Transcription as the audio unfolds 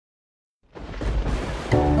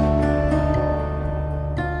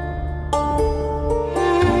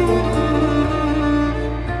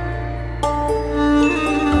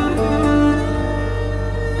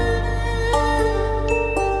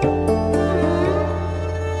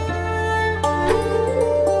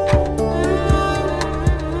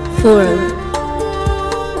Forum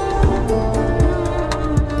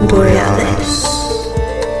Borealis.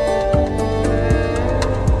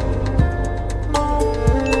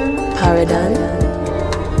 Paradigm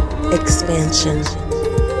Expansion.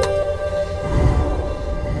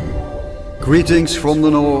 Greetings from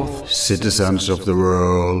the north, citizens of the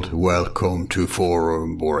world. Welcome to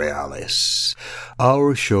Forum Borealis.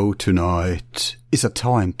 Our show tonight is a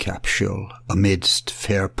time capsule amidst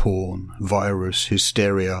fair porn, virus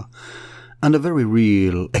hysteria, and a very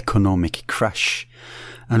real economic crash.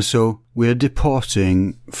 And so we're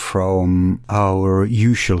departing from our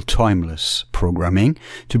usual timeless programming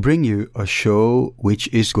to bring you a show which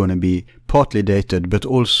is going to be partly dated but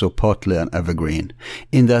also partly an evergreen,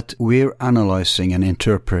 in that we're analyzing and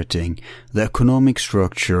interpreting the economic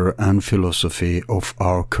structure and philosophy of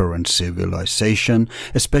our current civilization,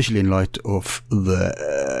 especially in light of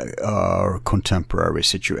our contemporary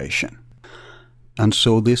situation. And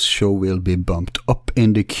so this show will be bumped up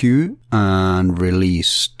in the queue and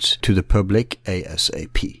released to the public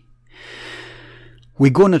ASAP.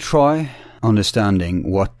 We're going to try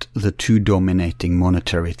understanding what the two dominating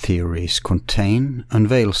monetary theories contain,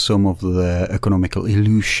 unveil some of the economical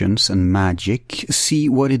illusions and magic, see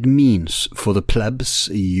what it means for the plebs,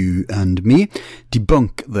 you and me,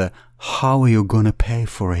 debunk the "how are you gonna pay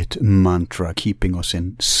for it" mantra keeping us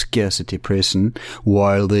in scarcity prison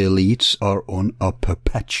while the elites are on a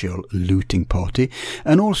perpetual looting party,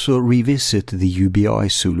 and also revisit the UBI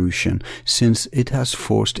solution, since it has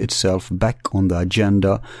forced itself back on the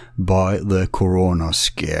agenda by the corona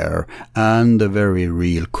scare and the very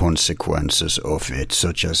real consequences of it,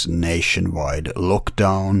 such as nationwide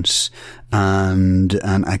lockdowns and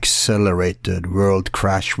an accelerated world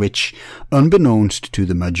crash which, unbeknownst to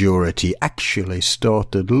the majority, actually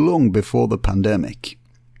started long before the pandemic.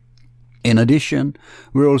 In addition,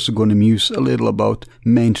 we're also going to muse a little about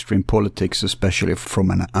mainstream politics, especially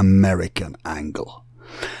from an American angle.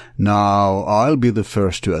 Now, I'll be the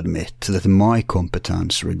first to admit that my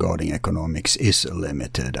competence regarding economics is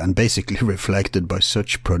limited and basically reflected by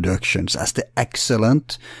such productions as the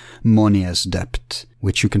excellent Money as Debt,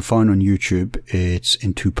 which you can find on YouTube. It's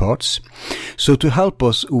in 2 parts. So to help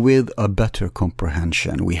us with a better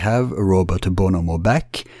comprehension, we have Robert Bonomo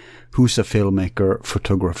back, who's a filmmaker,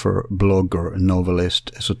 photographer, blogger, novelist,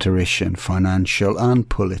 esoterician, financial and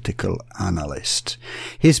political analyst.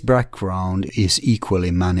 His background is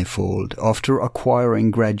equally manifold. After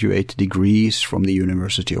acquiring graduate degrees from the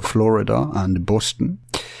University of Florida and Boston,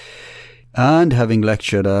 and having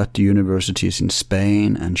lectured at universities in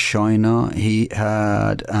Spain and China, he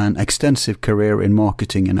had an extensive career in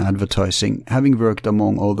marketing and advertising, having worked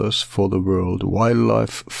among others for the World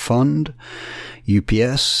Wildlife Fund,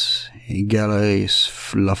 UPS, Galeries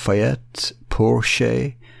Lafayette,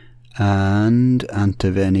 Porsche, and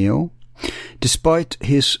Antevenio. Despite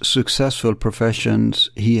his successful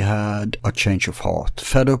professions, he had a change of heart,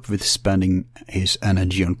 fed up with spending his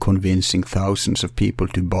energy on convincing thousands of people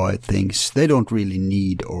to buy things they don't really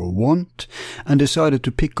need or want, and decided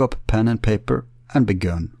to pick up pen and paper and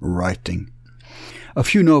began writing. A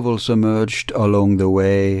few novels emerged along the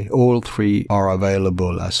way. All 3 are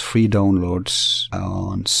available as free downloads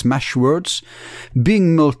on Smashwords.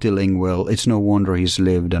 Being multilingual, it's no wonder he's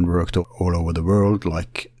lived and worked all over the world,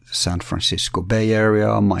 like San Francisco Bay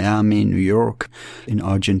Area, Miami, New York, in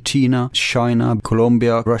Argentina, China,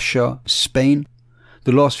 Colombia, Russia, Spain,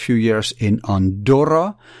 the last few years in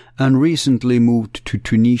Andorra, and recently moved to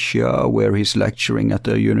Tunisia, where he's lecturing at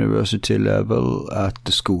the university level at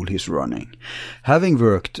the school he's running. Having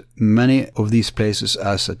worked many of these places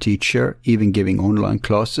as a teacher, even giving online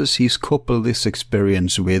classes, he's coupled this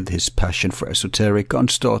experience with his passion for esoterica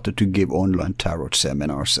and started to give online tarot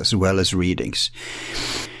seminars as well as readings.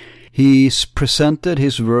 He's presented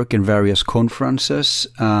his work in various conferences,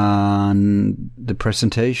 and the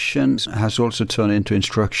presentation has also turned into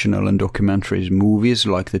instructional and documentaries movies,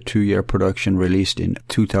 like the 2-year production released in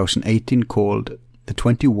 2018 called The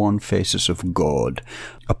 21 Faces of God,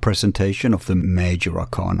 a presentation of the major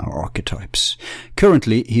arcana archetypes.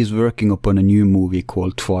 Currently, he's working upon a new movie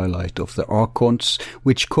called Twilight of the Archons,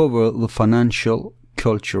 which cover the financial,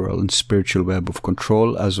 cultural and spiritual web of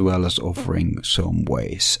control, as well as offering some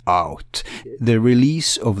ways out. The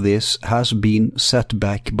release of this has been set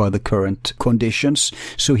back by the current conditions,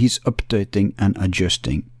 so he's updating and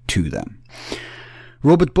adjusting to them.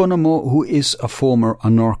 Robert Bonomo, who is a former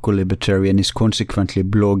anarcho-libertarian, is consequently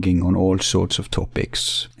blogging on all sorts of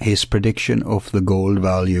topics. His prediction of the gold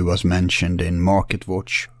value was mentioned in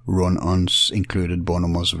MarketWatch. Ron Unz included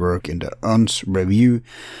Bonomo's work in the Unz Review.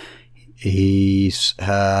 He's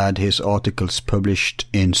had his articles published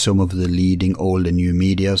in some of the leading old and new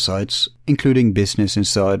media sites, including Business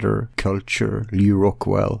Insider, Culture, Lew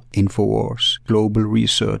Rockwell, Infowars, Global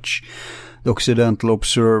Research, The Occidental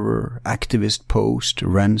Observer, Activist Post,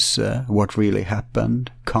 Rense, What Really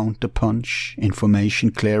Happened, Counterpunch,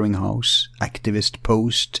 Information Clearinghouse, Activist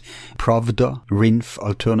Post, Pravda, Rinf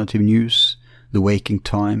Alternative News, The Waking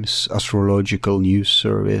Times, Astrological News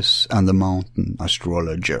Service, and The Mountain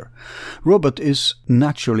Astrologer. Robert is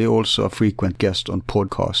naturally also a frequent guest on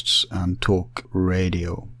podcasts and talk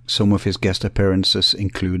radio. Some of his guest appearances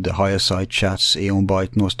include the Higher Side Chats, Eon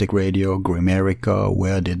Byte, Gnostic Radio, Grimerica,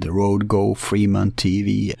 Where Did the Road Go, Freeman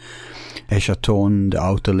TV, Eschaton, The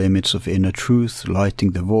Outer Limits of Inner Truth,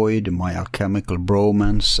 Lighting the Void, My Alchemical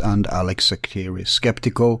Bromance, and Alex Sakiri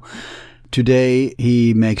Skeptico. Today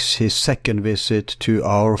he makes his second visit to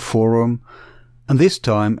our forum, and this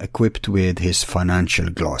time equipped with his financial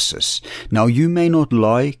glasses. Now, you may not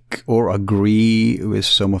like or agree with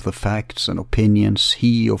some of the facts and opinions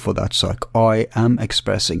he, or for that sake I, am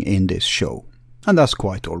expressing in this show. And that's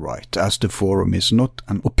quite alright, as the forum is not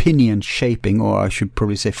an opinion-shaping, or I should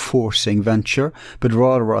probably say forcing venture, but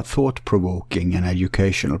rather a thought-provoking and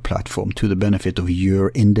educational platform to the benefit of your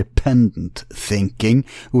independent thinking,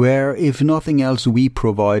 where, if nothing else, we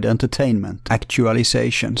provide entertainment,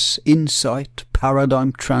 actualizations, insight,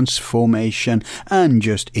 paradigm transformation, and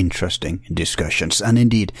just interesting discussions. And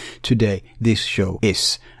indeed, today, this show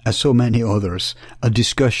is, as so many others, a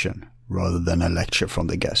discussion rather than a lecture from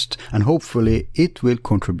the guest, and hopefully it will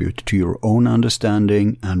contribute to your own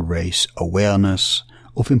understanding and raise awareness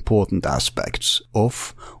of important aspects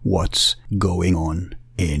of what's going on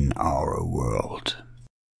in our world.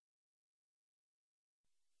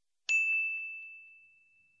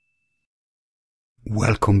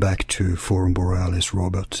 Welcome back to Forum Borealis,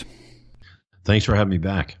 Robert. Thanks for having me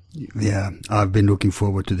back. Yeah, I've been looking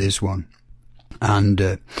forward to this one.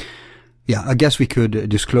 And yeah, I guess we could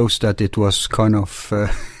disclose that it was kind of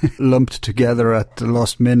lumped together at the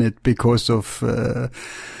last minute because of the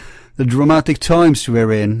dramatic times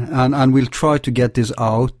we're in. And we'll try to get this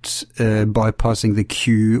out bypassing the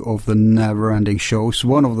queue of the never-ending shows.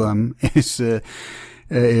 One of them is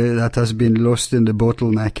that has been lost in the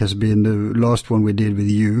bottleneck, has been the last one we did with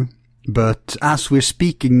you. But as we're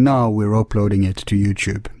speaking now, we're uploading it to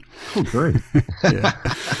YouTube. Oh, great. Yeah.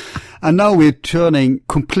 And now we're turning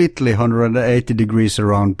completely 180 degrees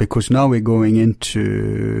around, because now we're going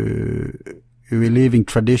into, we're leaving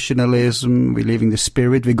traditionalism, we're leaving the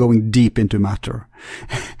spirit, we're going deep into matter.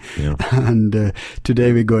 Yeah. And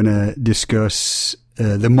today we're going to discuss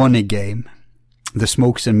the money game, the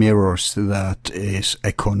smokes and mirrors that is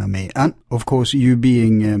economy. And of course, you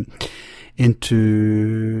being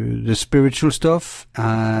into the spiritual stuff,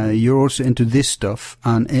 you're also into this stuff,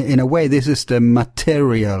 and in a way this is the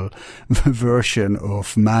material version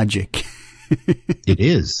of magic. It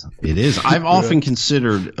is. I've often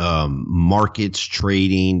considered markets,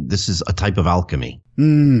 trading, this is a type of alchemy.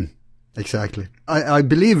 Exactly. I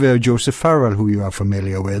believe Joseph Farrell, who you are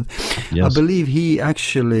familiar with, yes. I believe he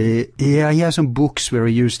actually, he has some books where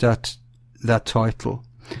he used that title.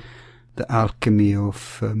 The alchemy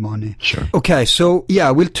of money. Sure. Okay, so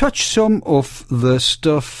yeah, we'll touch some of the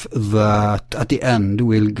stuff that at the end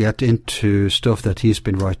we'll get into stuff that he's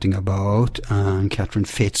been writing about and Catherine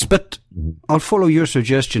Fitz. But I'll follow your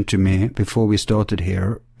suggestion to me before we started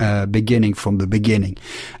here, beginning from the beginning.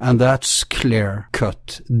 And that's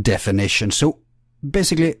clear-cut definition. So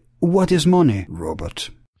basically, what is money, Robert?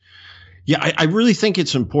 Yeah, I really think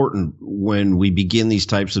it's important when we begin these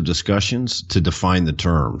types of discussions to define the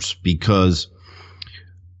terms, because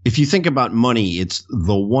if you think about money, it's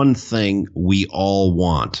the one thing we all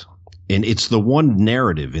want. And it's the one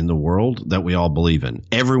narrative in the world that we all believe in.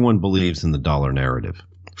 Everyone believes in the dollar narrative,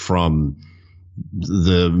 from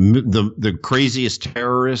the craziest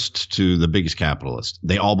terrorist to the biggest capitalist.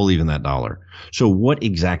 They all believe in that dollar. So what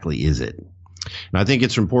exactly is it? And I think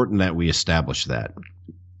it's important that we establish that.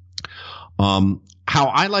 How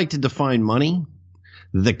I like to define money,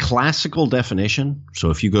 the classical definition. So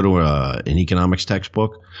if you go to an economics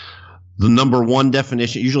textbook, the number one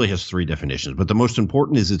definition usually has three definitions, but the most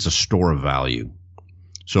important is it's a store of value.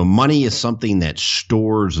 So money is something that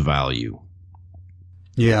stores value.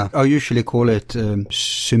 Yeah, I usually call it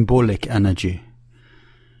symbolic energy.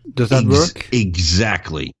 Does that work?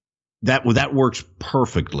 Exactly. That works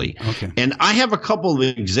perfectly. Okay. And I have a couple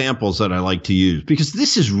of examples that I like to use, because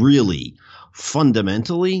this is really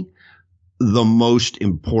fundamentally the most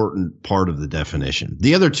important part of the definition.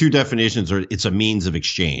 The other two definitions are it's a means of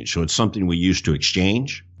exchange. So it's something we use to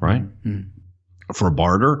exchange, right? Mm-hmm. for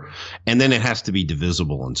barter, and then it has to be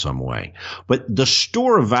divisible in some way. But the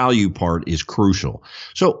store of value part is crucial.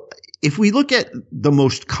 So if we look at the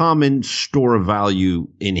most common store of value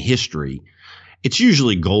in history, it's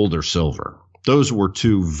usually gold or silver. Those were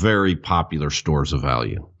two very popular stores of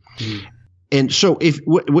value. Mm. And so if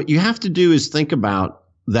what you have to do is think about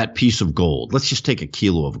that piece of gold. Let's just take a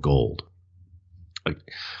kilo of gold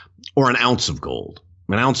or an ounce of gold.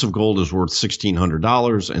 An ounce of gold is worth $1,600,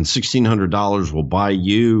 and $1,600 will buy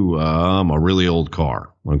you a really old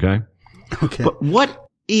car. Okay. Okay. But what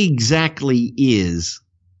exactly is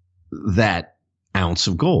that ounce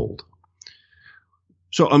of gold?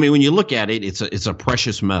 So, I mean, when you look at it, it's a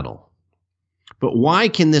precious metal. But why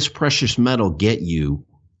can this precious metal get you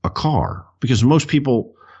a car? Because most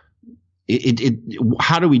people,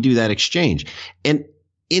 how do we do that exchange? And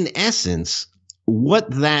in essence, what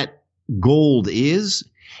that gold is,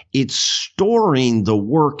 it's storing the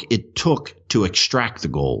work it took to extract the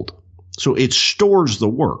gold. So it stores the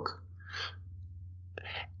work.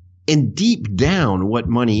 And deep down, what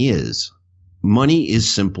money is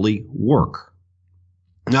simply work.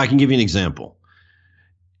 Now, I can give you an example.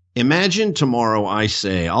 Imagine tomorrow I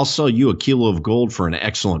say, I'll sell you a kilo of gold for an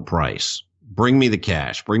excellent price. Bring me the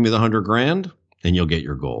cash. Bring me the $100,000 and you'll get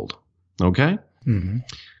your gold. Okay? Mm-hmm.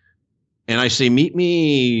 And I say, meet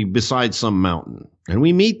me beside some mountain. And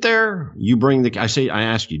we meet there. You bring I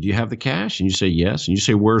ask you, do you have the cash? And you say, yes. And you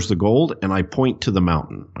say, where's the gold? And I point to the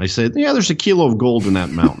mountain. I say, yeah, there's a kilo of gold in that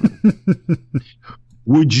mountain.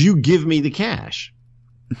 Would you give me the cash?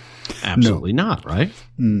 Absolutely not, right?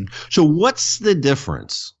 Mm. So what's the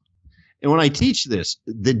difference? And when I teach this,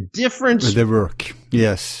 the difference... The work.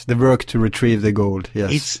 Yes. The work to retrieve the gold.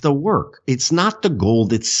 Yes. It's the work. It's not the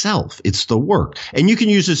gold itself. It's the work. And you can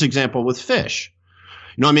use this example with fish.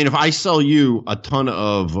 You know, I mean, if I sell you a ton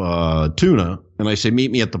of tuna and I say,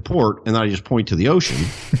 meet me at the port, and then I just point to the ocean,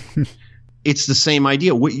 it's the same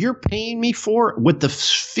idea. What you're paying me for, what the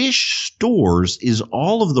fish stores is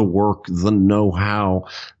all of the work, the know-how,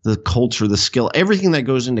 the culture, the skill, everything that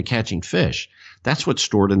goes into catching fish. That's what's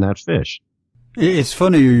stored in that fish. It's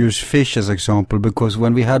funny you use fish as example, because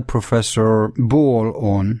when we had Professor Ball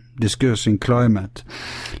on discussing climate,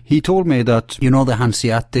 he told me that, you know, the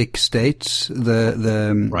Hanseatic states,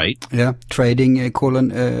 the right, yeah, trading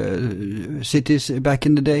cities back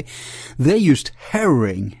in the day, they used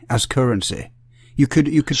herring as currency. You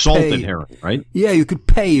could salted herring, right? Yeah, you could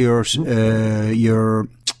pay your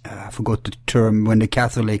I forgot the term, when the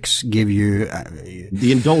Catholics give you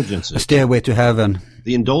the indulgences, a stairway to heaven.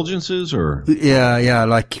 The indulgences, or yeah,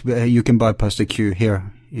 like you can bypass the queue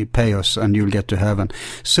here. You pay us and you'll get to heaven.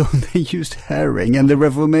 So they used herring, and the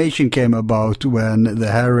Reformation came about when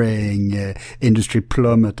the herring industry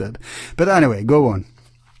plummeted. But anyway, go on.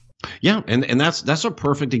 Yeah, and that's a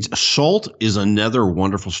perfect example. Salt is another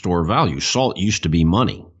wonderful store of value. Salt used to be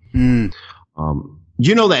money. Mm.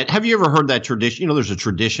 You know that? Have you ever heard that tradition? You know, there's a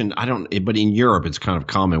tradition. But in Europe, it's kind of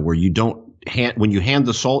common where you don't when you hand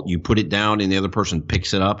the salt, you put it down and the other person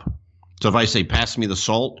picks it up. So if I say, pass me the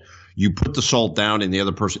salt, you put the salt down and the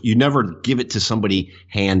other person, you never give it to somebody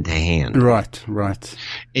hand to hand. Right.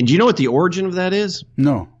 And do you know what the origin of that is?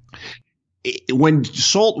 No. When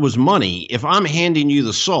salt was money, if I'm handing you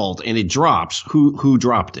the salt and it drops, who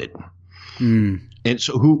dropped it? Mm. And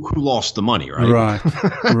so who lost the money, right?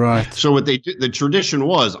 Right. So what the tradition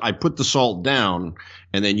was, I put the salt down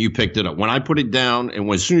and then you picked it up. When I put it down, and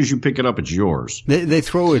as soon as you pick it up, it's yours. They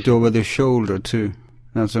throw it over the shoulder too.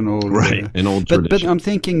 That's an old tradition. But I'm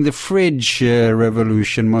thinking the fridge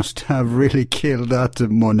revolution must have really killed that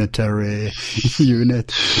monetary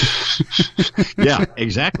unit. Yeah,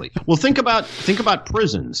 exactly. Well, think about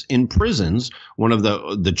prisons. In prisons, one of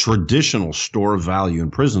the traditional store of value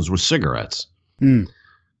in prisons was cigarettes. Mm.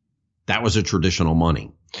 That was a traditional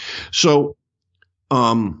money. So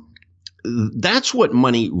that's what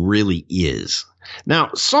money really is. Now,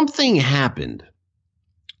 something happened.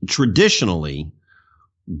 Traditionally,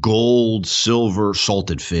 gold, silver,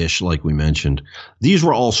 salted fish, like we mentioned, these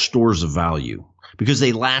were all stores of value because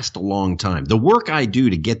they last a long time. The work I do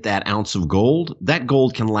to get that ounce of gold, that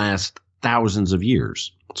gold can last thousands of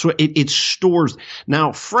years. So it stores.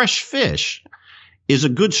 Now, fresh fish is a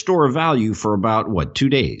good store of value for about, 2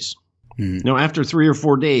 days. Mm. Now, after 3 or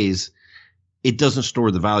 4 days, it doesn't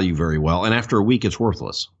store the value very well. And after a week, it's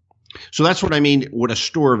worthless. So that's what I mean with a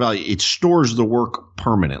store of value. It stores the work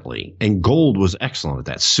permanently. And gold was excellent at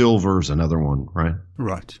that. Silver is another one, right?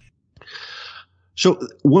 Right. So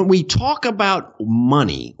when we talk about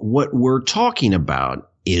money, what we're talking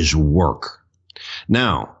about is work.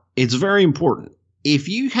 Now, it's very important. If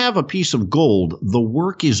you have a piece of gold, the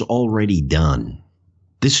work is already done.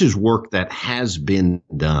 This is work that has been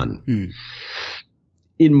done.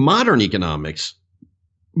 In modern economics,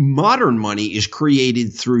 modern money is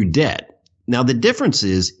created through debt. Now, the difference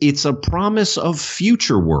is it's a promise of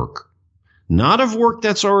future work, not of work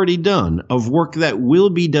that's already done, of work that will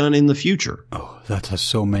be done in the future. Oh, that has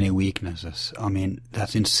so many weaknesses. I mean,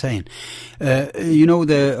 that's insane.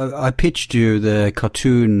 I pitched you the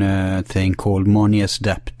cartoon thing called Money as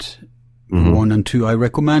Debt. 1 and 2. I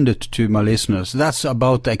recommend it to my listeners. That's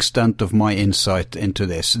about the extent of my insight into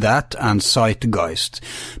this. That and Zeitgeist.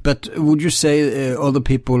 But would you say other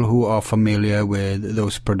people who are familiar with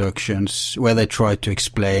those productions, where they try to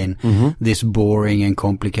explain this boring and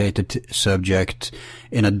complicated subject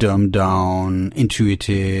in a dumbed down,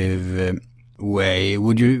 intuitive way,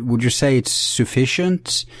 would you say it's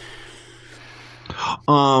sufficient?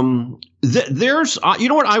 There's, you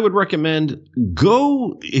know what I would recommend?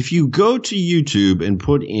 If you go to YouTube and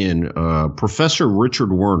put in Professor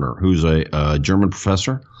Richard Werner, who's a German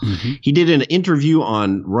professor. He did an interview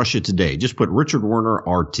on Russia Today. Just put Richard Werner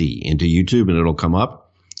RT into YouTube and it'll come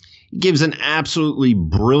up. He gives an absolutely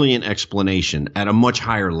brilliant explanation at a much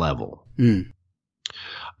higher level.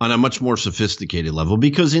 On a much more sophisticated level,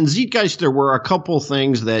 because in Zeitgeist there were a couple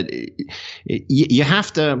things that you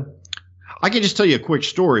have to. I can just tell you a quick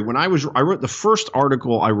story. When I wrote the first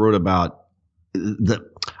article I wrote about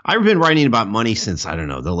I've been writing about money since, I don't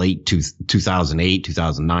know, the late 2008,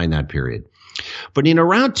 2009, that period. But in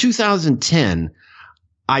around 2010,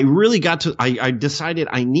 I decided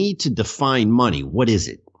I need to define money. What is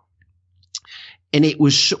it? And it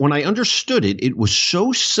was, when I understood it, it was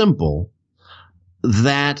so simple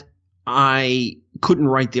that I couldn't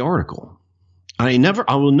write the article. I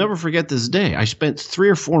will never forget this day. I spent 3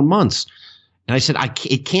 or 4 months. And I said,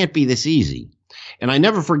 it can't be this easy. And I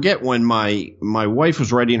never forget when my wife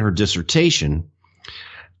was writing her dissertation.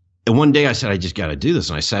 And one day I said, I just got to do this.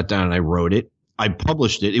 And I sat down and I wrote it. I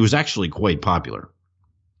published it. It was actually quite popular.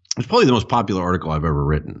 It was probably the most popular article I've ever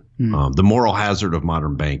written. The Moral Hazard of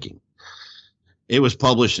Modern Banking. It was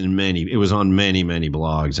published it was on many, many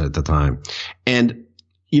blogs at the time. And,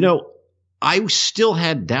 I still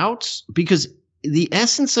had doubts because the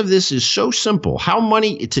essence of this is so simple. How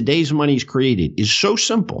today's money is created is so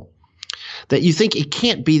simple that you think it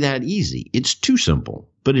can't be that easy. It's too simple,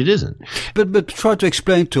 but it isn't. But try to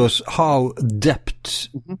explain to us how debt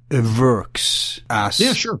works as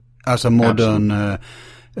a modern.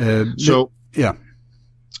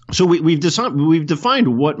 So we've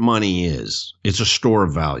defined what money is. It's a store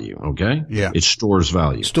of value. Okay. Yeah. It stores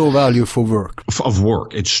value. Store value for work. Of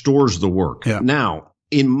work. It stores the work. Yeah. Now,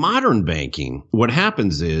 in modern banking, what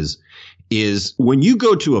happens is when you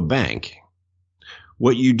go to a bank,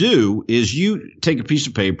 what you do is you take a piece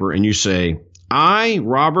of paper and you say, I,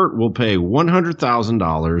 Robert, will pay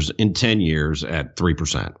 $100,000 in 10 years at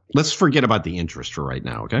 3%. Let's forget about the interest for right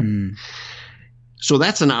now, okay? So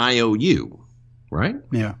that's an IOU, right?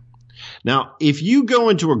 Yeah. Now, if you go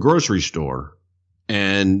into a grocery store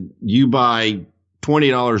and you buy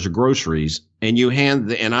 $20 of groceries and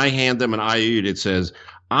I hand them an IOU that says,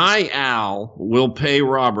 I, Al, will pay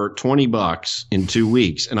Robert $20 in 2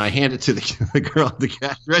 weeks, and I hand it to the girl at the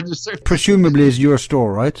cash register. Presumably it's your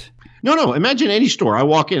store, right? No. Imagine any store. I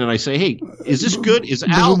walk in and I say, hey, is this good? Is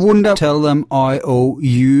Al? Wouldn't I tell them I owe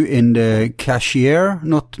you in the cashier,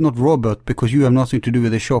 not Robert, because you have nothing to do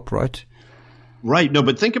with the shop, right? Right. No,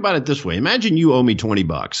 but think about it this way. Imagine you owe me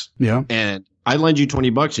 $20. Yeah. And I lend you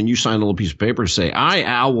 $20 and you sign a little piece of paper to say, I,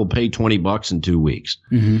 Al, will pay $20 in 2 weeks.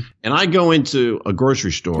 And I go into a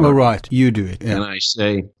grocery store. Oh, right. You do it. Yeah. And I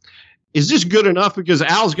say, is this good enough? Because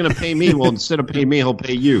Al's going to pay me. Well, instead of paying me, he'll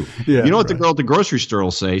pay you. Yeah, you know what the girl at the grocery store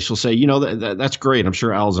will say? She'll say, that's great. I'm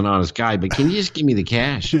sure Al's an honest guy, but can you just give me the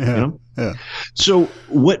cash? Yeah. So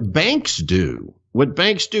what banks do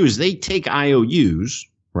is they take IOUs,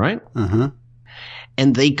 right?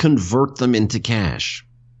 And they convert them into cash.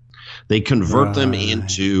 They convert them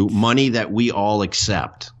into money that we all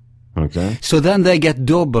accept. Okay. So then they get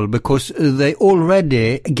double because they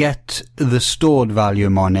already get the stored value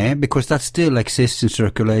money because that still exists in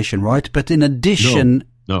circulation, right? But in addition,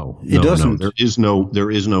 it doesn't. There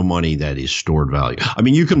is no money that is stored value. I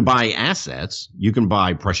mean, you can buy assets, you can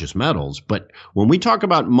buy precious metals, but when we talk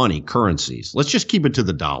about money, currencies, let's just keep it to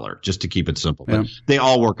the dollar, just to keep it simple. But they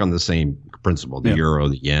all work on the same principle, the euro,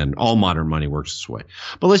 the yen, all modern money works this way.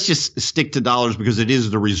 But let's just stick to dollars because it is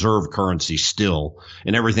the reserve currency still,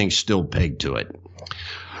 and everything's still pegged to it.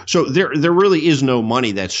 So there really is no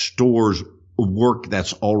money that stores work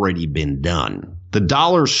that's already been done. The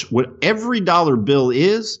dollars, what every dollar bill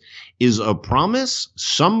is a promise,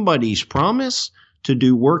 somebody's promise to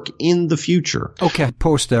do work in the future. Okay,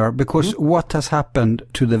 pause there, because what has happened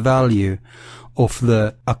to the value of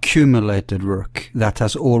the accumulated work that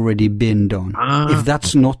has already been done? If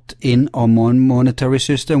that's not in our monetary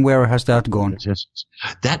system, where has that gone?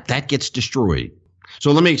 That gets destroyed.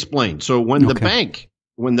 So let me explain. So when the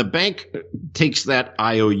bank takes that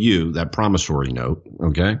IOU, that promissory note,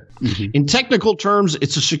 okay, in technical terms,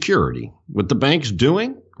 it's a security. What the bank's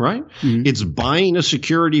doing, right? It's buying a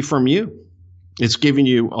security from you. It's giving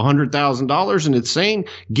you $100,000 and it's saying,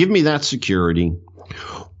 give me that security.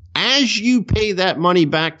 As you pay that money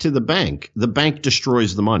back to the bank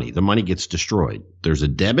destroys the money. The money gets destroyed. There's a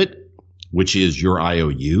debit, which is your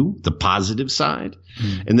IOU, the positive side,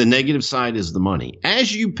 and the negative side is the money.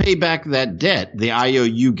 As you pay back that debt, the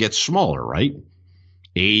IOU gets smaller, right?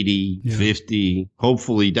 80, 50,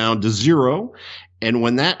 hopefully down to zero. And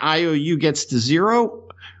when that IOU gets to zero,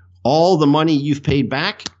 all the money you've paid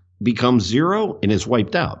back becomes zero and it's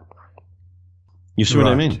wiped out. You see what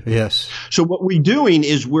I mean? Yes. So what we're doing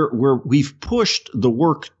is we've pushed the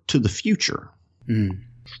work to the future.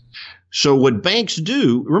 So what banks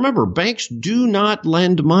do, remember, banks do not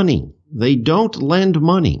lend money. They don't lend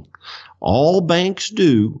money. All banks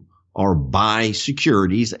do are buy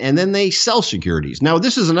securities and then they sell securities. Now,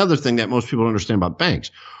 this is another thing that most people don't understand about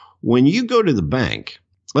banks. When you go to the bank,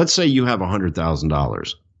 let's say you have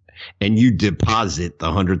 $100,000 and you deposit the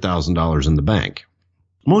 $100,000 in the bank.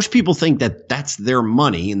 Most people think that that's their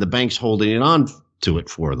money and the bank's holding it on to it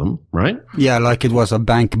for them, right? Yeah, like it was a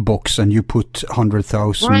bank box and you put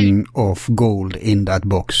 100,000 of gold in that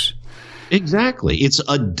box. Exactly. It's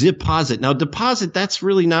a deposit. Now, deposit, that's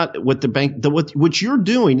really not what the bank, what you're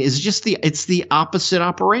doing is just it's the opposite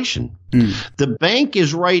operation. The bank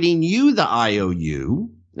is writing you the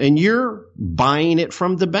IOU and you're buying it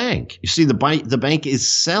from the bank. You see, the bank is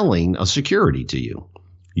selling a security to you.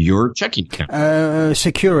 Your checking account.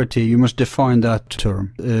 Security, you must define that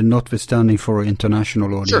term, notwithstanding for an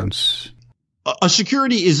international audience. Sure. A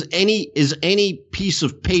security is any piece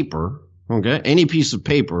of paper, okay? Any piece of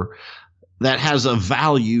paper that has a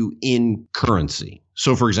value in currency.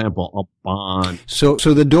 So, for example, a bond. So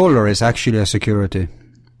the dollar is actually a security.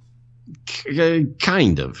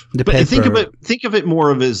 Kind of. The but paper. think of it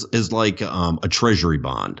more of as like a treasury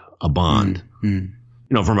bond, a bond.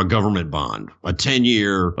 You know, from a government bond, a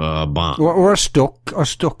 10-year bond. Or a stock. A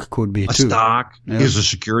stock could be, too. A stock is a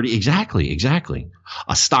security. Exactly.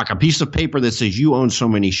 A stock, a piece of paper that says you own so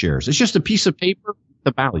many shares. It's just a piece of paper,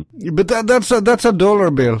 the value. But that's a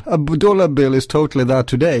dollar bill. A dollar bill is totally that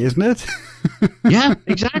today, isn't it? Yeah,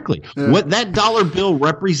 exactly. What that dollar bill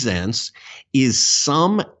represents is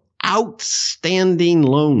some outstanding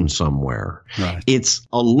loan somewhere. Right. It's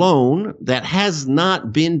a loan that has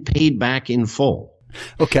not been paid back in full.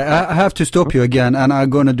 Okay, I have to stop you again, and I'm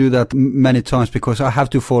going to do that many times because I have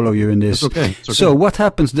to follow you in this. It's okay. So what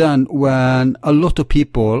happens then when a lot of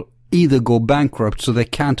people either go bankrupt so they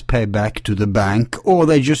can't pay back to the bank, or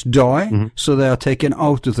they just die, so they are taken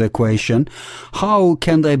out of the equation? How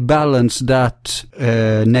can they balance that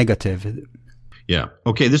negative? Yeah.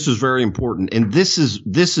 Okay. This is very important. And this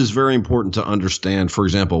is very important to understand. For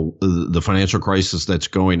example, the financial crisis that's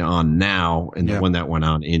going on now and the one that went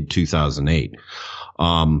on in 2008.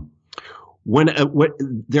 When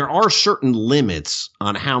there are certain limits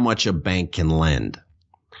on how much a bank can lend.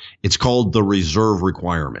 It's called the reserve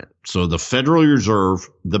requirement. So the Federal Reserve,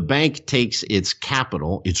 the bank takes its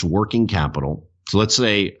capital, its working capital. So let's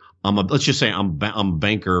just say I'm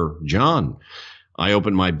banker John. I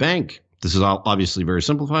open my bank. This is obviously very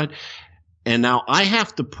simplified. And now I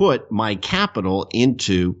have to put my capital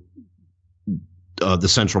into the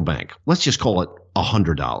central bank. Let's just call it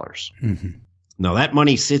 $100. Now that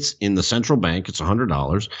money sits in the central bank. It's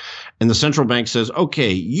 $100. And the central bank says,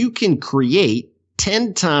 okay, you can create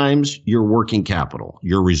 10 times your working capital,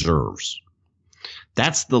 your reserves.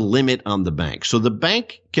 That's the limit on the bank. So the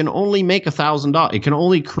bank can only make $1,000. It can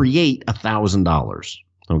only create $1,000.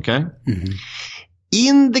 Okay.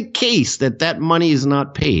 In the case that money is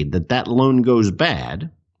not paid, that loan goes bad,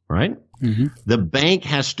 right? The bank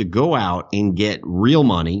has to go out and get real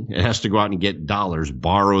money. It has to go out and get dollars,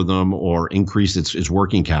 borrow them, or increase its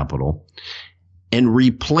working capital and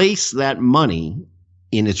replace that money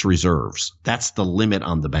in its reserves. That's the limit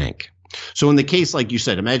on the bank. So in the case, like you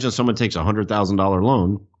said, imagine someone takes a $100,000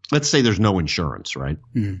 loan. Let's say there's no insurance, right?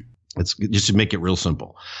 Let's just to make it real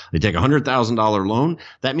simple. They take a $100,000 loan.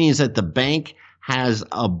 That means that the bank has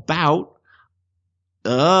about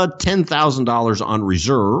 $10,000 on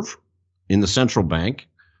reserve in the central bank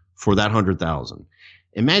for that $100,000.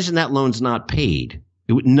 Imagine that loan's not paid.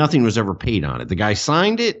 Nothing was ever paid on it. The guy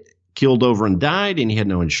signed it, killed over and died, and he had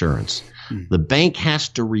no insurance. the bank has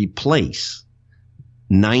to replace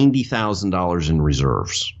 $90,000 in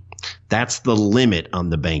reserves. That's the limit on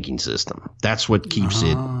the banking system. That's what keeps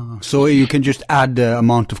it. So you can just add the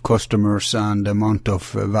amount of customers and the amount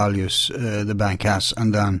of values the bank has,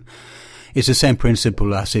 and then it's the same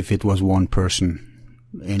principle as if it was one person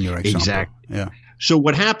in your example. Exactly. Yeah. So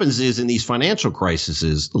what happens is in these financial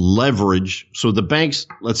crises, leverage. So the banks,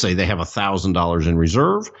 let's say they have $1,000 in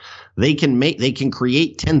reserve, they can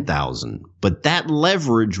create 10,000, but that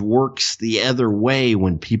leverage works the other way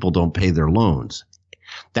when people don't pay their loans.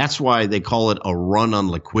 That's why they call it a run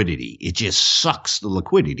on liquidity. It just sucks the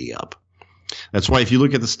liquidity up. That's why if you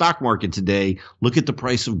look at the stock market today, look at the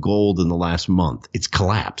price of gold in the last month. It's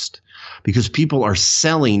collapsed because people are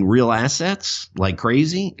selling real assets like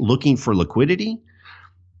crazy, looking for liquidity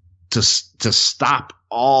to stop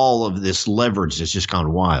all of this leverage that's just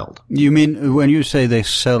gone wild. You mean when you say they're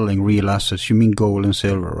selling real assets, you mean gold and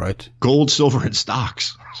silver, right? Gold, silver, and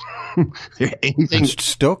stocks. Anything.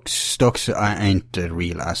 Stocks ain't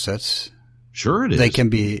real assets. Sure it is. They can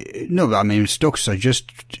be, no, I mean, stocks are just,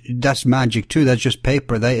 that's magic too. That's just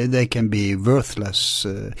paper. They can be worthless.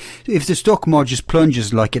 If the stock market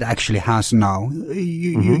plunges like it actually has now,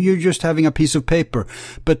 you're just having a piece of paper.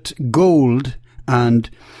 But gold and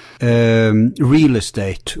real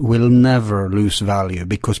estate will never lose value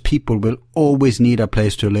because people will always need a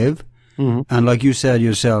place to live. And like you said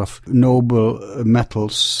yourself, noble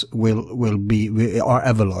metals are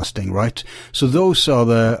everlasting, right? So those are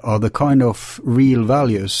the kind of real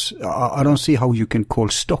values. I don't see how you can call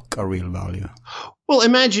stock a real value. Well,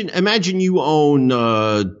 imagine you own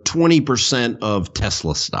 20% of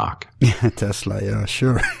Tesla stock. Yeah, Tesla, yeah,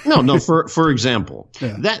 sure. No. For example,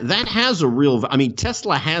 yeah. that has a real. I mean,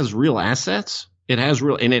 Tesla has real assets. It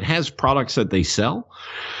has products that they sell.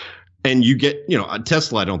 And you get,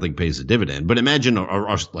 Tesla, I don't think pays a dividend, but imagine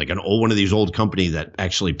like one of these old company that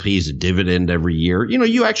actually pays a dividend every year.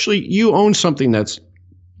 You own something it's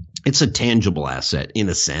a tangible asset in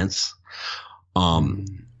a sense.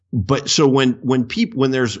 But so when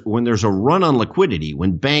there's a run on liquidity,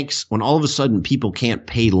 when all of a sudden people can't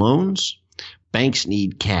pay loans, banks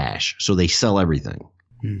need cash. So they sell everything.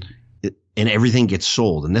 And everything gets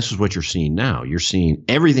sold. And this is what you're seeing now. You're seeing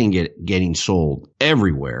everything getting sold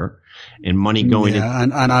everywhere. And money going in.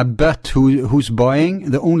 And I bet who's buying,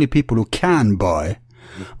 the only people who can buy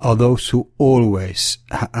are those who always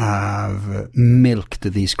have milked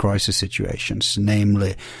these crisis situations,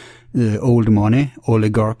 namely the old money,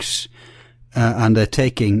 oligarchs, and they're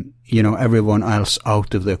taking, everyone else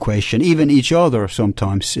out of the equation, even each other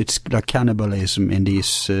sometimes. It's like cannibalism in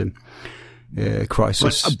these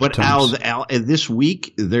crisis. But Al, this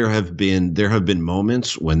week there have been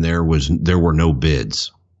moments when there were no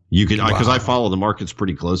bids. Because I follow the markets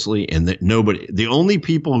pretty closely, and the only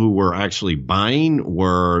people who were actually buying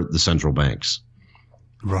were the central banks.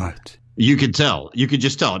 Right. You could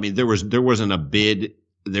just tell. I mean, there wasn't a bid.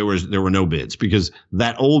 There were no bids because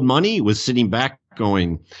that old money was sitting back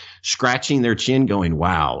scratching their chin going,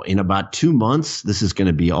 wow, in about 2 months, this is going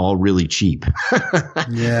to be all really cheap.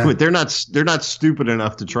 Yeah. But they're not stupid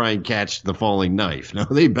enough to try and catch the falling knife. No,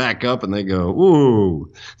 they back up and they go,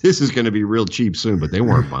 ooh, this is going to be real cheap soon, but they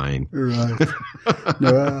weren't buying. Right.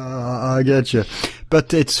 No, I get you.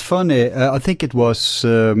 But it's funny. I think it was,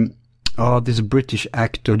 this British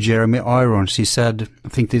actor, Jeremy Irons, he said, I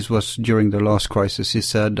think this was during the last crisis, he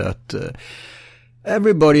said that,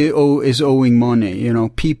 everybody is owing money,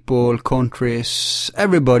 people, countries,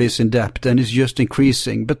 everybody's in debt and it's just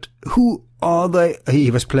increasing. But who are they?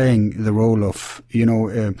 He was playing the role of,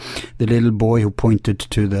 the little boy who pointed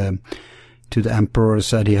to the emperor and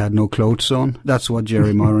said he had no clothes on. That's what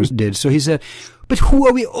Jerry Morris did. So he said, but who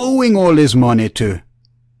are we owing all this money to?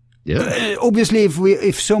 Yeah. Obviously,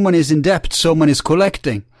 if someone is in debt, someone is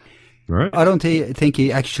collecting. Right. I don't think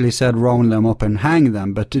he actually said round them up and hang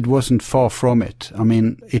them, but it wasn't far from it. I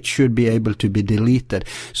mean, it should be able to be deleted.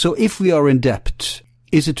 So if we are in debt,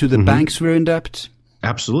 is it to the banks we're in debt?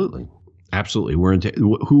 Absolutely. We're in debt.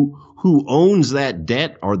 Who owns that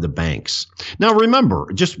debt are the banks. Now remember,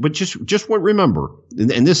 remember,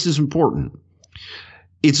 and this is important.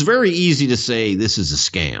 It's very easy to say this is a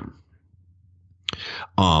scam.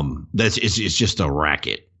 It's just a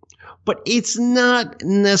racket. But it's not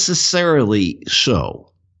necessarily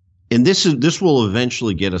so. And this will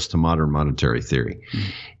eventually get us to modern monetary theory.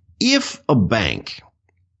 If a bank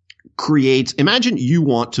imagine you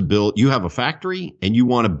have a factory and you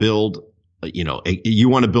want to build,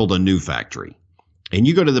 a new factory. And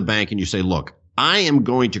you go to the bank and you say, look, I am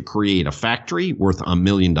going to create a factory worth $1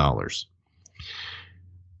 million.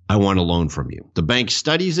 I want a loan from you. The bank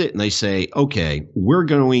studies it and they say, okay, we're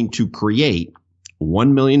going to create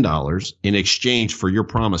 $1 million in exchange for your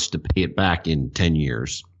promise to pay it back in 10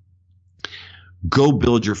 years. Go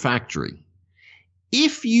build your factory.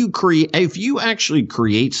 If you actually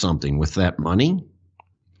create something with that money,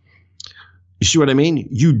 you see what I mean?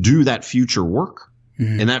 You do that future work,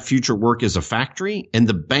 and that future work is a factory, and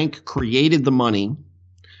the bank created the money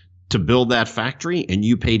to build that factory, and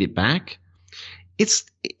you paid it back.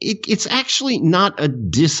 It's actually not a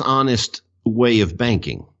dishonest way of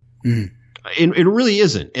banking. It really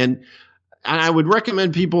isn't. And I would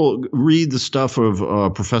recommend people read the stuff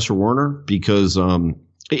of Professor Werner because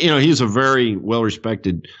he's a very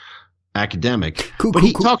well-respected academic.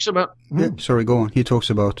 He talks about sorry, go on. He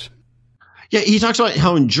talks about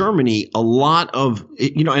how in Germany a lot of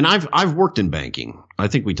and I've worked in banking. I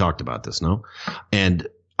think we talked about this, no? And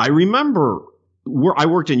I remember I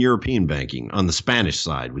worked in European banking on the Spanish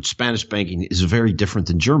side, which Spanish banking is very different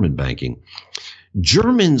than German banking.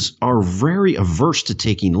 Germans are very averse to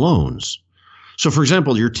taking loans. So, for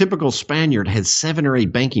example, your typical Spaniard had 7 or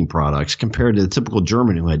 8 banking products compared to the typical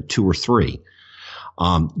German who had 2 or 3.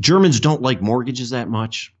 Germans don't like mortgages that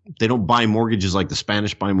much. They don't buy mortgages like the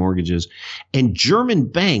Spanish buy mortgages. And German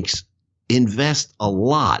banks invest a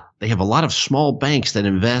lot. They have a lot of small banks that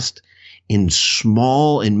invest in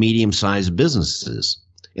small and medium-sized businesses.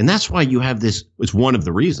 And that's why you have this – it's one of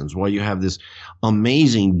the reasons why you have this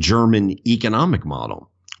amazing German economic model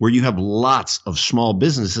where you have lots of small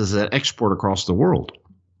businesses that export across the world.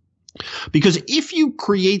 Because if you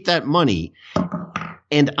create that money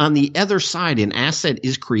and on the other side an asset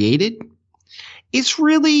is created, it's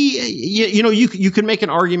really you can make an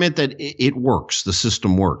argument that it works, the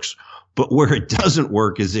system works. But where it doesn't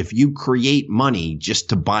work is if you create money just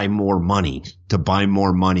to buy more money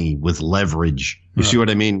with leverage. You see what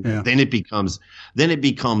I mean? Yeah. Then it becomes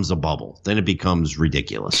a bubble. Then it becomes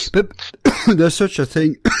ridiculous. But there's such a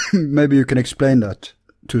thing. Maybe you can explain that.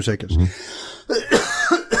 2 seconds.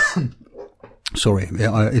 Sorry,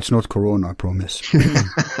 it's not Corona, I promise.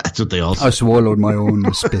 That's what they all say. I swallowed my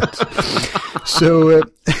own spit. So,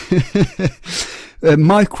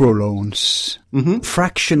 microloans,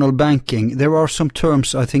 fractional banking, there are some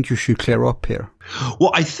terms I think you should clear up here.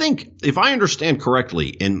 Well, I think if I understand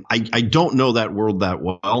correctly, and I don't know that world that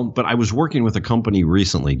well, but I was working with a company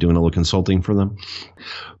recently doing a little consulting for them.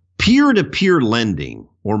 Peer-to-peer lending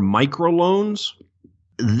or microloans,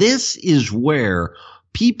 this is where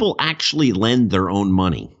people actually lend their own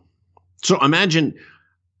money. So imagine,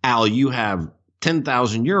 Al, you have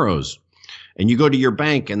 10,000 euros. And you go to your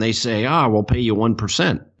bank and they say, we'll pay you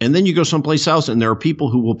 1%. And then you go someplace else and there are people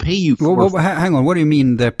who will pay you. Hang on. What do you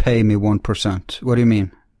mean they pay me 1%? What do you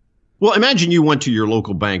mean? Well, imagine you went to your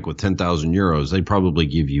local bank with 10,000 euros. They'd probably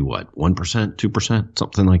give you what? 1%, 2%,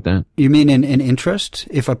 something like that. You mean in interest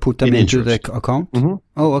if I put them into the account? Mm-hmm.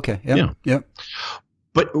 Oh, okay. Yeah.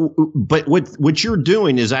 But what you're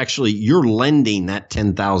doing is actually you're lending that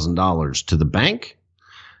 $10,000 to the bank.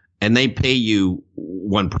 And they pay you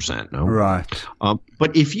 1%, no? Right.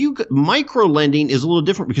 But micro lending is a little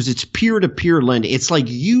different because it's peer-to-peer lending. It's like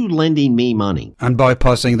you lending me money. And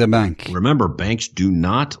bypassing the bank. Remember, banks do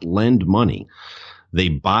not lend money. They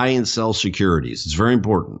buy and sell securities. It's very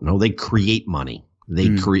important. No, they create money.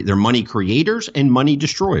 They're money creators and money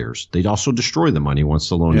destroyers. They also destroy the money once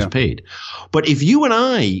the loan is paid. But if you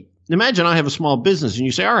and imagine I have a small business and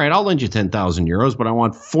you say, all right, I'll lend you 10,000 euros, but I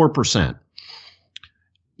want 4%.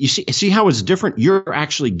 You see how it's different? You're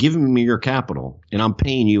actually giving me your capital and I'm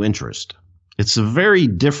paying you interest. It's a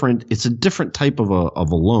different type of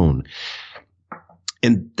a loan.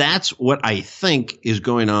 And that's what I think is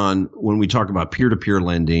going on when we talk about peer-to-peer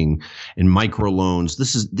lending and microloans.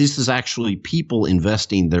 This is actually people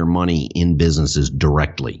investing their money in businesses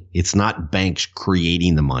directly. It's not banks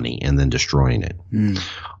creating the money and then destroying it.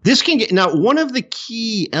 This can get, now one of the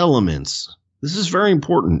key elements, this is very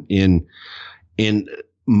important in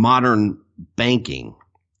modern banking,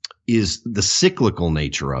 is the cyclical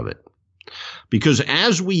nature of it. Because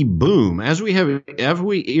as we boom, as we have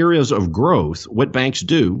areas of growth, what banks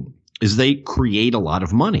do is they create a lot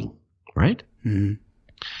of money, right? Mm-hmm.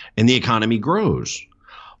 And the economy grows.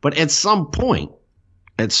 But at some point,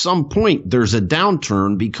 there's a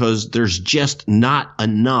downturn because there's just not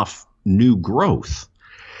enough new growth.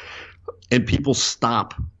 And people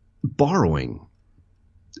stop borrowing.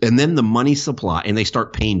 And then the money supply, and they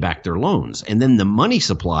start paying back their loans. And then the money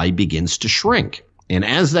supply begins to shrink. And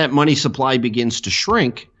as that money supply begins to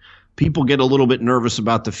shrink, people get a little bit nervous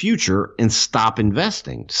about the future and stop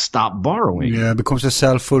investing, stop borrowing. Yeah, it becomes a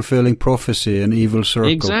self-fulfilling prophecy, an evil circle.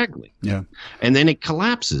 Exactly. Yeah. And then it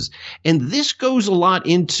collapses. And this goes a lot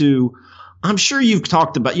into, I'm sure you've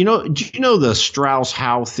talked about, do you know the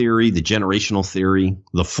Strauss-Howe theory, the generational theory,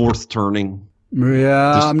 the fourth turning?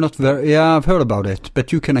 Yeah, I've heard about it,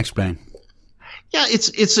 but you can explain. Yeah,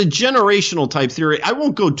 it's a generational type theory. I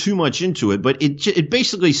won't go too much into it, but it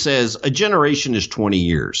basically says a generation is 20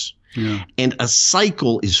 years. Yeah. And a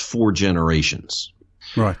cycle is 4 generations.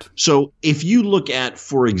 Right. So if you look at,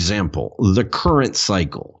 for example, the current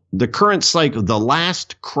cycle, the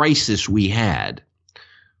last crisis we had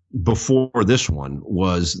before this one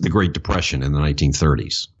was the Great Depression in the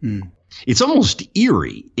 1930s. Mm. It's almost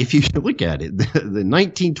eerie if you look at it. The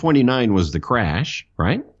 1929 was the crash,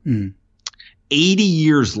 right? Mm. 80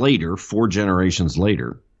 years later, 4 generations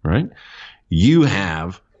later, right? You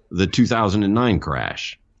have the 2009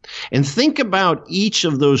 crash. And think about each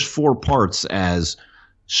of those 4 parts as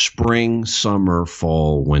spring, summer,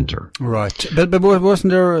 fall, winter. Right. But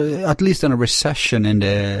wasn't there at least a recession in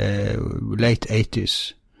the late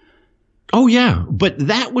 80s? Oh, yeah. But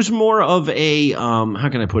that was more of a, how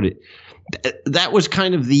can I put it? That was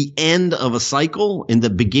kind of the end of a cycle and the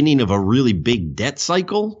beginning of a really big debt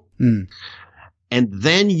cycle. Mm. And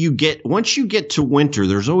then once you get to winter,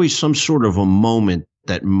 there's always some sort of a moment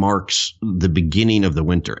that marks the beginning of the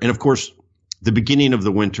winter. And of course, the beginning of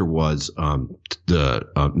the winter was the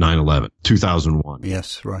 9/11, 2001.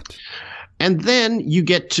 Yes, right. And then you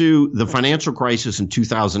get to the financial crisis in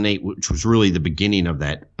 2008, which was really the beginning of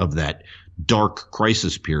that dark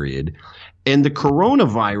crisis period. And the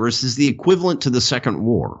coronavirus is the equivalent to the Second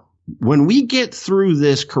War. When we get through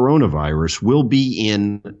this coronavirus, we'll be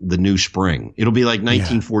in the new spring. It'll be like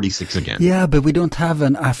 1946 again. Yeah, but we don't have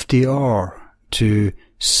an FDR to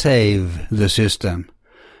save the system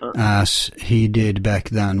as he did back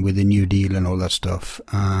then with the New Deal and all that stuff.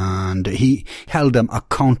 And he held them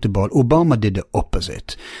accountable. Obama did the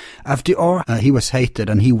opposite. FDR, he was hated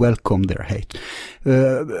and he welcomed their hate.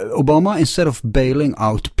 Obama, instead of bailing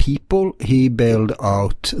out people, he bailed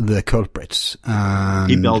out the culprits.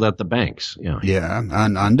 He bailed out the banks. Yeah. Yeah.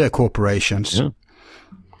 And the corporations. Yeah.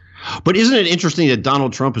 But isn't it interesting that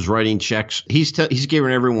Donald Trump is writing checks? He's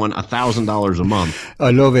giving everyone $1,000 a month.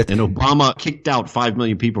 I love it. And Obama kicked out 5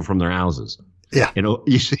 million people from their houses. Yeah.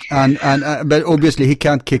 You see. But obviously he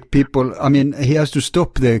can't kick people. I mean, he has to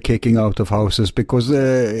stop the kicking out of houses because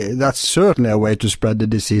that's certainly a way to spread the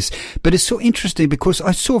disease. But it's so interesting because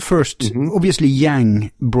I saw first, obviously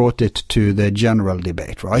Yang brought it to the general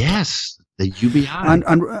debate, right? Yes. The UBI.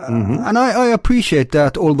 And I appreciate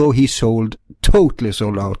that, although he totally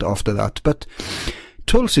sold out after that. But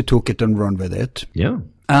Tulsi took it and run with it. Yeah.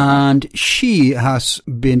 And she has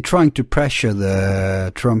been trying to pressure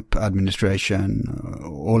the Trump administration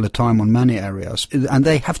all the time on many areas. And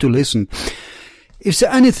they have to listen. If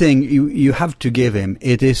there's anything you have to give him,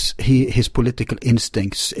 it is his political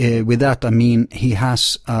instincts. With that, I mean, he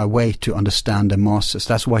has a way to understand the masses.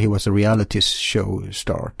 That's why he was a reality show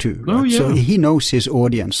star too. Right? Oh, yeah. So he knows his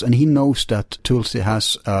audience, and he knows that Tulsi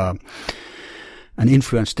has an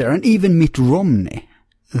influence there. And even Mitt Romney,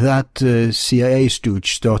 that CIA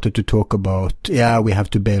stooge, started to talk about, we have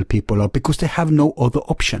to bail people out because they have no other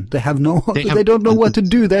option. They don't know what to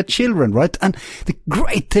do. They're children, right? And the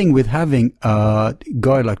great thing with having a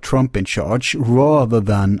guy like Trump in charge rather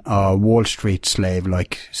than a Wall Street slave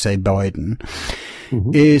like, say, Biden,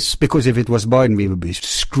 is because if it was Biden, we would be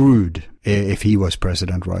screwed if he was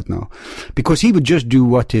president right now, because he would just do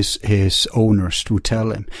what his owners would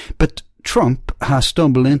tell him. But Trump has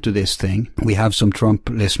stumbled into this thing. We have some Trump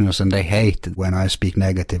listeners and they hate it when I speak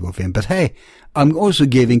negative of him. But hey, I'm also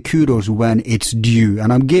giving kudos when it's due,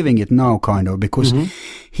 and I'm giving it now kind of because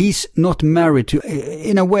he's not married to,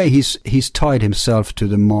 in a way he's tied himself to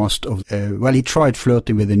the mast of, he tried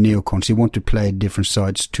flirting with the neocons. He wanted to play different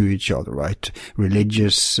sides to each other, right?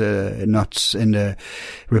 Religious nuts in the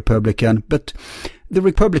Republican, but the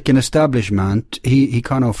Republican establishment, he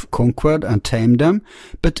kind of conquered and tamed them,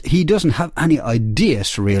 but he doesn't have any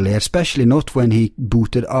ideas really, especially not when he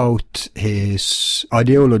booted out his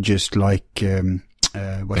ideologists like,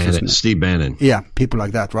 what's his name? Steve Bannon. Yeah, people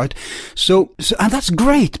like that, right? So, and that's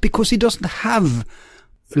great because he doesn't have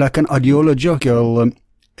like an ideological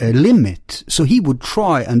limit. So he would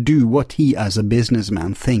try and do what he as a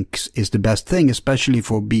businessman thinks is the best thing, especially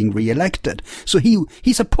for being re-elected. So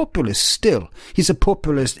he's a populist still. He's a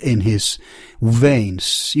populist in his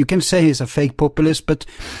veins. You can say he's a fake populist, but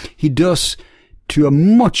he does to a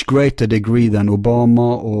much greater degree than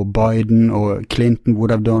Obama or Biden or Clinton would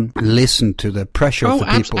have done, listen to the pressure of the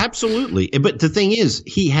people. Absolutely. But the thing is,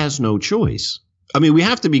 he has no choice. I mean, we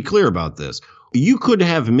have to be clear about this. You could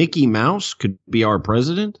have Mickey Mouse could be our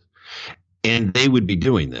president, and they would be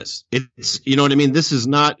doing this. It's, you know what I mean? This is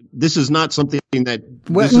not something that.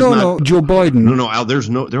 Well, no, Joe Biden. No, Al,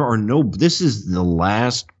 this is the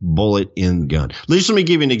last bullet in the gun. Let me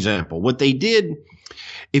give you an example. What they did,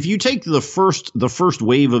 if you take the first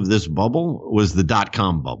wave of this bubble was the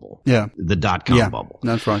dot-com bubble. Yeah. The dot-com bubble.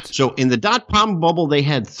 That's right. So in the dot-com bubble, they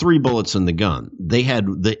had 3 bullets in the gun. They had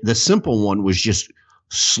the simple one was just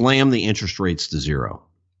slam the interest rates to zero,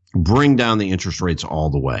 bring down the interest rates all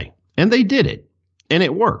the way. And they did it, and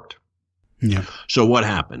it worked. Yeah. So what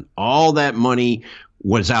happened? All that money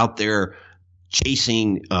was out there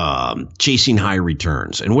chasing high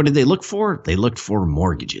returns. And what did they look for? They looked for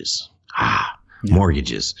mortgages.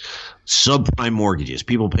 Mortgages, subprime mortgages,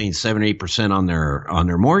 people paying 7-8% on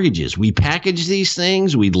their mortgages. We package these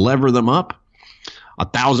things, we lever them up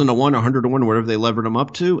 1,000 to 1, 100 to 1, whatever they levered them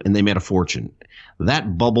up to, and they made a fortune.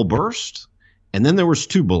 That bubble burst, and then there was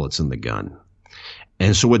 2 bullets in the gun.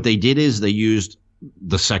 And so what they did is they used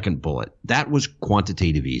the second bullet. That was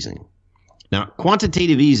quantitative easing. Now,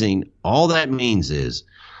 quantitative easing, all that means is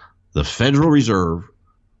the Federal Reserve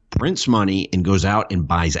prints money and goes out and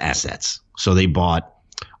buys assets. So they bought,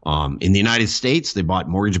 in the United States, they bought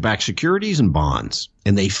mortgage-backed securities and bonds,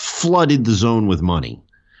 and they flooded the zone with money.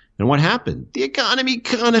 And what happened? The economy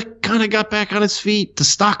kind of got back on its feet. The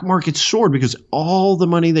stock market soared because all the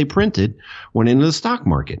money they printed went into the stock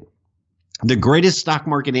market. The greatest stock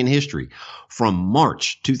market in history from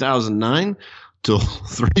March 2009 till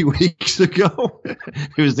 3 weeks ago.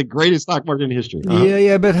 It was the greatest stock market in history.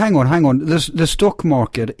 Yeah, but hang on. The stock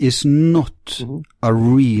market is not a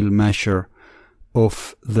real measure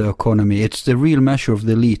of the economy. It's the real measure of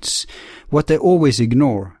the elites. What they always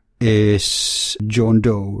ignore is John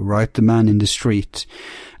Doe, right? The man in the street.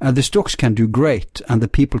 The stocks can do great and the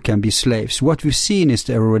people can be slaves. What we've seen is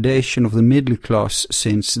the erodation of the middle class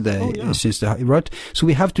since right? So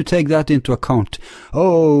we have to take that into account.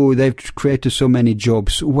 Oh, they've created so many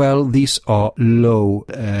jobs. Well, these are low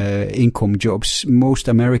income jobs. Most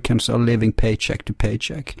Americans are living paycheck to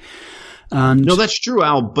paycheck. And no, that's true,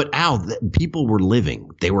 Al. But Al, people were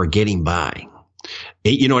living. They were getting by.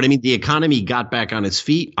 You know what I mean? The economy got back on its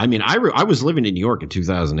feet. I mean, I was living in New York in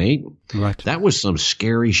 2008. Right. That was some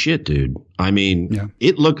scary shit, dude. I mean,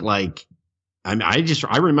 It looked like,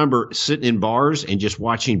 I remember sitting in bars and just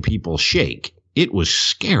watching people shake. It was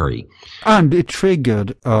scary. And it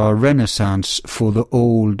triggered a renaissance for the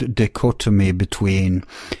old dichotomy between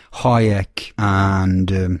Hayek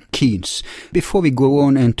and Keynes. Before we go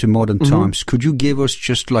on into modern times, could you give us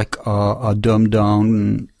just like a dumbed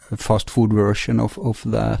down fast food version of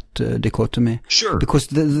that dichotomy? Sure. Because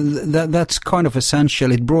that's kind of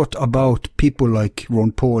essential. It brought about people like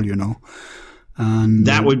Ron Paul, you know. And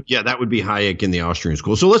that would be Hayek in the Austrian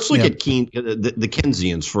school. So let's look at the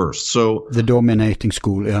Keynesians first. So the dominating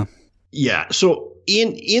school, Yeah. So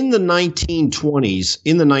in the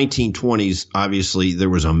 1920s, obviously there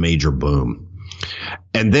was a major boom.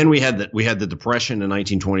 And then we had the Depression in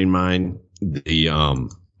 1929, the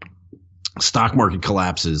stock market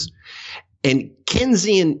collapses. And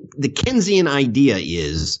the Keynesian idea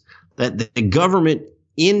is that the government,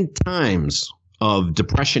 in times of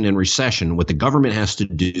depression and recession, what the government has to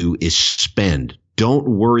do is spend. Don't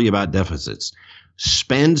worry about deficits.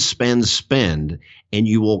 Spend, and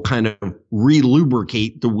you will kind of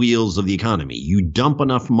relubricate the wheels of the economy. You dump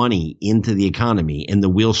enough money into the economy and the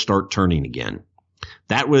wheels start turning again.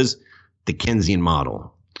 That was the Keynesian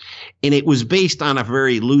model. And it was based on a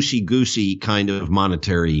very loosey-goosey kind of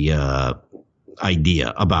monetary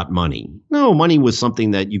idea about money. No, money was something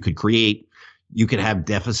that you could create. You could have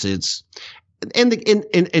deficits. And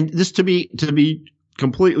this, to be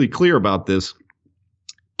completely clear about this,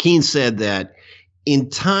 Keynes said that in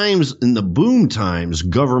the boom times,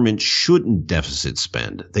 government shouldn't deficit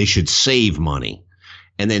spend. They should save money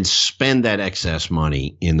and then spend that excess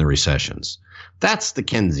money in the recessions. That's the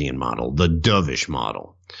Keynesian model, the dovish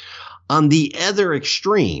model. On the other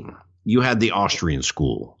extreme, you had the Austrian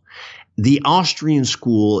school. The Austrian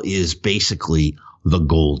school is basically the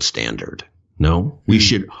gold standard. No,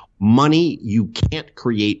 money, you can't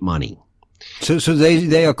create money. So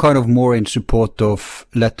they are kind of more in support of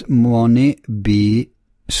let money be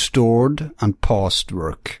stored and past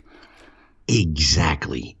work.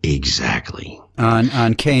 Exactly.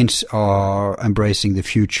 And Keynes are embracing the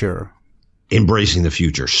future. Spend,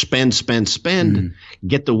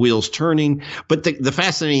 get the wheels turning. But the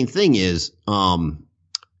fascinating thing is,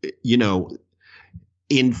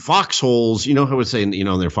 in foxholes, you know how I would say,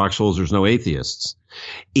 in their foxholes, there's no atheists.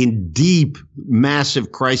 In deep,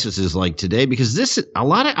 massive crises like today, because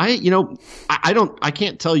I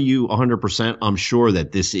can't tell you 100%. I'm sure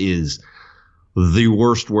that this is the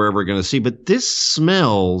worst we're ever going to see, but this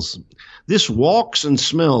walks and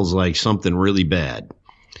smells like something really bad.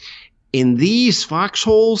 In these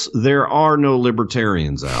foxholes, there are no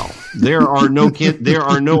libertarians, Al. There are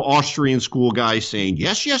no Austrian school guys saying,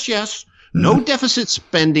 yes, yes, yes. No deficit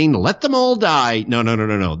spending. Let them all die. No.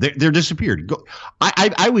 They're disappeared.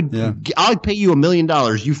 I'd pay you $1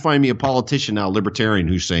 million. You find me a politician now, libertarian,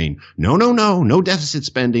 who's saying, no deficit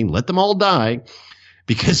spending. Let them all die.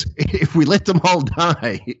 Because if we let them all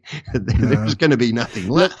die, there's going to be nothing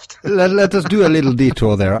left. Let us do a little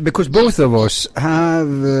detour there. Because both of us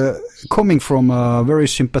have, coming from a very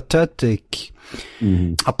sympathetic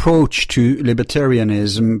approach to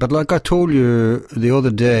libertarianism. But like I told you the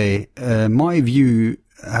other day, my view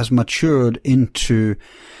has matured into,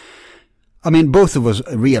 both of us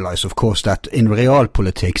realize, of course, that in real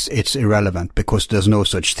politics, it's irrelevant because there's no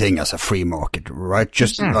such thing as a free market, right?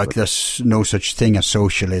 Just like there's no such thing as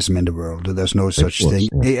socialism in the world. There's no such thing.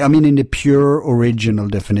 In the pure original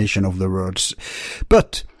definition of the words.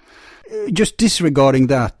 But just disregarding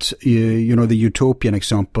that, the utopian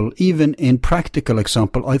example, even in practical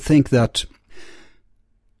example, I think that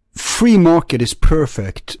free market is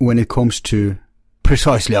perfect when it comes to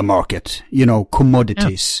precisely a market,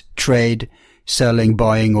 commodities, trade, selling,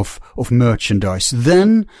 buying of merchandise.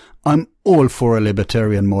 Then I'm all for a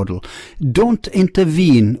libertarian model. Don't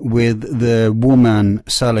intervene with the woman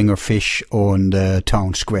selling her fish on the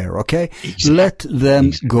town square, okay? Exactly. Let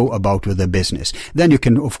them go about with their business. Then you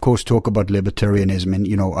can, of course, talk about libertarianism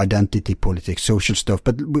and, identity politics, social stuff,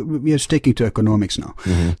 but we are sticking to economics now.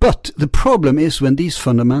 Mm-hmm. But the problem is when these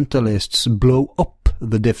fundamentalists blow up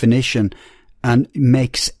the definition and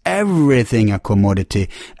makes everything a commodity.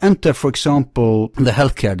 Enter, for example, the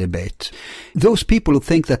healthcare debate. Those people who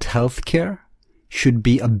think that healthcare should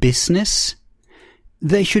be a business,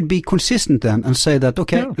 they should be consistent then and say that,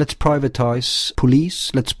 okay, let's privatize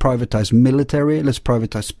police, let's privatize military, let's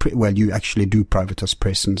privatize, you actually do privatize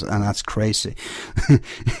prisons, and that's crazy.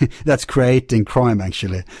 That's creating crime,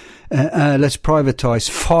 actually. Let's privatize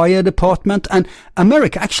fire department. And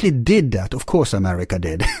America actually did that. Of course, America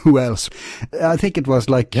did. Who else? I think it was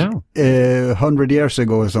 100 years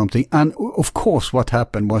ago or something. And of course, what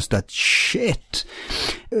happened was that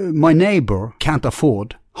my neighbor can't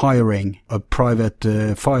afford hiring a private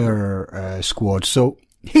fire squad. So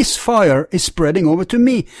his fire is spreading over to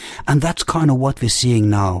me. And that's kind of what we're seeing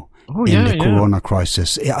now. In the corona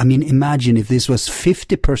crisis. Imagine if this was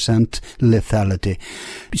 50% lethality.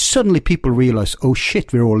 Suddenly people realize, oh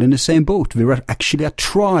shit, we're all in the same boat. We're actually a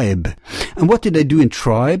tribe. And what did they do in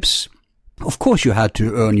tribes? Of course you had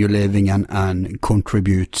to earn your living and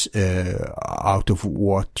contribute out of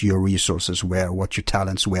what your resources were, what your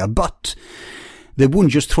talents were. But they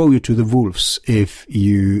wouldn't just throw you to the wolves if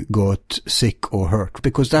you got sick or hurt,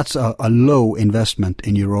 because that's a low investment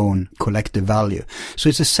in your own collective value. So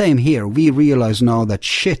it's the same here. We realize now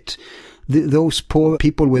that those poor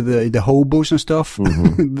people with the hobos and stuff,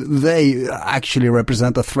 they actually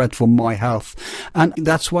represent a threat for my health. And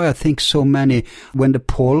that's why I think so many, when the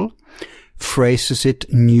poll phrases it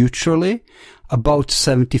neutrally, about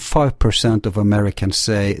 75% of Americans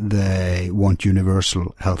say they want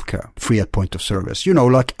universal healthcare, free at point of service.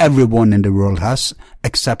 Like everyone in the world has,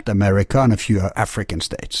 except America and a few African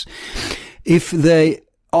states. If they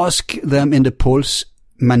ask them in the polls,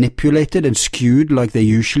 manipulated and skewed like they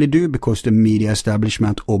usually do, because the media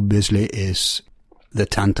establishment obviously is the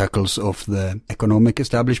tentacles of the economic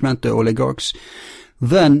establishment, the oligarchs,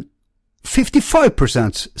 then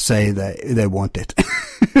 55% say they want it.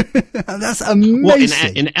 That's amazing.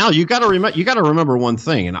 Well, and Al, you got to remember one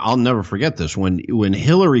thing, and I'll never forget this. When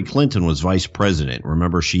Hillary Clinton was vice president,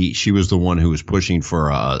 remember she was the one who was pushing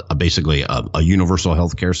for basically a universal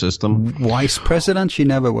health care system. Vice president? She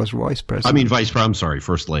never was vice president.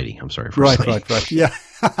 First lady. I'm sorry. Right. Yeah.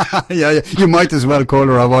 yeah. You might as well call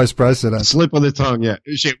her a vice president. Slip of the tongue. Yeah.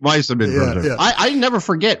 She might have been. Yeah. I never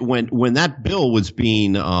forget when that bill was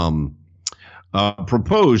being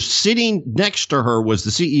proposed. Sitting next to her was the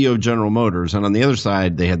CEO of General Motors, and on the other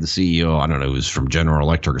side they had the CEO, I don't know, it was from General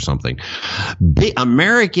Electric or something.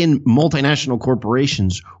 American multinational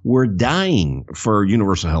corporations were dying for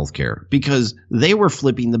universal health care because they were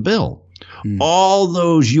flipping the bill. All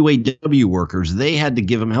those UAW workers, they had to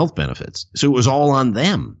give them health benefits, so it was all on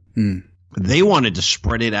them. They wanted to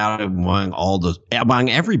spread it out among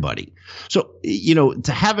everybody. So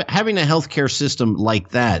having a healthcare system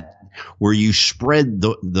like that, where you spread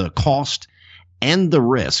the cost and the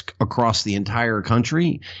risk across the entire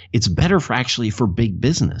country, it's better for big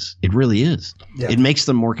business. It really is. Yeah. It makes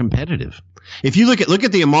them more competitive. If you look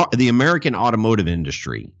at the American automotive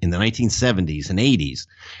industry in the 1970s and 80s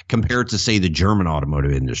compared to, say, the German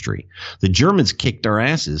automotive industry, the Germans kicked our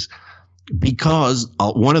asses because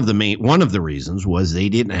one of the reasons was they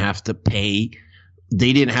didn't have to pay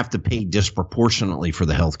disproportionately for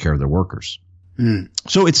the health care of their workers.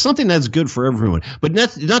 So it's something that's good for everyone, but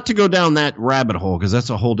not to go down that rabbit hole, because that's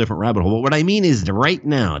a whole different rabbit hole. But what I mean is that right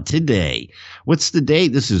now, today, what's the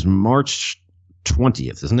date? This is March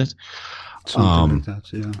 20th, isn't it? Something like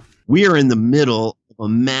that, yeah. We are in the middle of a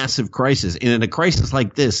massive crisis. And in a crisis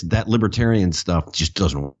like this, that libertarian stuff just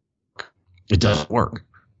doesn't work. It doesn't work.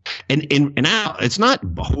 And now it's not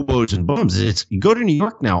hobos and bums. It's, you go to New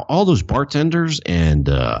York now, all those bartenders and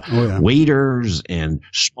waiters and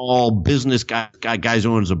small business guys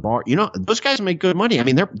who owns a bar. You know, those guys make good money. I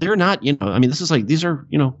mean, they're not, you know, I mean, this is like, these are,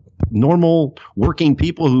 you know, normal working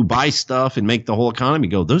people who buy stuff and make the whole economy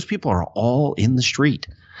go. Those people are all in the street.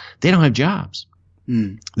 They don't have jobs.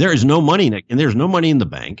 There is no money and there's no money in the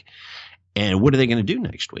bank. And what are they going to do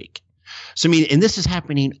next week? So, I mean, and this is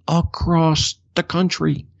happening across the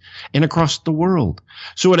country and across the world.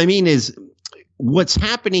 So what I mean is, what's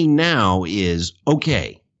happening now is,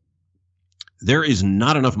 okay, there is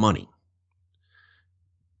not enough money.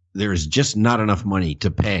 There is just not enough money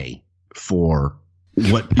to pay for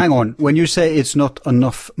what people. Hang on. When you say it's not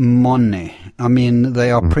enough money, I mean,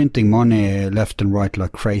 they are printing money left and right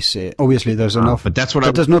like crazy. Obviously, there's enough, but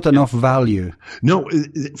there's not enough value. No,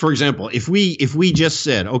 for example, if we just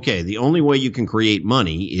said, okay, the only way you can create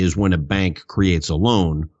money is when a bank creates a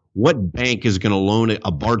loan. What bank is going to loan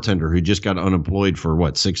a bartender who just got unemployed for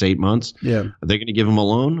 6-8 months? Yeah. Are they going to give him a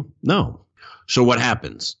loan? No. So what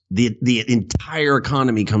happens? The entire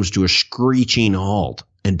economy comes to a screeching halt,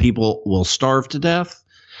 and people will starve to death,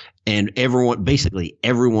 and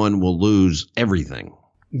everyone will lose everything.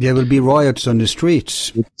 There will be riots on the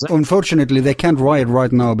streets. Unfortunately, they can't riot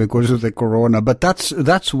right now because of the corona, but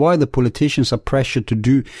that's why the politicians are pressured to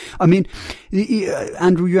do. I mean,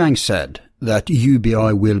 Andrew Yang said that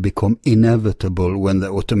UBI will become inevitable when the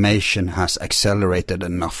automation has accelerated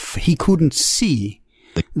enough. He couldn't see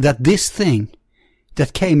that this thing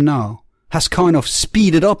that came now has kind of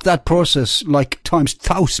speeded up that process like times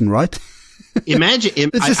 1,000, right? Imagine,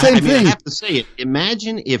 it's the same thing. I have to say it.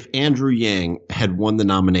 Imagine if Andrew Yang had won the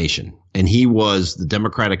nomination and he was the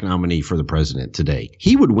Democratic nominee for the president today.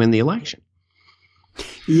 He would win the election.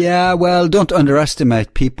 Yeah, well, don't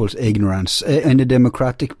underestimate people's ignorance. In the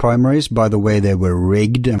Democratic primaries, by the way, they were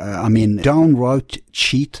rigged. I mean, downright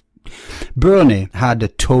cheat. Bernie had a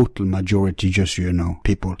total majority, just so you know,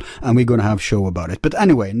 people, and we're going to have a show about it. But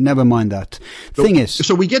anyway, never mind that. Thing is,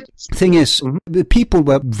 the people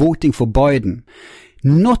were voting for Biden,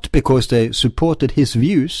 not because they supported his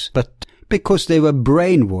views, but because they were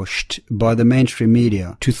brainwashed by the mainstream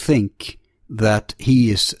media to think that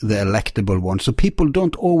he is the electable one. So people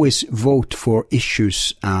don't always vote for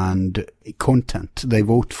issues and content. They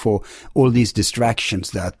vote for all these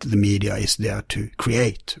distractions that the media is there to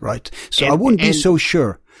create, right? So I wouldn't be so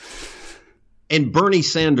sure. And Bernie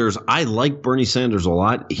Sanders, I like Bernie Sanders a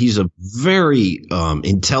lot. He's a very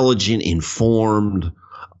intelligent, informed.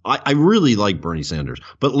 I really like Bernie Sanders.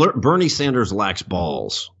 But Bernie Sanders lacks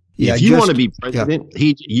balls. Yeah, if you want to be president,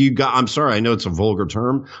 I'm sorry, I know it's a vulgar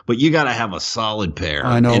term, but you got to have a solid pair.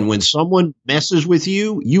 I know. And when someone messes with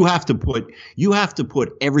you, you have to put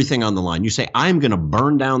everything on the line. You say, I'm going to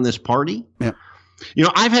burn down this party. Yeah. You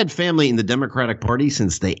know, I've had family in the Democratic Party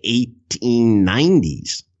since the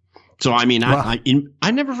 1890s. So, I mean, wow.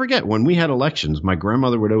 I never forget when we had elections, my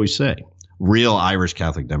grandmother would always say, real Irish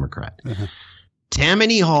Catholic Democrat,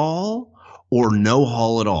 Tammany Hall or no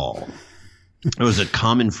hall at all. It was a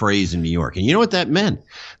common phrase in New York. And you know what that meant?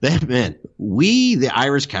 That meant we, the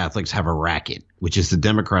Irish Catholics, have a racket, which is the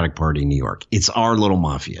Democratic Party in New York. It's our little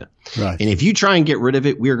mafia. Right. And if you try and get rid of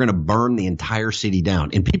it, we are going to burn the entire city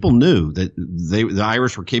down. And people knew that the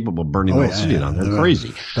Irish were capable of burning the whole city down. They're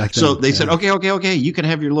crazy. So they said, okay, you can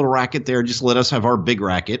have your little racket there. Just let us have our big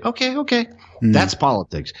racket. Okay. That's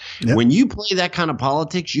politics. Yep. When you play that kind of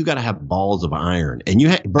politics, you got to have balls of iron. And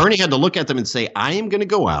Bernie had to look at them and say, I am going to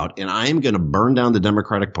go out and I am going to burn down the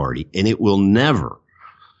Democratic Party, and it will never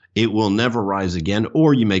rise again,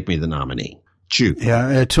 or you make me the nominee. Shoot.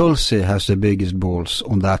 Yeah, Tulsi has the biggest balls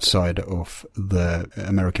on that side of the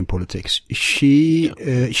American politics. She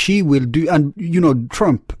will do, and you know,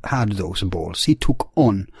 Trump had those balls. He took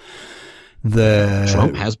on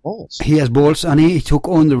Trump has balls. He has balls, and he took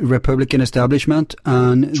on the Republican establishment,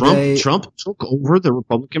 and Trump took over the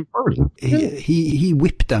Republican Party. He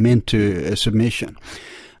whipped them into submission.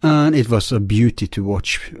 And it was a beauty to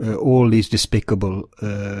watch all these despicable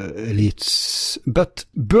elites. But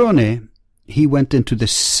Bernie, he went into the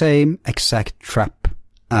same exact trap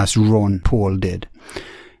as Ron Paul did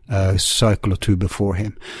a cycle or two before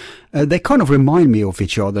him. They kind of remind me of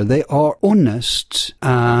each other. They are honest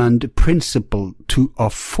and principled to a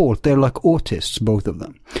fault. They're like autists, both of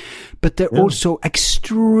them. But they're also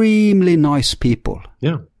extremely nice people.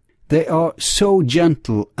 Yeah. They are so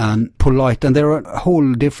gentle and polite, and they're a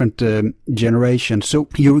whole different generation. So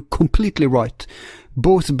you're completely right.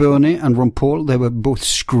 Both Bernie and Ron Paul, they were both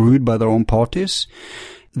screwed by their own parties.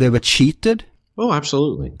 They were cheated. Oh,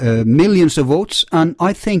 absolutely. Millions of votes. And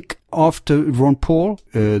I think after Ron Paul,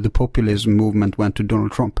 the populism movement went to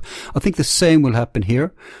Donald Trump. I think the same will happen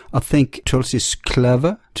here. I think Tulsi's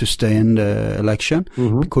clever to stay in the election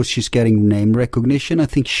because she's getting name recognition. I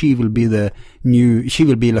think she will be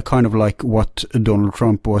like kind of like what Donald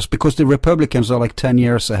Trump was, because the Republicans are like 10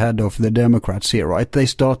 years ahead of the Democrats here, right? They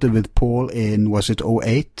started with Paul in, was it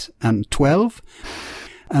 08 and 12?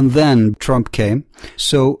 And then Trump came,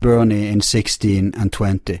 so Bernie in 16 and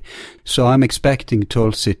 20. So I'm expecting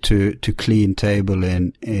Tulsi to clean table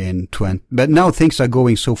in 20. But now things are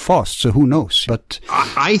going so fast, so who knows? But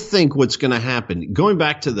I think what's going to happen, going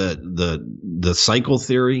back to the cycle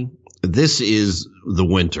theory, this is the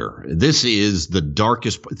winter. This is the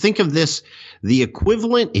darkest. Think of this, the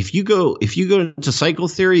equivalent. If you go into cycle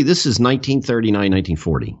theory, this is 1939,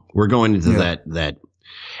 1940. We're going into that.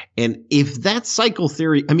 And if that cycle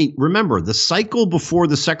theory, I mean, remember the cycle before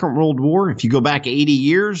the Second World War, if you go back 80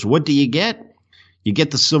 years, what do you get? You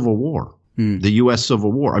get the Civil War, the U.S.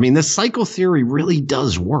 Civil War. I mean, this cycle theory really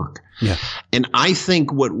does work. Yeah. And I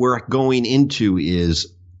think what we're going into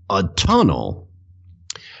is a tunnel.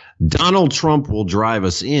 Donald Trump will drive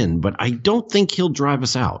us in, but I don't think he'll drive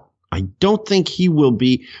us out. I don't think we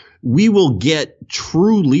will get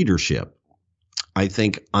true leadership, I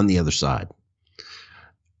think, on the other side.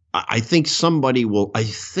 I think somebody will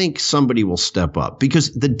step up,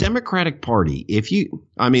 because the Democratic Party,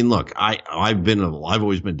 look, I've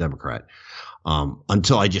always been Democrat,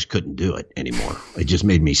 until I just couldn't do it anymore. It just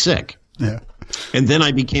made me sick. Yeah. And then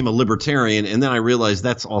I became a libertarian, and then I realized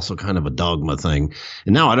that's also kind of a dogma thing.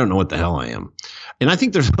 And now I don't know what the hell I am. And I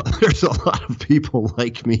think there's a lot of people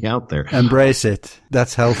like me out there. Embrace it.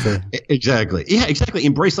 That's healthy. Exactly. Yeah, exactly.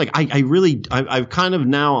 Embrace. Like I've kind of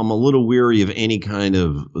now, I'm a little weary of any kind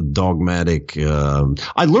of dogmatic.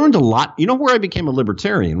 I learned a lot. You know where I became a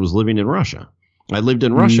libertarian was living in Russia. I lived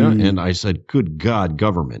in Russia, and I said, good God,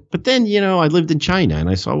 government. But then, I lived in China, and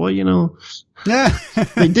I saw, well,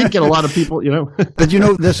 they did get a lot of people, But,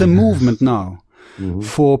 there's a movement now.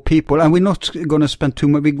 For people, and we're not going to spend too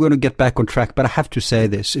much, we're going to get back on track, but I have to say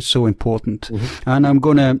this, it's so important. And I'm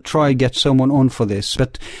going to try and get someone on for this,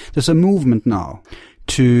 but there's a movement now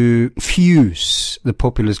to fuse the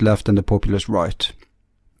populist left and the populist right.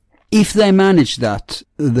 If they manage that,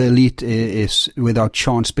 the elite is without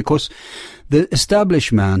chance, because the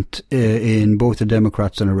establishment in both the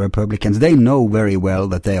Democrats and the Republicans, they know very well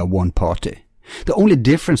that they are one party. The only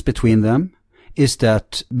difference between them is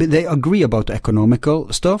that they agree about economical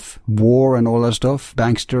stuff, war and all that stuff,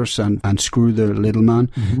 banksters and screw the little man.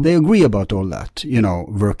 They agree about all that,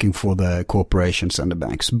 working for the corporations and the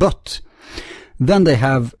banks. But then they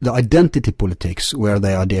have the identity politics where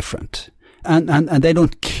they are different. And they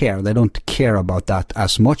don't care. They don't care about that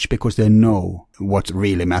as much, because they know what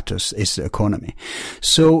really matters is the economy.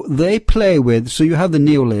 So they play with, so you have the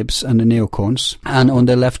neolibs and the neocons, and on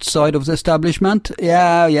the left side of the establishment,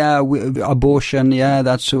 abortion,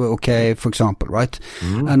 that's okay, for example, right?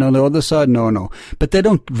 And on the other side, no. But they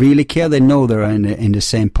don't really care. They know they're in the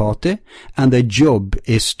same party, and their job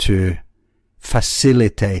is to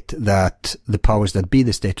facilitate that the powers that be,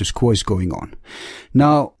 the status quo, is going on.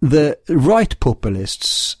 Now, the right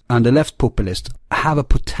populists and the left populists have a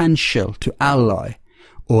potential to ally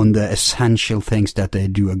on the essential things that they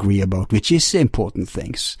do agree about, which is important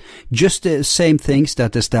things. Just the same things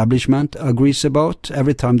that the establishment agrees about.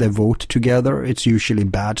 Every time they vote together, it's usually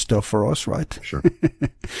bad stuff for us, right? Sure.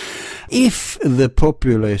 If the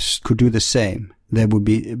populists could do the same, there would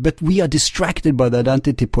be, but we are distracted by the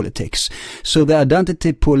identity politics. So the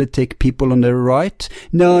identity politic people on the right,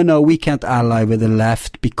 no, we can't ally with the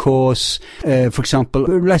left because, for example,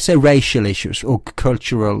 let's say racial issues or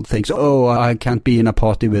cultural things. Oh, I can't be in a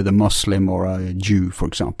party with a Muslim or a Jew, for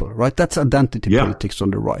example, right? That's identity politics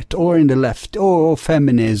on the right, or in the left, or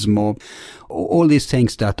feminism, or all these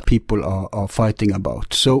things that people are fighting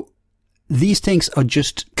about. So these things are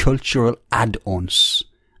just cultural add-ons.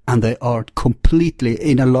 And they are completely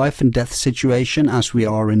in a life and death situation as we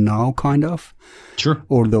are in now, kind of. Sure.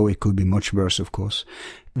 Although it could be much worse, of course.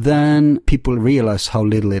 Then people realize how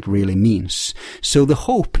little it really means. So the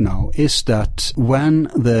hope now is that when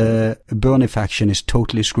the Bernie faction is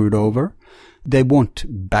totally screwed over, they won't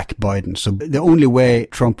back Biden. So the only way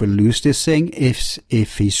Trump will lose this thing is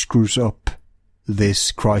if he screws up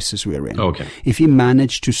this crisis we're in. Okay. If he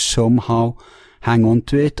managed to somehow hang on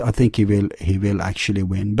to it, I think he will actually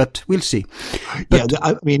win, but we'll see. But, yeah,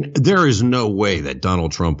 I mean, there is no way that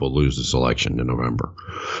Donald Trump will lose this election in November.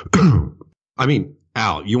 I mean,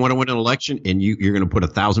 Al, you want to win an election and you're going to put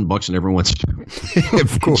 $1,000 in everyone's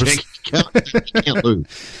of course. You can't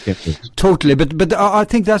lose. Totally, but I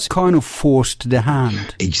think that's kind of forced the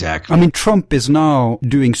hand. Exactly. I mean, Trump is now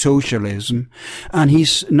doing socialism, and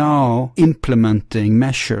he's now implementing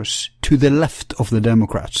measures to the left of the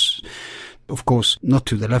Democrats. Of course, not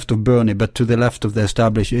to the left of Bernie, but to the left of the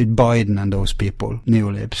established Biden and those people,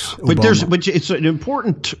 neolibs. But Obama. it's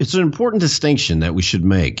an important distinction that we should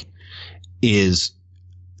make. Is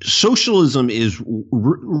socialism is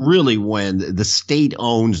really when the state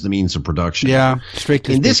owns the means of production. Yeah,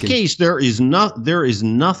 strictly in speaking. this case, there is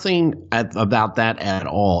nothing about that at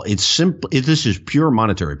all. It's simple. This is pure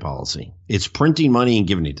monetary policy. It's printing money and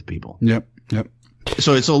giving it to people. Yep.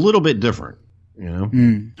 So it's a little bit different. You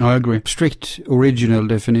know? I agree. Strict original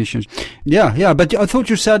definitions. Yeah, but I thought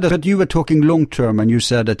you said that you were talking long term, and you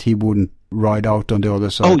said that he wouldn't ride out on the other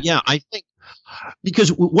side. Oh, yeah, I think because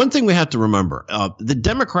one thing we have to remember, the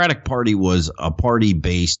Democratic Party was a party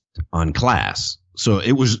based on class. So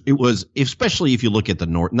it was, especially if you look at the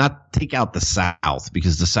North, not take out the South,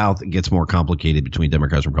 because the South gets more complicated between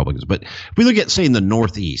Democrats and Republicans. But if we look at, say, in the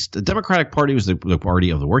Northeast, the Democratic Party was the party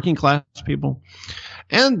of the working class people.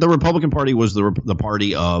 And the Republican Party was the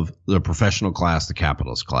party of the professional class, the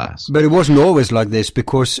capitalist class. But it wasn't always like this,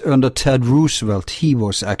 because under Ted Roosevelt, he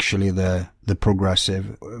was actually the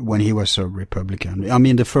progressive when he was a Republican. I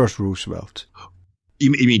mean, the first Roosevelt.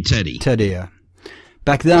 You mean Teddy? Teddy, yeah.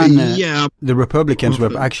 Back then, yeah. The Republicans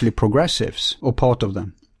were actually progressives, or part of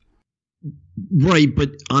them. Right, but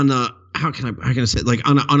on a how can I say it? Like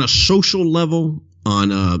on a social level,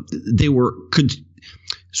 they were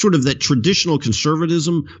sort of that traditional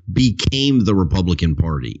conservatism became the Republican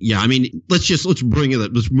Party. Yeah, I mean, let's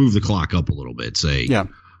move the clock up a little bit. Say,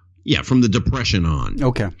 yeah, from the Depression on.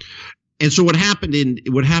 Okay. And so what happened in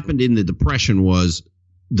the Depression was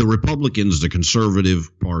the Republicans, the conservative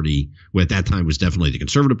party, at that time was definitely the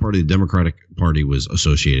conservative party. The Democratic Party was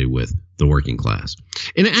associated with the working class,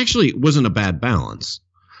 and it actually wasn't a bad balance,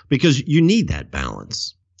 because you need that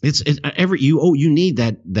balance. You need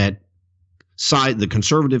that side, the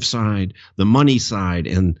conservative side, the money side,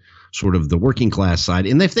 and sort of the working class side.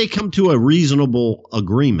 And if they come to a reasonable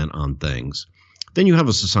agreement on things, then you have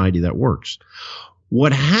a society that works.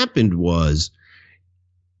 What happened was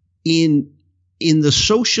in the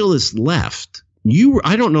socialist left,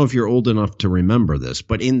 I don't know if you're old enough to remember this,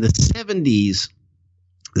 but in the 70s,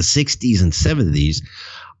 the 60s and 70s,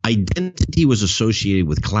 identity was associated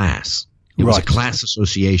with class. It was a class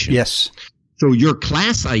association. Yes. So your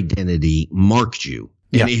class identity marked you.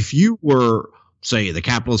 And if you were, say, the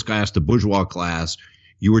capitalist class, the bourgeois class,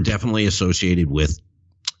 you were definitely associated with.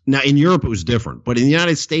 Now, in Europe, it was different. But in the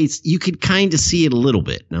United States, you could kind of see it a little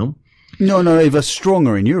bit, no? No, it was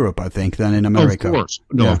stronger in Europe, I think, than in America. Of course.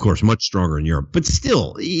 No, of course, much stronger in Europe. But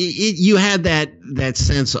still, you had that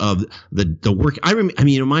sense of the work. I mean,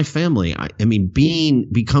 in my family,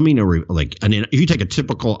 becoming if you take a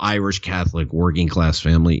typical Irish Catholic working class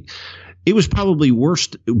family, it was probably worse.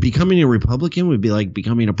 Becoming a Republican would be like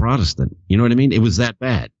becoming a Protestant. You know what I mean? It was that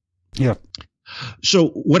bad. Yeah. So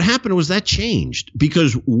what happened was that changed,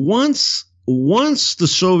 because once the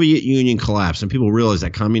Soviet Union collapsed and people realized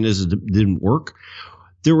that communism didn't work,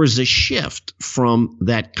 there was a shift from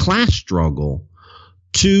that class struggle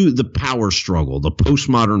to the power struggle, the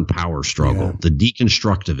postmodern power struggle, the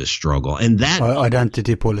deconstructivist struggle, and that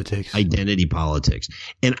identity politics.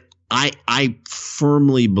 And I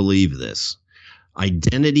firmly believe this.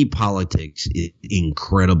 Identity politics is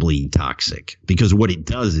incredibly toxic, because what it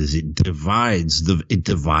does is it divides the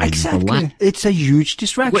left. It's a huge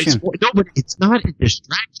distraction. But it's not a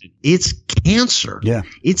distraction. It's cancer. Yeah.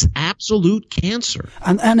 It's absolute cancer.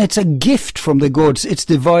 And it's a gift from the gods. It's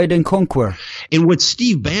divide and conquer. And what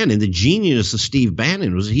Steve Bannon, the genius of Steve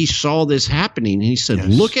Bannon, was he saw this happening and he said,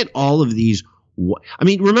 look at all of these. I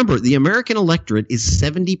mean, remember, the American electorate is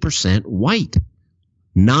 70% white,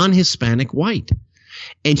 non-Hispanic white.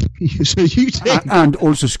 And so you take and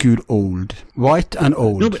also skewed old, white and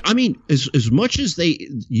old. No, but I mean, as much as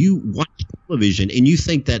you watch television and you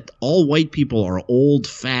think that all white people are old,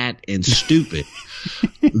 fat, and stupid,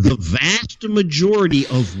 the vast majority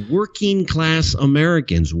of working class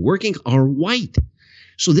Americans are white.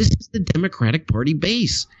 So this is the Democratic Party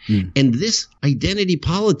base. And this identity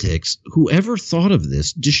politics, whoever thought of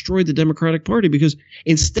this, destroyed the Democratic Party, because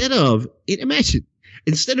instead of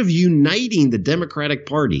uniting the Democratic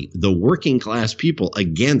Party, the working class people,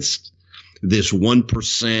 against this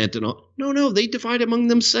 1% and all, no, they divide among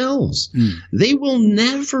themselves. They will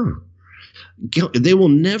never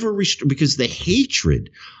restore, because the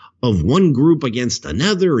hatred of one group against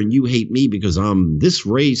another, and you hate me because I'm this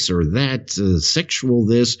race or that sexual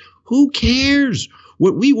this. Who cares?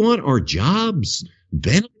 What we want are jobs,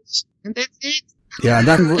 benefits, and that's it. Yeah,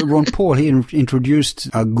 that Ron Paul, he introduced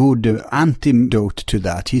a good antidote to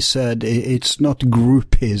that. He said it's not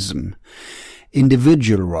groupism.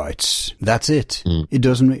 Individual rights. That's it. It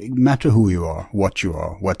doesn't matter who you are, what you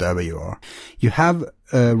are, whatever you are. You have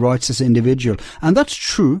rights as an individual. And that's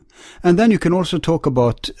true. And then you can also talk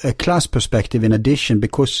about a class perspective in addition,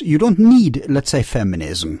 because you don't need, let's say,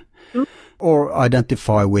 feminism or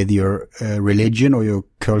identify with your religion or your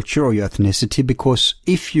culture or your ethnicity, because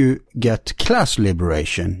if you get class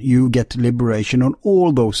liberation, you get liberation on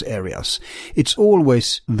all those areas. It's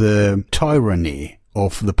always the tyranny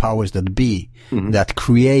of the powers that be that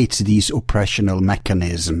creates these oppressional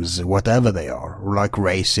mechanisms, whatever they are, like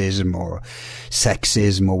racism or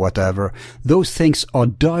sexism or whatever. Those things are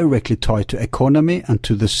directly tied to economy and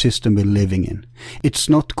to the system we're living in. It's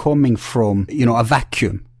not coming from, a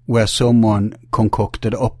vacuum where someone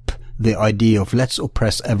concocted up the idea of let's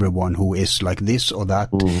oppress everyone who is like this or that.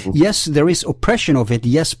 Yes, there is oppression of it.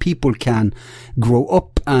 Yes, people can grow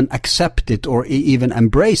up and accept it or even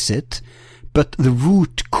embrace it. But the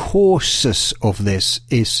root causes of this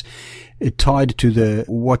is tied to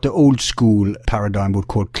what the old school paradigm would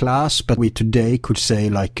call class, but we today could say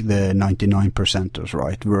like the 99%ers,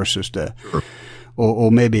 right? Versus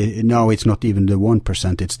or maybe now it's not even the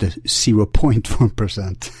 1%, it's the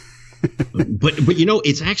 0.1%. But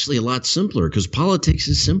it's actually a lot simpler, because politics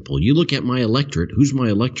is simple. You look at my electorate. Who's my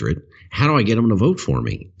electorate? How do I get them to vote for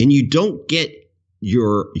me? And you don't get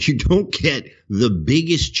the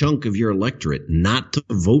biggest chunk of your electorate not to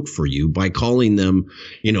vote for you by calling them,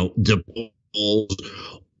 old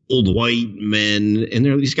white men. And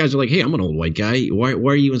these guys are like, hey, I'm an old white guy. Why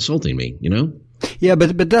are you insulting me? Yeah,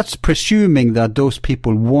 but that's presuming that those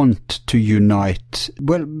people want to unite.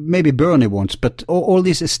 Well, maybe Bernie wants, but all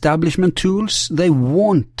these establishment tools, they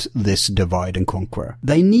want this divide and conquer.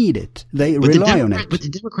 They need it. They rely on it. But the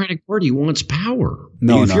Democratic Party wants power.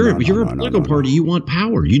 If you're a political party, you want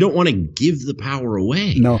power. You don't want to give the power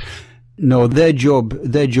away. No, their job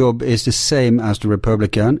is the same as the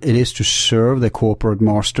Republican. It is to serve the corporate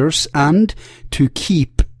masters and to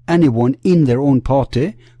keep anyone in their own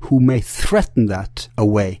party who may threaten that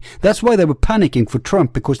away. That's why they were panicking for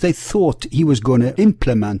Trump, because they thought he was going to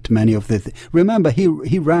implement many of the remember, he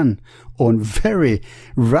ran on very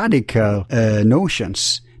radical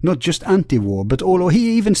notions, not just anti-war, but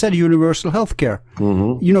he even said universal health care.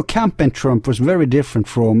 Campaign Trump was very different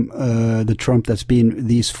from the Trump that's been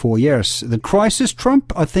these 4 years. The crisis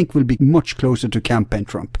Trump, I think, will be much closer to campaign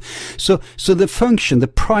Trump. So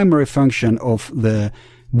the primary function of the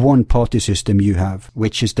one party system you have,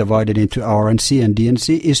 which is divided into RNC and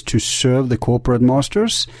DNC, is to serve the corporate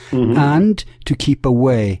masters and to keep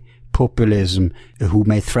away populism who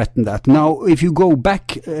may threaten that. Now, if you go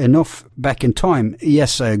back in time,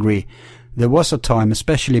 yes, I agree. There was a time,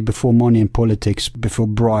 especially before money in politics, before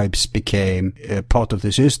bribes became part of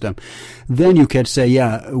the system, then you could say,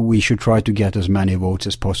 yeah, we should try to get as many votes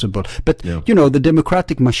as possible. But, the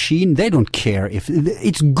Democratic machine, they don't care if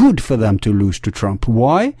it's good for them to lose to Trump.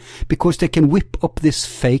 Why? Because they can whip up this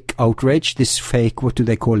fake outrage, this fake, what do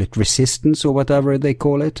they call it, resistance or whatever they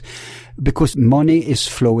call it. Because money is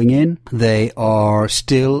flowing in, they are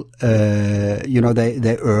still,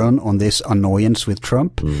 they earn on this annoyance with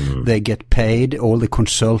Trump. They get paid, all the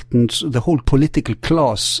consultants, the whole political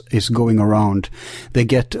class is going around. They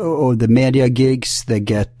get the media gigs, they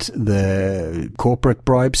get the corporate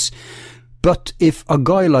bribes. But if a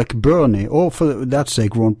guy like Bernie, or for that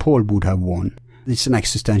sake Ron Paul, would have won, it's an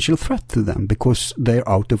existential threat to them because they're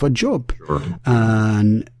out of a job. Sure.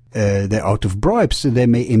 And they're out of bribes. They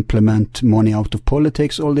may implement money out of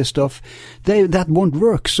politics, all this stuff. That won't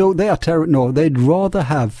work. So they are they'd rather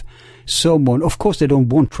have someone. Of course, they don't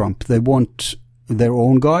want Trump. They want their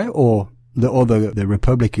own guy or the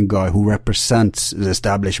Republican guy who represents the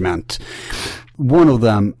establishment. one of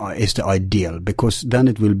them is the ideal, because then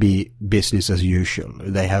it will be business as usual.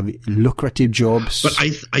 They have lucrative jobs. But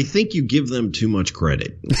I think you give them too much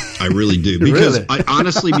credit. I really do. Because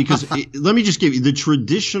Really? Let me just give you the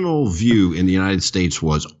traditional view in the United States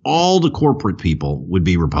was all the corporate people would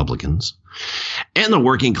be Republicans. And the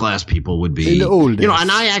working class people would be, in the old days.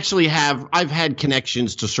 and I've had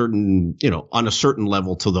connections to certain, on a certain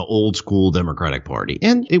level to the old school Democratic Party.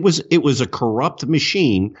 And it was a corrupt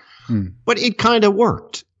machine, but it kind of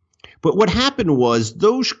worked. But what happened was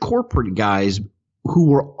those corporate guys who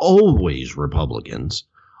were always Republicans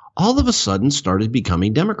all of a sudden started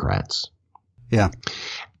becoming Democrats. Yeah.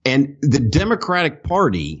 And the Democratic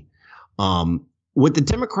Party, what the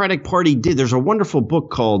Democratic Party did, there's a wonderful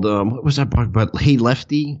book called, what was that book about? Hey,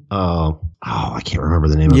 Lefty? I can't remember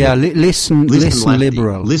the name of it. Yeah, listen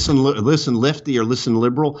liberal. Listen Lefty or Listen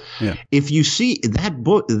Liberal. Yeah. If you see that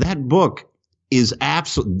book is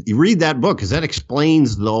absolutely, you read that book because that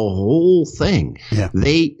explains the whole thing. Yeah.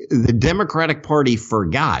 The Democratic Party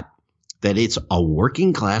forgot that it's a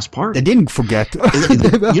working class party. They didn't forget.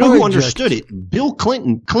 You know who understood it? Bill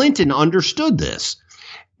Clinton. Clinton understood this.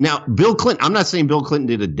 Now, Bill Clinton, I'm not saying Bill Clinton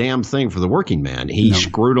did a damn thing for the working man. He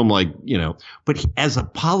screwed them but as a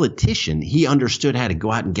politician, he understood how to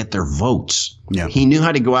go out and get their votes. Yeah. He knew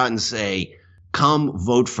how to go out and say, come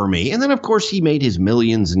vote for me. And then, of course, he made his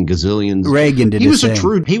millions and gazillions. Reagan did the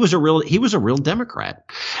same. He was a real Democrat.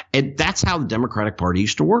 And that's how the Democratic Party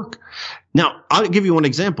used to work. Now, I'll give you one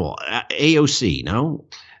example. AOC,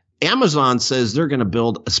 Amazon says they're going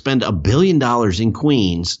to spend $1 billion in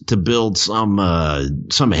Queens to build some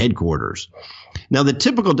headquarters. Now, the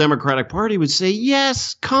typical Democratic Party would say,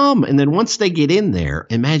 yes, come. And then once they get in there,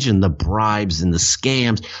 imagine the bribes and the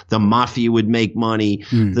scams. The mafia would make money.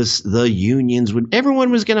 The unions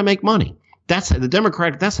everyone was going to make money. That's how the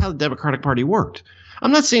Democratic Party worked.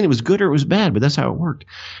 I'm not saying it was good or it was bad, but that's how it worked.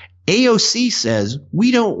 AOC says,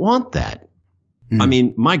 we don't want that. I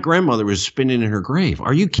mean, my grandmother was spinning in her grave.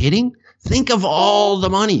 Are you kidding? Think of all the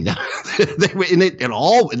money that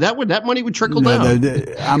money would trickle down.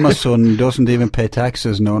 Amazon doesn't even pay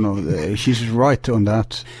taxes. No, she's right on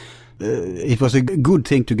that. It was a good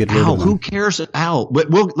thing to get rid of them. Who cares?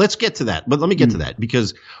 Let's get to that. But let me get to that,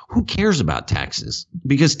 because who cares about taxes?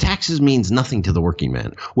 Because taxes means nothing to the working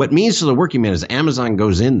man. What means to the working man is Amazon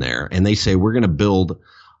goes in there and they say, we're going to build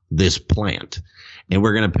this plant. And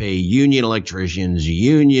we're going to pay union electricians,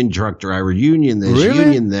 union truck driver, union this,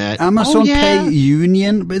 union that. Amazon pay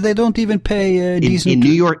union, but they don't even pay decent. In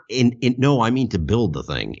New York, no, I mean to build the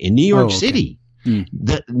thing. In New York City,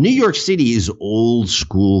 New York City is old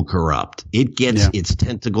school corrupt. It gets its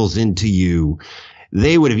tentacles into you.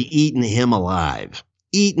 They would have eaten him alive.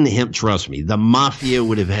 Trust me, the mafia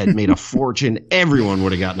would have made a fortune. Everyone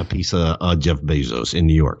would have gotten a piece of Jeff Bezos in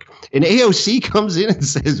New York. And AOC comes in and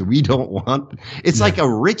says, we don't want. It's like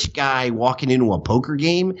a rich guy walking into a poker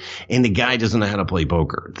game and the guy doesn't know how to play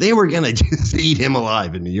poker. They were going to just eat him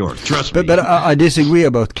alive in New York. Trust me. But I disagree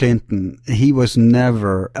about Clinton. He was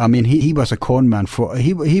never, he was a con man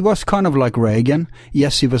he was kind of like Reagan.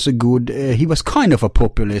 Yes, he was he was kind of a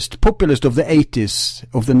populist of the 80s,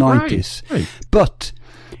 of the 90s. Right. But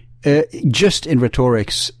just in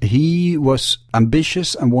rhetorics, he was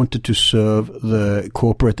ambitious and wanted to serve the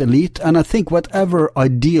corporate elite. And I think whatever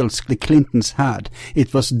ideals the Clintons had,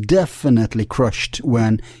 it was definitely crushed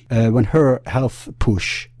when her health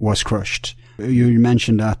push was crushed. You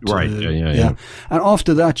mentioned that. Right. Yeah. And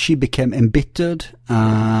after that, she became embittered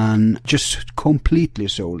and just completely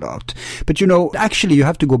sold out. But actually you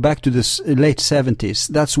have to go back to the late 70s.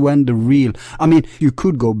 That's when you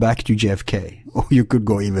could go back to JFK. Or you could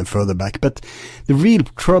go even further back. But the real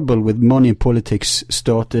trouble with money in politics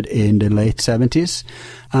started in the late 70s.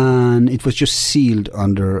 And it was just sealed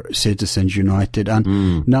under Citizens United.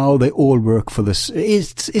 And now they all work for this.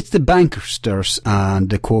 It's the banksters and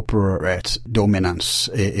the corporate dominance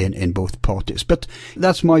in both parties. But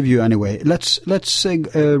that's my view anyway. Let's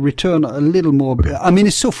return a little more.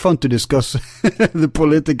 It's so fun to discuss the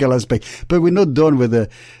political aspect, but we're not done with the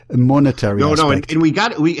monetary aspect. And we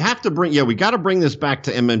got to bring this back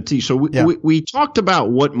to MMT. So we talked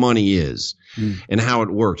about what money is and how it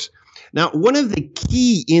works. Now, one of the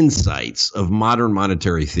key insights of modern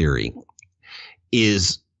monetary theory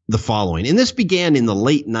is the following, and this began in the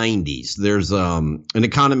late 90s. There's an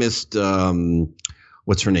economist,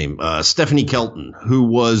 what's her name? Stephanie Kelton, who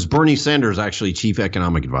was Bernie Sanders' actually chief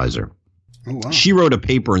economic advisor. Oh, wow. She wrote a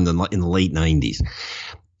paper in the late 90s.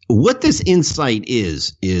 What this insight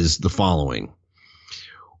is the following.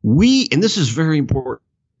 And this is very important,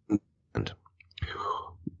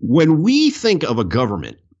 when we think of a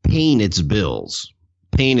government paying its bills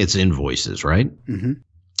paying its invoices, right? Mm-hmm.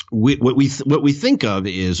 What we think of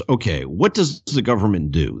is, okay, what does the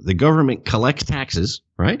government do? The government collects taxes,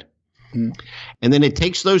 right? Mm. And then it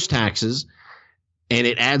takes those taxes and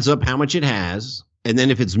it adds up how much it has. And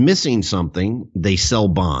then if it's missing something, they sell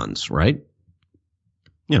bonds, right?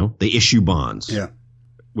 They issue bonds. Yeah.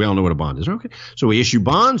 We all know what a bond is. Okay. So we issue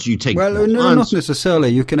bonds. You take Well, bonds. no, not necessarily.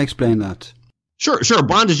 You can explain that. Sure. A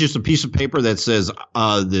bond is just a piece of paper that says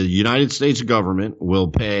the United States government will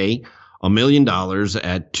pay $1 million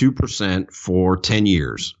at 2% for 10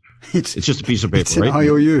 years. It's just a piece of paper, it's an right?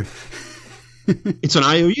 IOU. It's an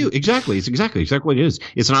IOU. Exactly. It's exactly what it is.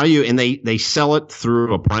 It's an IOU, and they sell it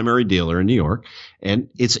through a primary dealer in New York, and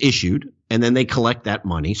it's issued, and then they collect that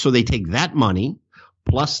money. So they take that money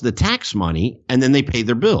plus the tax money, and then they pay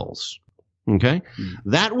their bills. Okay?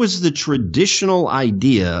 That was the traditional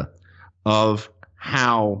idea of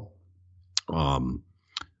how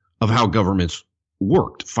governments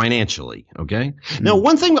worked financially. Okay. Now,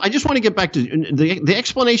 one thing I just want to get back to the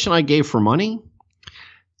explanation I gave for money.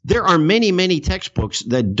 There are many, many textbooks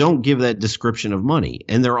that don't give that description of money,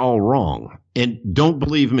 and they're all wrong. And don't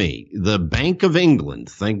believe me, the Bank of England,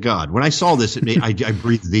 thank God. When I saw this, I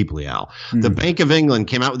breathed deeply, Al. The Bank of England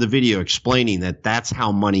came out with a video explaining that that's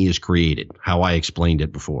how money is created, how I explained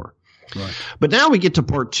it before. Right. But now we get to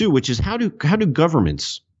part two, which is how do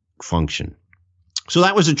governments function? So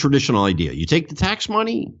that was a traditional idea. You take the tax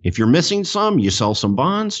money. If you're missing some, you sell some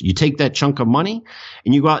bonds. You take that chunk of money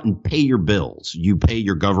and you go out and pay your bills. You pay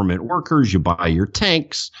your government workers. You buy your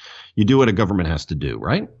tanks. You do what a government has to do,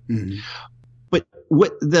 right? Mm-hmm. But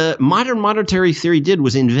what the modern monetary theory did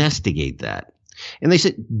was investigate that. And they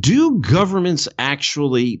said, do governments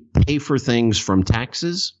actually pay for things from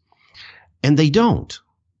taxes? And they don't.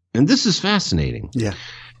 And this is fascinating. Yeah.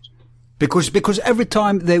 Because every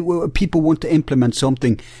time people want to implement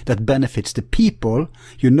something that benefits the people,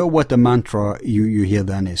 you know what the mantra you hear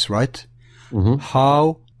then is, right? Mm-hmm.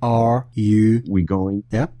 How are we going?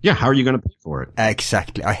 Yeah? Yeah, how are you going to pay for it?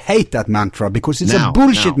 Exactly. I hate that mantra because it's a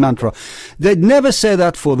bullshit mantra. They never say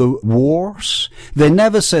that for the wars. They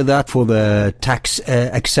never say that for the tax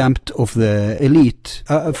exempt of the elite.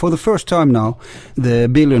 For the first time now, the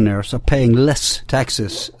billionaires are paying less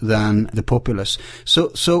taxes than the populace.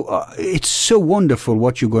 So it's so wonderful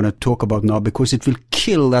what you're going to talk about now because it will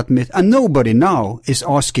kill that myth. And nobody now is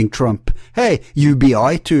asking Trump, hey,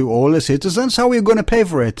 UBI to all the citizens, how are you going to pay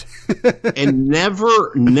for it? And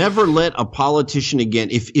never let a politician again.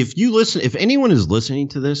 If you listen, if anyone is listening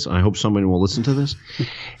to this, I hope someone will listen to this.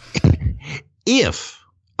 If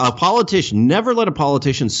a politician, never let a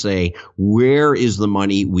politician say, where is the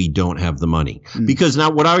money? We don't have the money. Because now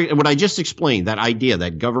what I just explained, that idea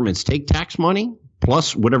that governments take tax money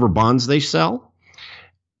plus whatever bonds they sell,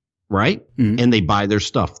 right? And they buy their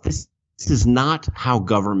stuff. This is not how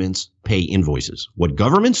governments pay invoices. What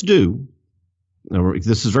governments do,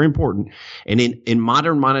 this is very important, and in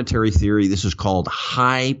modern monetary theory, this is called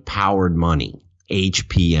high-powered money,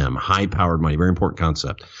 HPM, high-powered money, very important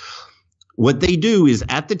concept. What they do is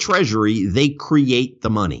at the Treasury, they create the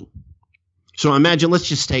money. So imagine, let's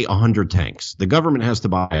just say 100 tanks. The government has to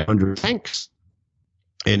buy 100 tanks,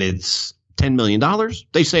 and it's $10 million.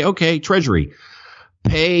 They say, okay, Treasury,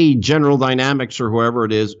 pay General Dynamics or whoever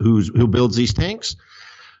it is who builds these tanks.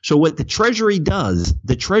 So what the Treasury does,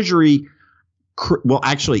 well,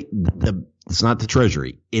 actually, it's not the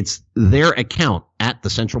Treasury. It's their account at the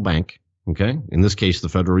central bank. Okay. In this case, the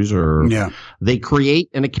Federal Reserve. Yeah. They create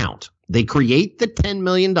an account. They create the $10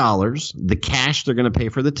 million, the cash they're going to pay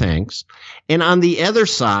for the tanks. And on the other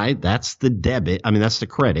side, that's the debit. I mean, that's the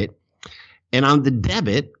credit. And on the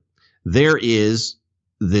debit, there is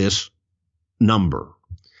this number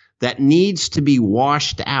that needs to be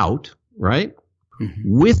washed out, right?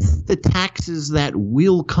 Mm-hmm. With the taxes that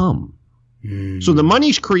will come. So the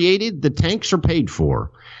money's created, the tanks are paid for.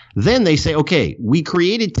 Then they say, okay, we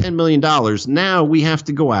created $10 million. Now we have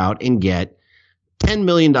to go out and get $10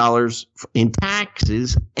 million in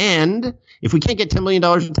taxes. And if we can't get $10 million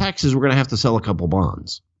in taxes, we're going to have to sell a couple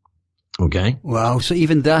bonds. Okay. Wow. So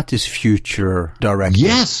even that is future directed.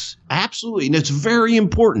 Yes, absolutely. And it's very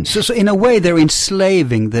important. So in a way, they're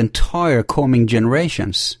enslaving the entire coming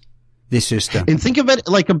generations. This system. And think of it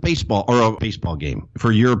like a baseball game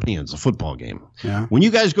for Europeans, a football game. Yeah. When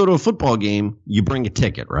you guys go to a football game, you bring a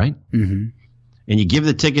ticket, right? Mm-hmm. And you give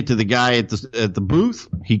the ticket to the guy at the booth.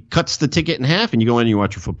 He cuts the ticket in half, and you go in and you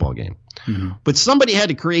watch your football game. Mm-hmm. But somebody had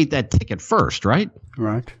to create that ticket first, right?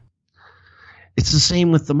 Right. It's the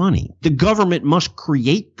same with the money. The government must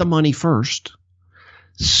create the money first,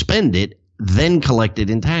 spend it, then collect it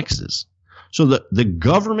in taxes. So the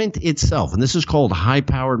government itself, and this is called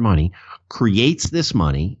high-powered money, creates this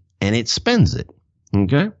money and it spends it.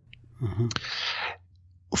 Okay? Mm-hmm.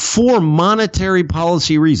 For monetary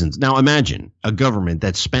policy reasons. Now imagine a government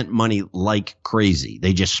that spent money like crazy.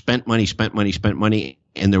 They just spent money,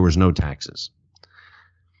 and there was no taxes.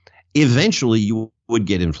 Eventually you would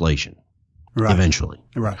get inflation. Right. Eventually.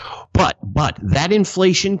 Right. But that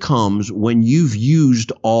inflation comes when you've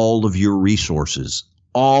used all of your resources,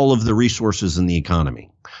 all of the resources in the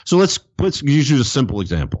economy. So let's use a simple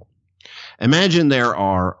example. Imagine there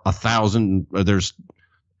are 1,000, there's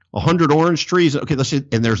 100 orange trees. Okay, let's say,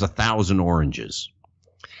 and there's 1,000 oranges.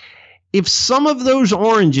 If some of those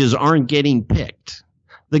oranges aren't getting picked,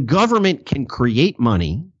 the government can create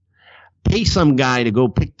money, pay some guy to go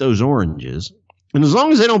pick those oranges. And as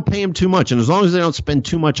long as they don't pay him too much, and as long as they don't spend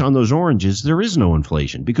too much on those oranges, there is no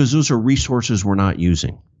inflation because those are resources we're not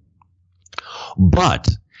using. But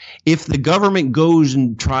if the government goes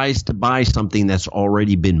and tries to buy something that's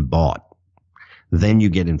already been bought, then you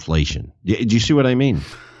get inflation. Do you see what I mean?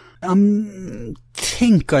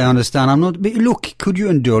 Think I understand. I'm not. Look, could you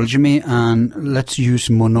indulge me and let's use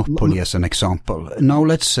Monopoly as an example. Now,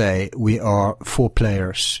 let's say we are 4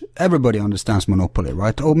 players. Everybody understands Monopoly,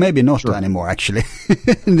 right? Or maybe not anymore, actually.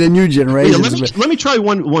 The new generation. Yeah, let me try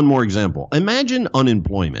one more example. Imagine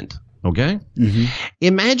unemployment. Okay. Mm-hmm.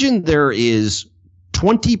 Imagine there is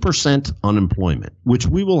 20% unemployment, which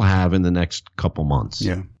we will have in the next couple months.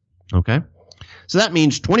 Yeah. Okay. So that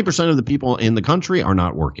means 20% of the people in the country are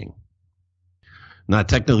not working. Not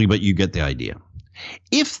technically, but you get the idea.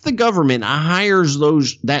 If the government hires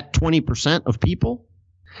that 20% of people,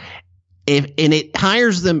 and it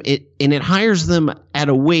hires them at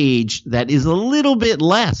a wage that is a little bit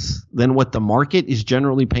less than what the market is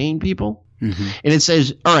generally paying people, mm-hmm. and it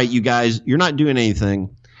says, all right, you guys, you're not doing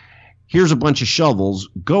anything. Here's a bunch of shovels.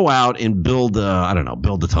 Go out and build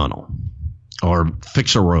a tunnel or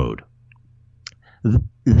fix a road.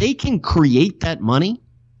 They can create that money,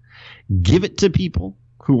 give it to people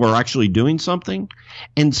who are actually doing something,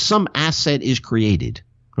 and some asset is created.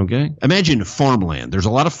 Okay? Imagine farmland. There's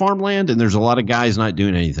a lot of farmland, and there's a lot of guys not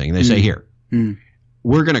doing anything. And they say, here,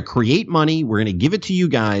 we're going to create money. We're going to give it to you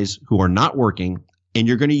guys who are not working, and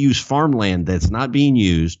you're going to use farmland that's not being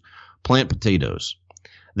used, plant potatoes.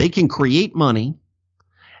 They can create money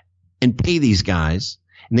and pay these guys,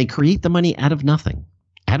 and they create the money out of nothing.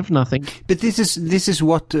 Out of nothing. But this is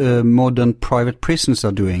what modern private prisons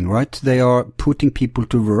are doing, right? They are putting people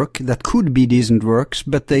to work that could be decent works,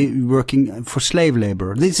 but they working for slave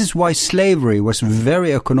labor. This is why slavery was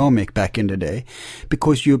very economic back in the day,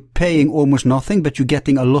 because you're paying almost nothing, but you're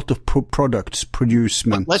getting a lot of products,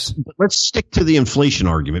 producement. Let's stick to the inflation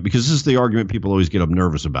argument, because this is the argument people always get up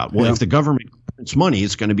nervous about. Well, if the government prints money,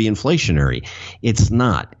 it's going to be inflationary. It's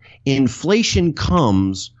not. Inflation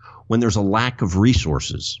comes when there's a lack of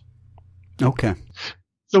resources. Okay.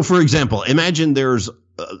 So, for example, imagine there's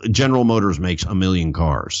General Motors makes 1 million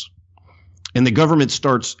cars, and the government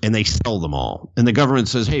starts and they sell them all. And the government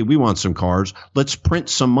says, hey, we want some cars. Let's print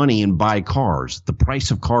some money and buy cars. The price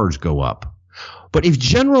of cars go up. But if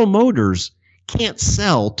General Motors can't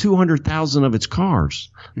sell 200,000 of its cars,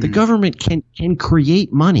 the government can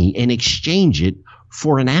create money and exchange it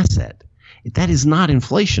for an asset. That is not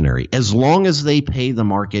inflationary as long as they pay the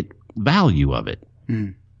market value of it.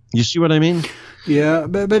 You see what I mean? Yeah,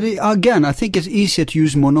 but again, I think it's easier to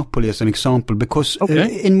use Monopoly as an example because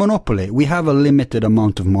in Monopoly, we have a limited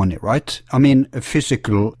amount of money, right? I mean,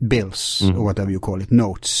 physical bills or whatever you call it,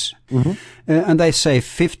 notes. And they say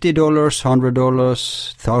 $50, $100,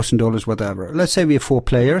 $1,000, whatever. Let's say we have 4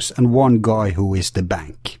 players and one guy who is the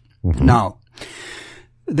bank. Now,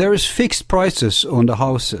 there is fixed prices on the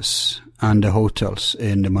houses and the hotels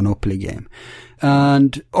in the Monopoly game.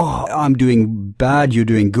 And, I'm doing bad, you're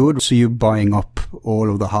doing good. So you're buying up all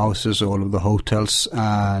of the houses, all of the hotels,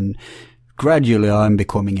 and gradually I'm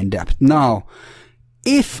becoming in debt. Now,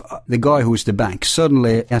 if the guy who's the bank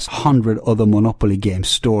suddenly has 100 other Monopoly games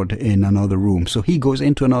stored in another room, so he goes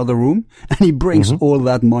into another room and he brings all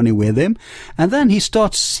that money with him, and then he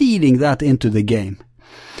starts seeding that into the game.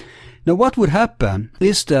 Now, what would happen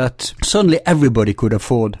is that suddenly everybody could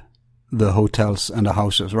afford the hotels and the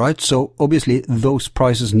houses, right? So obviously those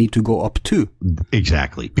prices need to go up too.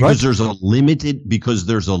 Exactly. Because there's a limited,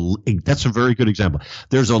 that's a very good example.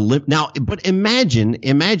 There's a now, but imagine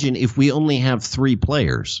if we only have 3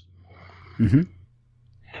 players.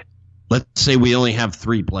 Let's say we only have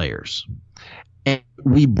 3 players. And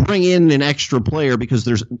we bring in an extra player because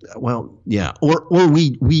or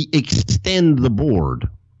we extend the board.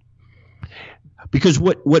 Because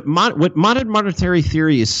what modern monetary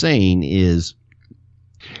theory is saying is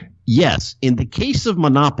yes, in the case of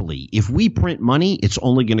monopoly, if we print money, it's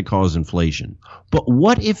only going to cause inflation. But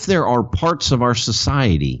what if there are parts of our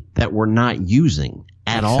society that we're not using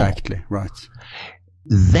at all? Exactly, right.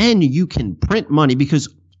 Then you can print money because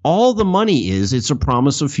all the money it's a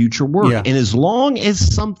promise of future work. Yeah. And as long as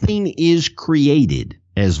something is created,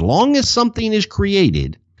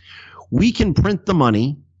 we can print the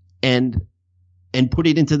money and put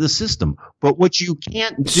it into the system. But what you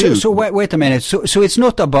can't do. So wait a minute. So it's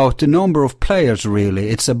not about the number of players really.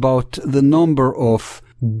 It's about the number of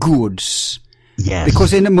goods. Yes.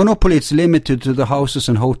 Because in a monopoly it's limited to the houses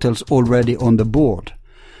and hotels already on the board.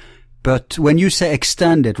 But when you say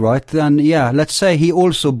extend it, right, then yeah, let's say he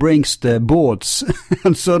also brings the boards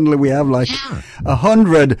and suddenly we have like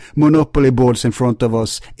 100 monopoly boards in front of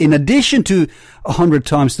us in addition to 100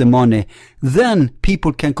 times the money. Then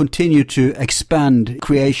people can continue to expand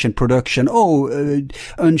creation, production.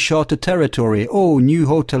 Uncharted territory. New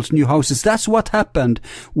hotels, new houses. That's what happened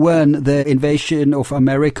when the invasion of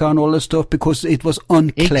America and all that stuff, because it was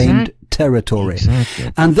unclaimed territory.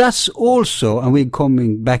 Exactly. And that's also, and we're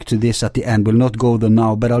coming back to this at the end, we'll not go there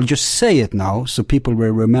now, but I'll just say it now so people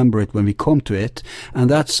will remember it when we come to it. And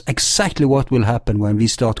that's exactly what will happen when we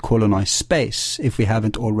start colonize space, if we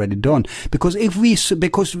haven't already done. Because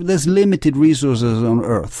there's limited resources on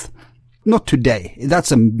Earth. Not today.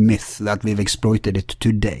 That's a myth that we've exploited it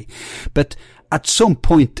today. But at some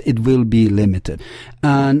point it will be limited.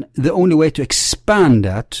 And the only way to expand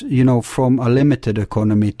that, from a limited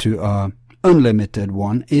economy to a unlimited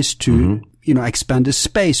one is to, expand the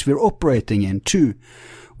space we're operating in too,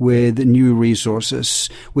 with new resources,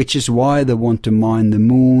 which is why they want to mine the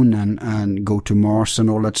moon and go to Mars and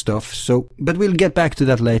all that stuff. But we'll get back to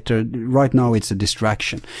that later. Right now it's a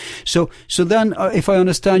distraction. So then, if I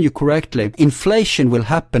understand you correctly, inflation will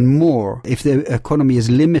happen more if the economy is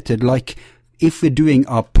limited, like if we're doing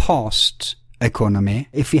our past economy,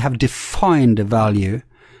 if we have defined the value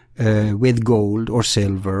with gold or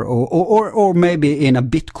silver or maybe in a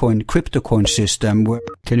Bitcoin, crypto coin system.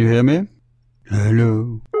 Can you hear me?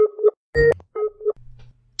 Hello.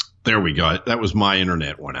 There we go. That was my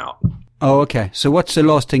internet went out. Oh, okay. So what's the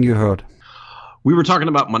last thing you heard? We were talking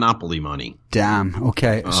about monopoly money. Damn.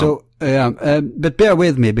 Okay. But bear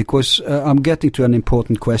with me because I'm getting to an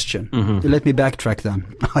important question. Let me backtrack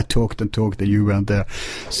then. I talked and you went there.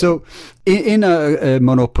 So in a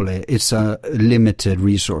monopoly, it's limited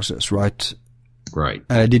resources, right? Right.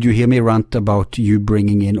 Did you hear me rant about you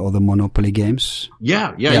bringing in all the Monopoly games?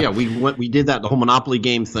 Yeah. We did that, the whole Monopoly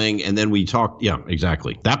game thing, and then we talked. Yeah,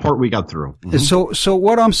 exactly. That part we got through. So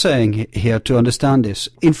what I'm saying here to understand this,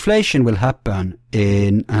 inflation will happen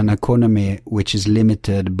in an economy which is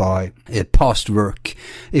limited by past work.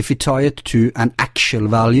 If we tie it to an actual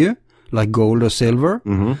value, like gold or silver,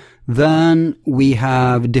 then we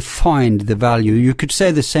have defined the value. You could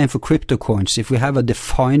say the same for crypto coins. If we have a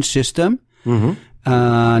defined system,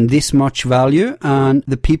 and this much value, and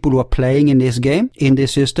the people who are playing in this game, in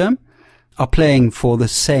this system, are playing for the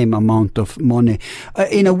same amount of money.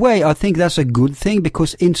 In a way, I think that's a good thing,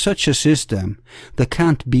 because in such a system, there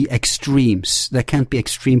can't be extremes. There can't be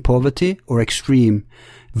extreme poverty or extreme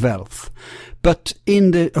wealth. But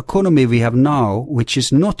in the economy we have now, which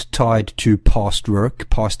is not tied to past work,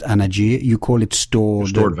 past energy, you call it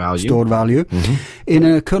stored value. In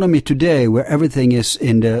an economy today where everything is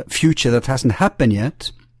in the future that hasn't happened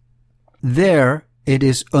yet, there it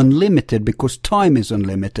is unlimited because time is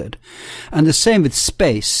unlimited. And the same with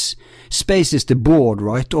space. Space is the board,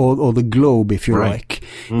 right? Or the globe, if you like.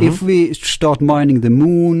 If we start mining the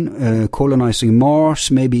moon, colonizing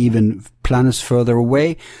Mars, maybe even planets further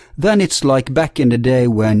away, then it's like back in the day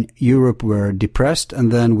when Europe were depressed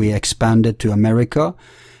and then we expanded to America,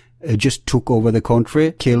 just took over the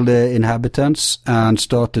country, killed the inhabitants, and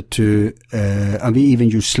started to, and we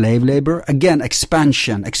even use slave labor. Again,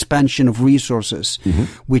 expansion of resources,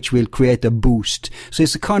 which will create a boost. So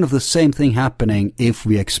it's kind of the same thing happening if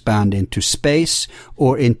we expand into space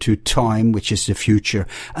or into time, which is the future.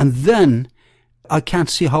 And then I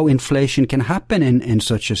can't see how inflation can happen in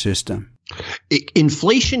such a system.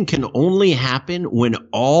 Inflation can only happen when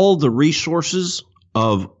all the resources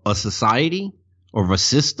of a society or of a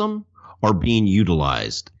system are being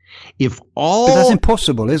utilized. But that's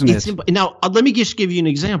impossible, isn't it? Now, let me just give you an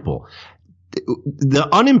example. The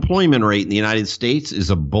unemployment rate in the United States is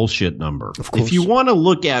a bullshit number. Of course. If you want to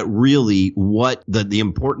look at really what the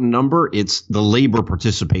important number, it's the labor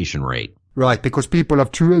participation rate. Right, because people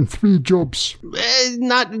have 2 and 3 jobs.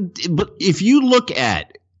 But if you look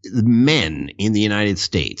at men in the United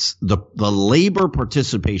States, the labor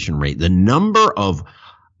participation rate, the number of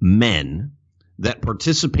men that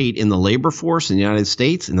participate in the labor force in the United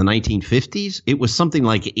States in the 1950s, it was something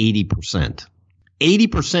like 80%.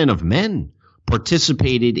 80% of men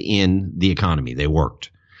participated in the economy. They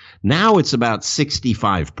worked. Now it's about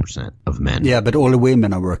 65% of men. Yeah, but all the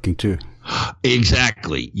women are working too.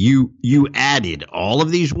 Exactly. You added all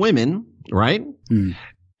of these women, right? Mm.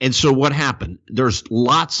 And so what happened? There's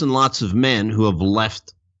lots and lots of men who have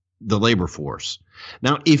left the labor force.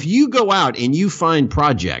 Now, if you go out and you find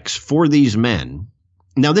projects for these men,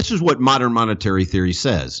 now this is what modern monetary theory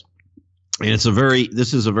says, and this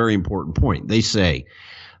is a very important point. They say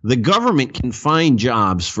the government can find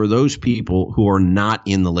jobs for those people who are not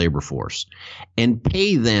in the labor force and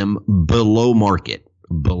pay them below market,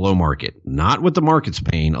 not what the market's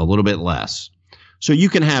paying, a little bit less. So you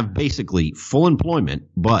can have basically full employment,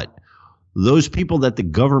 but those people that the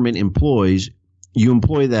government employs, you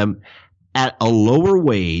employ them at a lower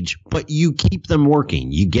wage, but you keep them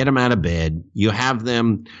working. You get them out of bed. You have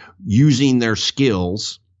them using their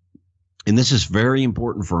skills. And this is very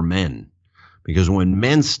important for men, because when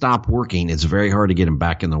men stop working, it's very hard to get them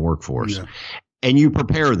back in the workforce. Yeah. And you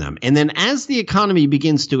prepare them. And then as the economy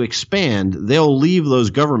begins to expand, they'll leave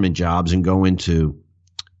those government jobs and go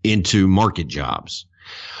into market jobs.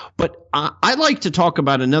 But I like to talk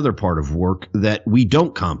about another part of work that we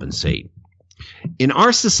don't compensate. In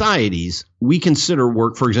our societies, we consider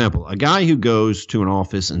work, for example, a guy who goes to an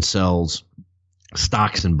office and sells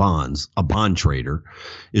stocks and bonds, a bond trader,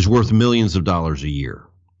 is worth millions of dollars a year.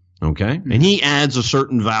 Okay? Mm-hmm. And he adds a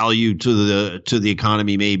certain value to the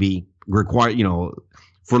economy, maybe require,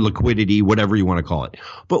 for liquidity, whatever you want to call it.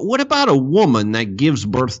 But what about a woman that gives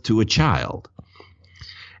birth to a child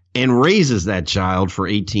and raises that child for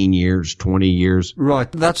 18 years, 20 years?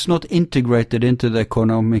 Right. That's not integrated into the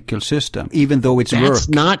economical system, even though it's work. That's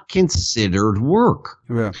not considered work.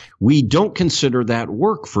 Yeah. We don't consider that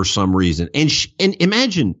work for some reason. And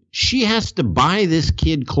imagine she has to buy this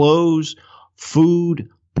kid clothes, food,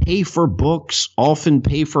 pay for books, often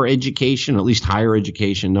pay for education, at least higher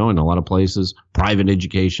education, in a lot of places, private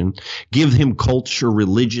education, give him culture,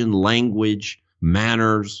 religion, language,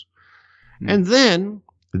 manners. And then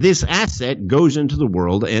this asset goes into the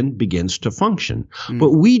world and begins to function.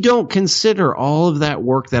 But we don't consider all of that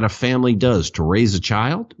work that a family does to raise a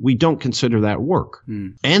child. We don't consider that work.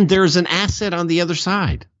 And there's an asset on the other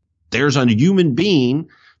side. There's a human being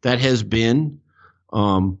that has been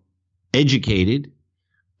educated,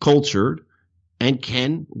 cultured, and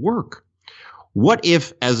can work. What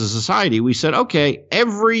if, as a society, we said, okay,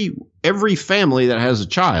 every family that has a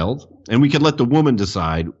child, and we could let the woman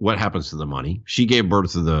decide what happens to the money. She gave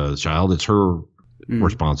birth to the child. It's her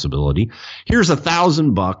responsibility. Here's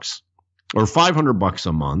 $1,000 or $500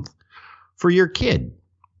 a month for your kid.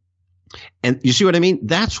 And you see what I mean?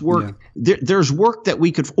 That's work. Yeah. There's work that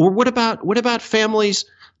we could, or what about families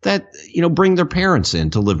that, bring their parents in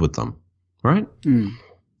to live with them, right?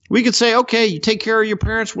 We could say, okay, you take care of your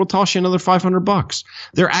parents, we'll toss you another $500.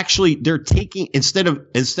 They're taking, instead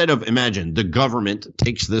of imagine the government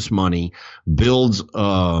takes this money, builds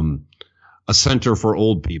a center for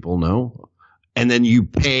old people, and then you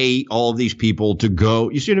pay all of these people to go.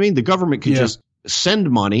 You see what I mean? The government could just send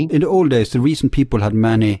money. In the old days, the reason people had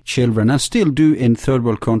many children, and still do in third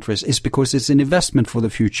world countries, is because it's an investment for the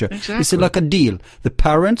future. Exactly. It's like a deal. The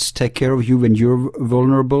parents take care of you when you're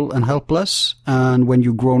vulnerable and helpless, and when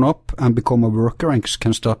you've grown up and become a worker and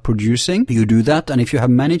can start producing, you do that. And if you have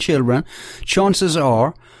many children, chances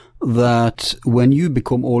are that when you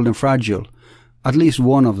become old and fragile, at least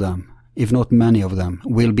one of them, if not many of them,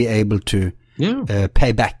 will be able to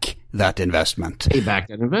pay back that investment. Pay back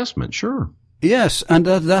that investment, sure. Yes, and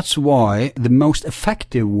that's why the most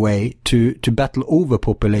effective way to battle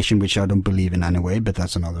overpopulation, which I don't believe in anyway, but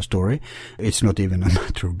that's another story. It's not even a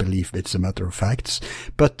matter of belief, it's a matter of facts.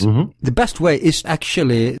 But the best way is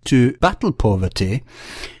actually to battle poverty.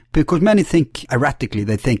 Because many think, erratically,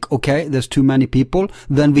 they think, okay, there's too many people,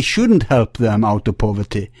 then we shouldn't help them out of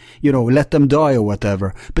poverty. Let them die or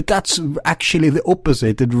whatever. But that's actually the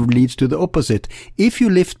opposite. It leads to the opposite. If you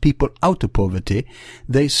lift people out of poverty,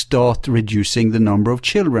 they start reducing the number of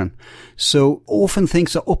children. So often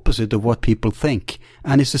things are opposite of what people think.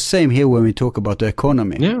 And it's the same here when we talk about the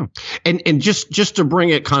economy. Yeah. And just to bring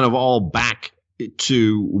it kind of all back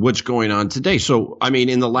to what's going on today. So, I mean,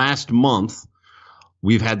 in the last month,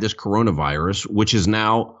 we've had this coronavirus, which is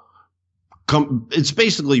now it's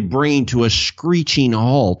basically bringing to a screeching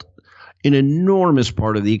halt an enormous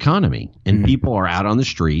part of the economy. And people are out on the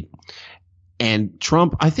street. And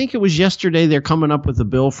Trump, I think it was yesterday, they're coming up with a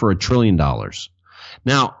bill for $1 trillion.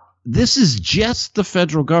 Now, this is just the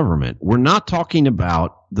federal government. We're not talking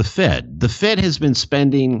about the Fed. The Fed has been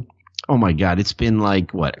spending oh my God, it's been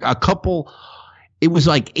like what? It was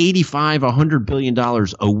like $100 billion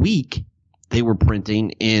a week they were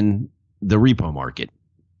printing in the repo market.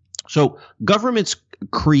 So governments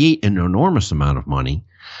create an enormous amount of money.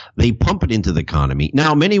 They pump it into the economy.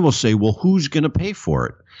 Now, many will say, well, who's going to pay for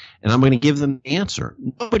it? And I'm going to give them the answer.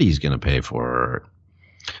 Nobody's going to pay for it.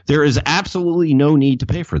 There is absolutely no need to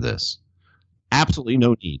pay for this. Absolutely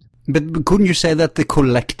no need. But couldn't you say that the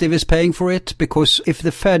collective is paying for it? Because if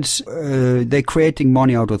the Feds, they're creating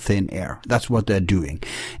money out of thin air. That's what they're doing.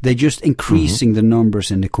 They're just increasing the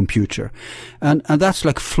numbers in the computer. And that's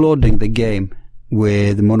like flooding the game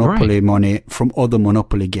with monopoly money from other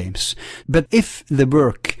monopoly games. But if the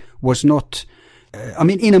work was not,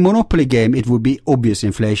 in a monopoly game, it would be obvious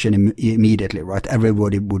inflation immediately, right?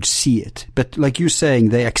 Everybody would see it. But like you're saying,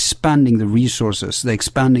 they're expanding the resources, they're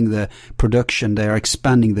expanding the production, they're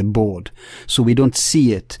expanding the board, so we don't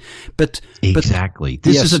see it. But exactly,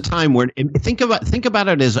 this is a time where think about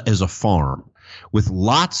it as a farm with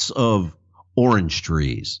lots of orange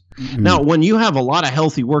trees. Mm-hmm. Now, when you have a lot of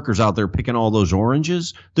healthy workers out there picking all those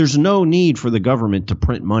oranges, there's no need for the government to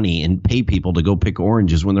print money and pay people to go pick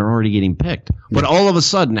oranges when they're already getting picked. But all of a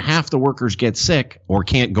sudden, half the workers get sick or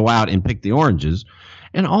can't go out and pick the oranges.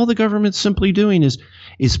 And all the government's simply doing is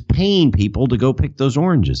paying people to go pick those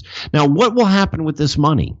oranges. Now, what will happen with this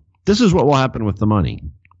money? This is what will happen with the money.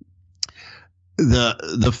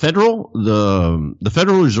 The Federal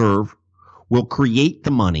Reserve will create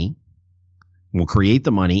the money. Will create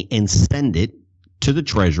the money and send it to the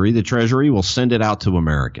Treasury. The Treasury will send it out to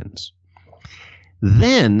Americans.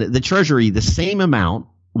 Then the Treasury, the same amount,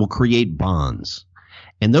 will create bonds.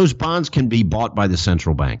 And those bonds can be bought by the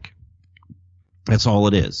central bank. That's all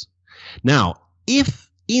it is. Now, if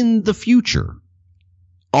in the future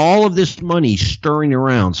all of this money stirring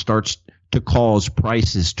around starts to cause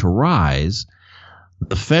prices to rise,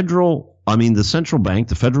 the central bank,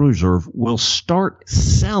 the Federal Reserve, will start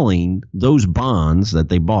selling those bonds that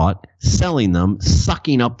they bought, selling them,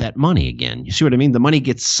 sucking up that money again. You see what I mean? The money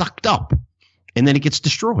gets sucked up, and then it gets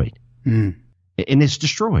destroyed. And it's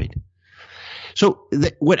destroyed. So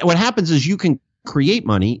what happens is you can create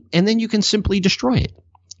money, and then you can simply destroy it.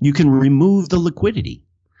 You can remove the liquidity.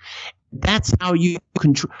 That's how you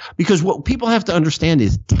control. Because what people have to understand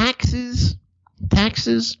is taxes,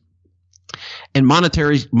 and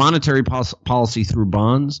monetary policy through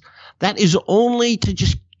bonds, that is only to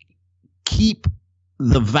just keep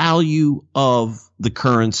the value of the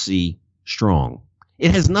currency strong.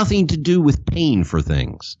 It has nothing to do with paying for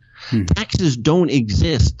things. Taxes don't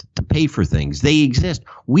exist to pay for things. They exist.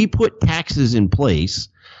 We put taxes in place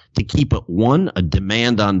to keep it, one, a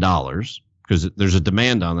demand on dollars, because there's a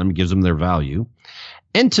demand on them, it gives them their value,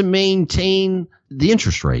 and to maintain the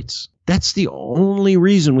interest rates. That's the only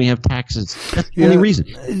reason we have taxes. That's the only reason.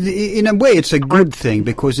 In a way, it's a good thing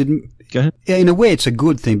because it. Go ahead. Yeah, in a way, it's a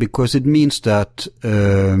good thing because it means that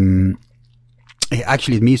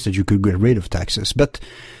actually it means that you could get rid of taxes. But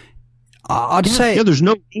I'd say there's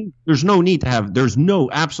absolutely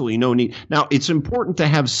no need. Now, it's important to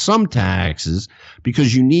have some taxes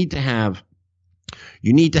because you need to have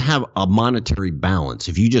a monetary balance.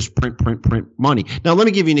 If you just print money. Now, let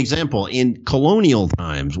me give you an example. In colonial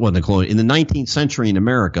times, in the 19th century in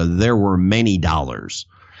America, there were many dollars.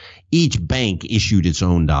 Each bank issued its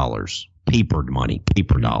own dollars, paper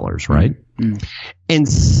dollars, right? Mm-hmm. And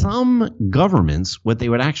some governments, what they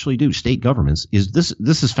would actually do, state governments, is this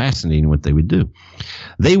is fascinating what they would do.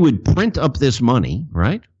 They would print up this money,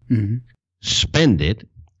 right? Mm-hmm. Spend it.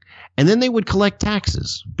 And then they would collect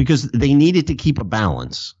taxes because they needed to keep a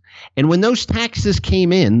balance. And when those taxes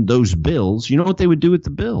came in, those bills, you know what they would do with the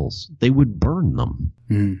bills? They would burn them.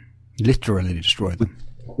 Literally destroy them.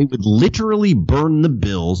 They would literally burn the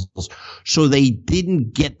bills so they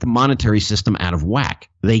didn't get the monetary system out of whack.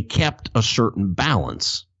 They kept a certain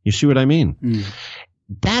balance. You see what I mean?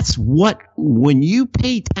 That's when you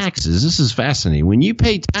pay taxes, this is fascinating. When you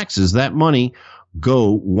pay taxes, that money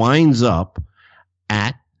winds up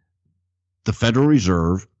at the Federal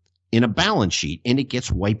Reserve in a balance sheet, and it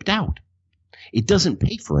gets wiped out. It doesn't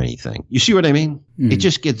pay for anything. You see what I mean? It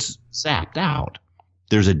just gets zapped out.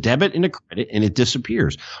 There's a debit and a credit, and it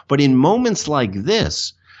disappears. But in moments like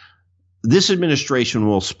this administration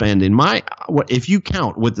will spend if you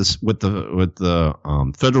count what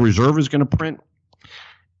the Federal Reserve is going to print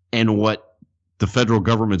and what the federal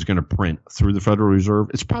government is going to print through the Federal Reserve,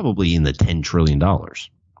 it's probably in the $10 trillion.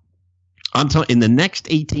 I'm telling in the next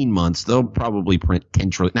 18 months, they'll probably print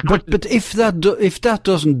 10 trillion. But if that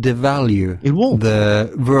doesn't devalue it won't.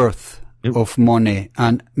 the worth of money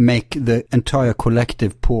and make the entire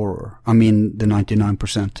collective poorer, I mean the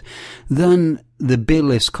 99%, then the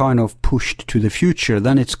bill is kind of pushed to the future.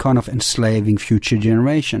 Then it's kind of enslaving future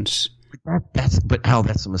generations. But Al,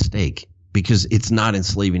 that's a mistake, because it's not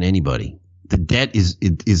enslaving anybody. The debt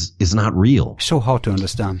is not real. So hard to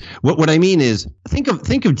understand. What I mean is, think of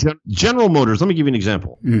General Motors. Let me give you an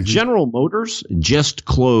example. Mm-hmm. General Motors just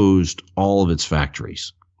closed all of its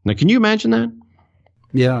factories. Now, can you imagine that?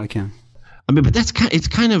 Yeah, I can. I mean, but it's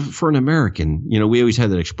kind of, for an American, we always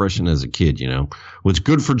had that expression as a kid, what's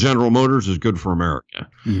good for General Motors is good for America.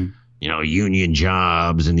 Mm-hmm. Union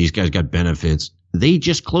jobs, and these guys got benefits. They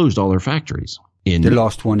just closed all their factories. The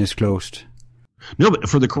last one is closed. No, but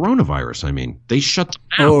for the coronavirus, I mean, they shut them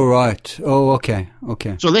down. Oh, right. Oh, okay.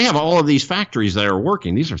 So they have all of these factories that are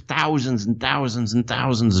working. These are thousands and thousands and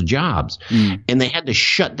thousands of jobs. And they had to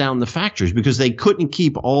shut down the factories because they couldn't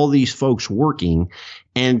keep all these folks working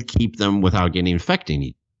and keep them without getting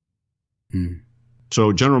infected.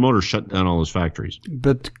 So General Motors shut down all those factories.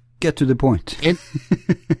 But get to the point.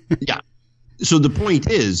 Yeah. So the point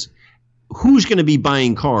is, who's going to be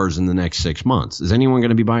buying cars in the next 6 months? Is anyone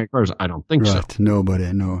going to be buying cars? I don't think so. Nobody,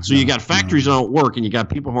 no. So you got factories that don't work, and you got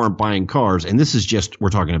people who aren't buying cars. And this is just, we're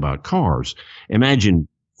talking about cars. Imagine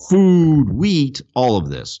food, wheat, all of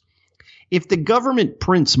this. If the government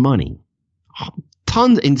prints money,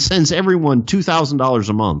 tons, and sends everyone $2,000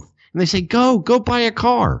 a month, and they say, go buy a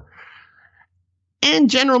car. And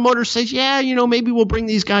General Motors says, yeah, maybe we'll bring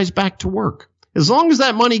these guys back to work. As long as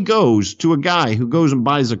that money goes to a guy who goes and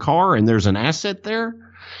buys a car and there's an asset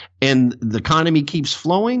there and the economy keeps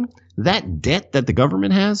flowing, that debt that the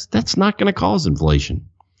government has, that's not going to cause inflation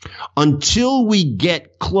until we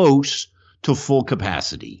get close to full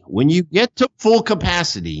capacity. When you get to full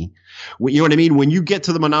capacity, you know what I mean? When you get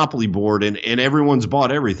to the monopoly board and everyone's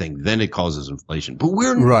bought everything, then it causes inflation. But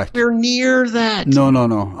we're near that.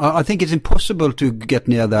 No. I think it's impossible to get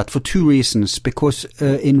near that for two reasons. Because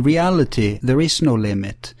in reality, there is no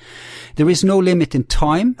limit. There is no limit in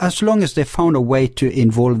time. As long as they found a way to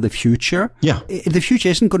involve the future, the future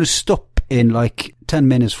isn't going to stop in like 10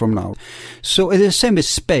 minutes from now. So it's the same with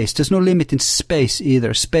space. There's no limit in space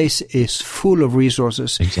either. Space is full of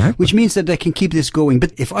resources, which means that they can keep this going.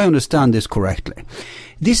 But if I understand this correctly,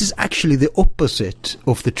 this is actually the opposite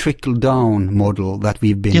of the trickle-down model that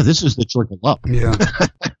we've been... Yeah, this is the trickle-up. Yeah.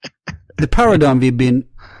 The paradigm we've been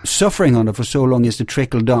suffering under for so long is the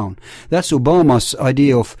trickle down. That's Obama's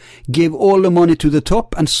idea of give all the money to the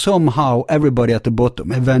top and somehow everybody at the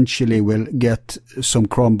bottom eventually will get some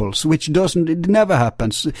crumbles, which it never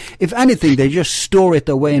happens. If anything, they just store it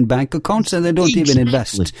away in bank accounts and they don't even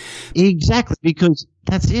invest. Exactly, because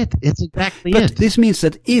that's it. It's exactly it. But this means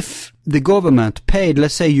that if the government paid,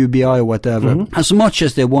 let's say UBI or whatever, as much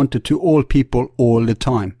as they wanted to all people all the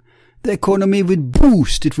time, the economy would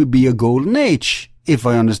boost. It would be a golden age. If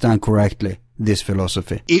I understand correctly, this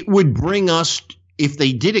philosophy. It would bring us, if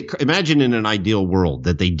they did it, imagine in an ideal world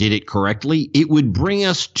that they did it correctly, it would bring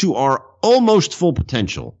us to our almost full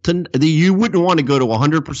potential. You wouldn't want to go to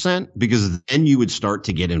 100% because then you would start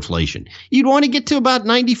to get inflation. You'd want to get to about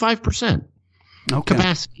 95%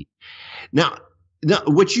 capacity. Now,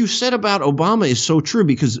 what you said about Obama is so true,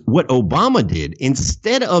 because what Obama did,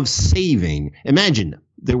 instead of saving, imagine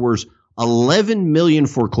there was 11 million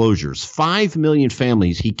foreclosures, 5 million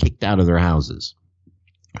families he kicked out of their houses.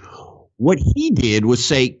 What he did was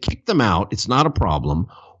say, kick them out. It's not a problem.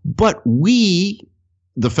 But we,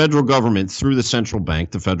 the federal government, through the central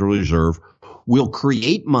bank, the Federal Reserve, will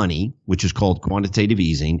create money, which is called quantitative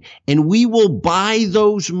easing, and we will buy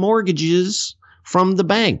those mortgages from the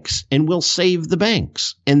banks and we'll save the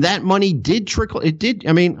banks. And that money did trickle. It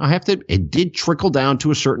did trickle down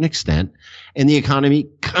to a certain extent. And the economy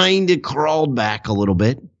kind of crawled back a little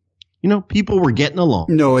bit. People were getting along.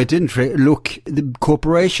 No, it didn't. Look, the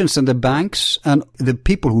corporations and the banks and the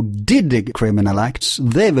people who did the criminal acts,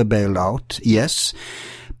 they were bailed out, yes.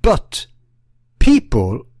 But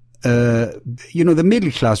people, the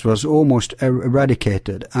middle class was almost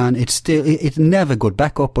eradicated, and it never got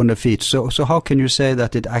back up on the feet. So how can you say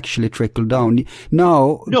that it actually trickled down?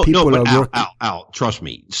 Now people are working. Al, trust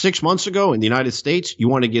me. 6 months ago in the United States, you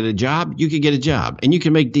want to get a job, you could get a job, and you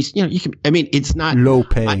can make these. It's not low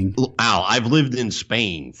paying. Al, I've lived in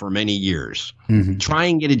Spain for many years. Mm-hmm. Try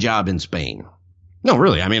and get a job in Spain. No,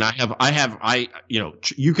 really. I mean,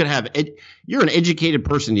 you could have, you're an educated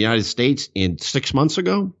person in the United States, and 6 months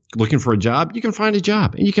ago looking for a job, you can find a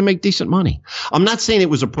job and you can make decent money. I'm not saying it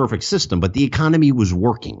was a perfect system, but the economy was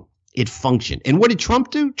working. It functioned. And what did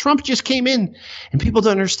Trump do? Trump just came in, and people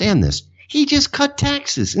don't understand this. He just cut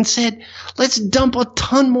taxes and said, let's dump a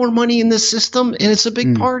ton more money in this system, and it's a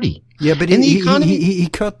big party. Yeah, but he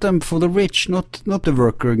cut them for the rich, not the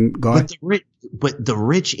worker guy. But the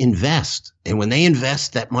rich invest, and when they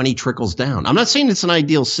invest, that money trickles down. I'm not saying it's an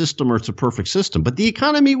ideal system or it's a perfect system, but the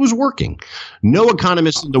economy was working. No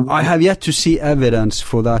economist in the world. I have yet to see evidence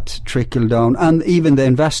for that trickle down, and even the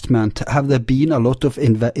investment. Have there been a lot of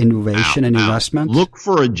innovation and investment? Look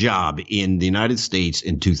for a job in the United States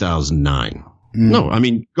in 2009. No, I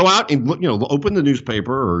mean, go out and look, open the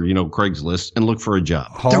newspaper or, Craigslist and look for a job.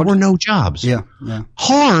 Hard. There were no jobs. Yeah.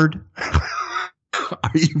 Hard.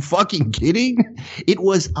 Are you fucking kidding? It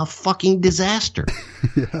was a fucking disaster.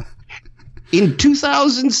 Yeah. In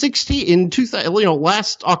 2016,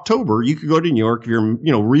 last October, you could go to New York if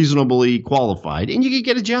you're, reasonably qualified and you could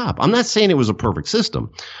get a job. I'm not saying it was a perfect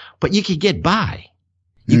system, but you could get by.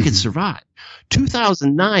 You could survive.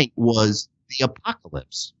 2009 was the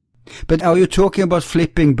apocalypse. But are you talking about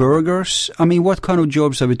flipping burgers? I mean, what kind of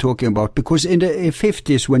jobs are we talking about? Because in the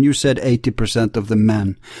 50s, when you said 80% of the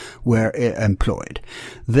men were employed,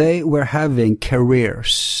 they were having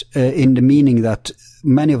careers in the meaning that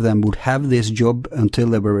many of them would have this job until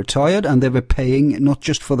they were retired, and they were paying not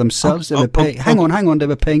just for themselves. They were paying. Hang on. They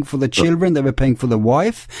were paying for the children. They were paying for the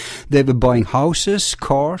wife. They were buying houses,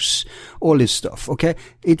 cars, all this stuff. Okay,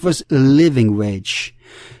 it was a living wage.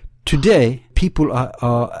 Today, people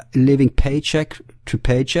are living paycheck to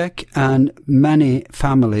paycheck, and many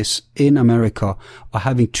families in America are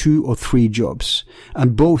having 2 or 3 jobs,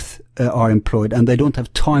 and both are employed, and they don't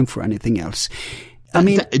have time for anything else. I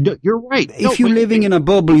mean, you're right. If you're living in a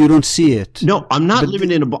bubble, you don't see it. No, I'm not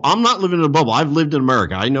living in a bubble. I'm not living in a bubble. I've lived in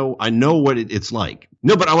America. I know what it's like.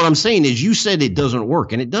 No, but what I'm saying is you said it doesn't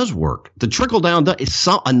work, and it does work. The trickle down,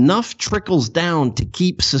 enough trickles down to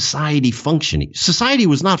keep society functioning. Society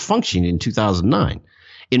was not functioning in 2009.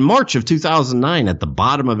 In March of 2009, at the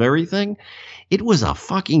bottom of everything, it was a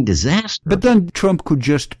fucking disaster. But then Trump could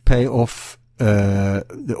just pay off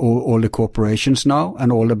all the corporations now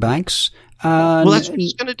and all the banks. Well, that's what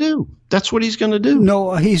he's going to do.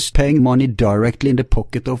 No, he's paying money directly in the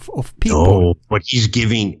pocket of people. No, but he's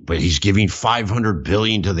giving $500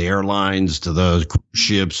 billion to the airlines, to the cruise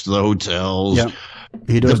ships, to the hotels. Yeah,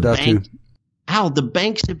 he does that too. Al, the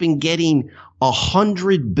banks have been getting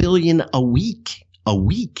 $100 billion a week.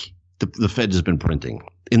 The Fed has been printing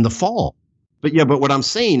in the fall. But what I'm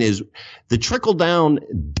saying is the trickle down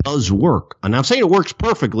does work. And I'm saying it works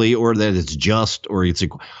perfectly, or that it's just, or it's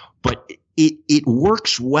equal, but it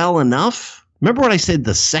works well enough. Remember what I said,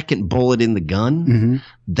 the second bullet in the gun? Mm-hmm.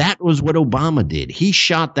 That was what Obama did. He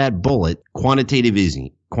shot that bullet, quantitative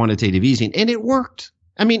easing, and it worked.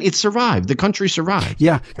 I mean, it survived. The country survived.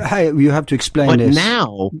 Yeah. Hey, you have to explain this. But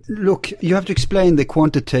now, look, you have to explain the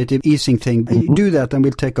quantitative easing thing. Mm-hmm. Do that and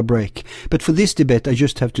we'll take a break. But for this debate, I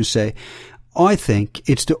just have to say, I think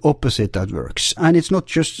it's the opposite that works. And it's not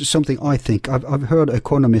just something I think. I've heard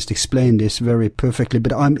economists explain this very perfectly,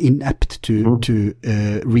 but I'm inept to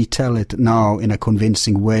retell it now in a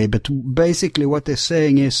convincing way. But basically what they're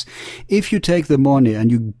saying is, if you take the money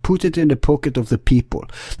and you put it in the pocket of the people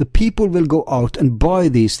will go out and buy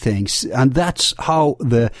these things. And that's how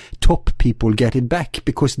the top people get it back,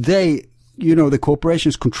 because they, the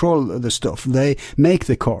corporations control the stuff. They make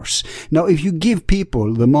the cars. Now, if you give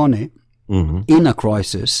people the money, in a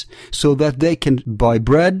crisis, so that they can buy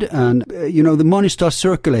bread and, the money starts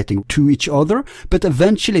circulating to each other, but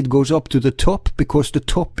eventually it goes up to the top because the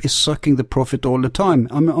top is sucking the profit all the time.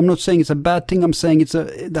 I'm not saying it's a bad thing. I'm saying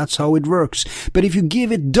that's how it works. But if you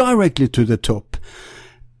give it directly to the top,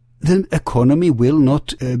 the economy will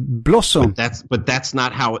not blossom. But that's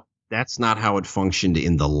not how it functioned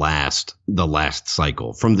in the last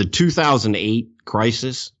cycle. From the 2008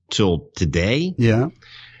 crisis till today. Yeah.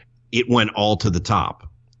 It went all to the top.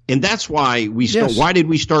 And that's why why did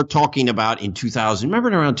we start talking about in 2000?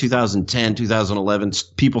 Remember around 2010, 2011,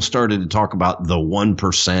 people started to talk about the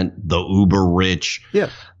 1%, the uber rich. Yeah.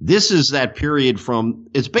 This is that period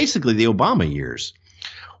it's basically the Obama years.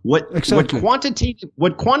 What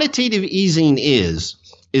quantitative easing is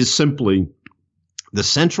simply the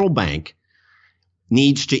central bank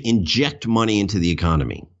needs to inject money into the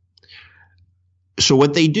economy. So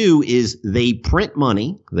what they do is they print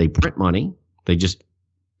money. They just,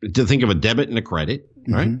 to think of a debit and a credit,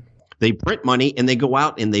 right? Mm-hmm. They print money and they go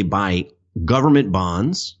out and they buy government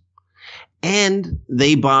bonds, and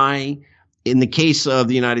they buy, in the case of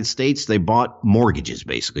the United States, they bought mortgages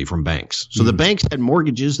basically from banks. So the banks had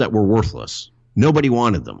mortgages that were worthless. Nobody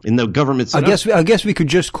wanted them. And the government said, I guess we could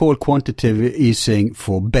just call quantitative easing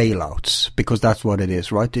for bailouts, because that's what it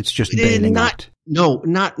is, right? It's just bailing out.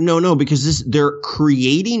 No, because they're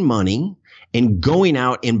creating money and going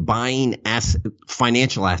out and buying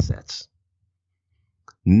financial assets,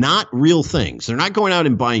 not real things. They're not going out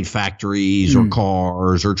and buying factories or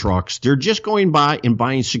cars or trucks. They're just going by and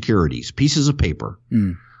buying securities, pieces of paper,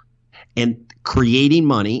 and creating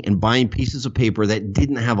money and buying pieces of paper that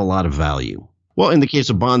didn't have a lot of value. Well, in the case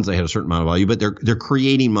of bonds, they had a certain amount of value, but they're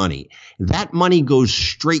creating money. That money goes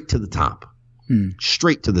straight to the top.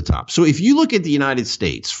 Straight to the top. So if you look at the United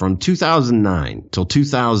States from 2009 till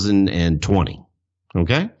 2020,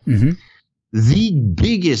 okay, the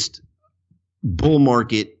biggest bull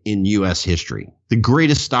market in U.S. history, the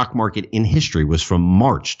greatest stock market in history, was from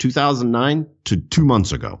March 2009 to 2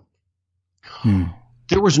 months ago.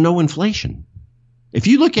 There was no inflation. If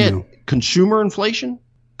you look at consumer inflation,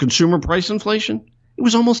 consumer price inflation, it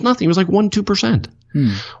was almost nothing. It was like 1-2%.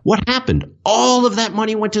 What happened? All of that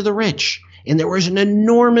money went to the rich. And there was an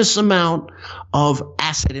enormous amount of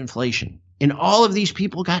asset inflation. And all of these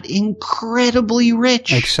people got incredibly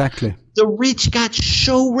rich. Exactly. The rich got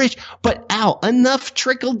so rich. But Al, enough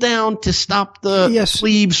trickled down to stop the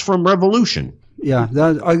plebes from revolution. Yeah,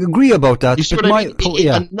 I agree about that. You see what I mean?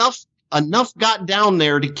 Enough got down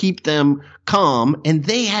there to keep them calm. And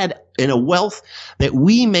they had a wealth that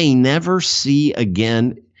we may never see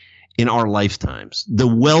again in our lifetimes. The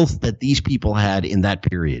wealth that these people had in that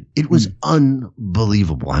period. It was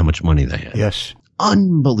unbelievable how much money they had. Yes.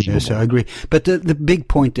 Unbelievable. Yes, I agree. But the big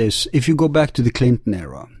point is, if you go back to the Clinton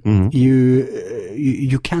era,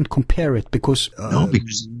 you can't compare it because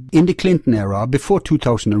in the Clinton era, before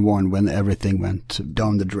 2001, when everything went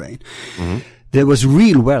down the drain, there was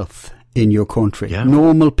real wealth in your country. Yeah.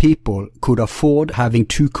 Normal people could afford having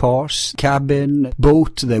 2 cars, cabin,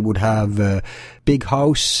 boat. They would have a big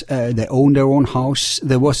house. They own their own house.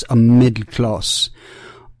 There was a middle class.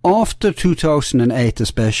 After 2008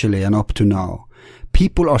 especially and up to now,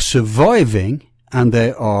 people are surviving and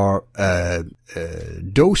they are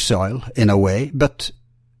docile in a way, but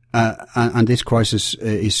and this crisis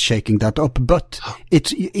is shaking that up, but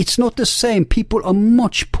it's not the same. People are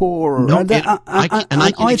much poorer. No,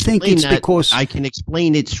 I think it's because I can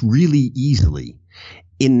explain it really easily.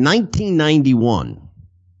 In 1991,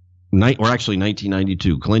 or actually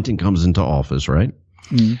 1992, Clinton comes into office, right?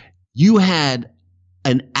 You had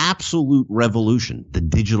an absolute revolution, the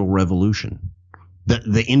digital revolution.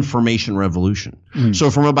 The information revolution.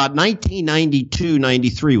 So from about 1992,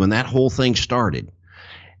 93, when that whole thing started,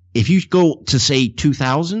 if you go to say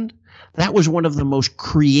 2000, that was one of the most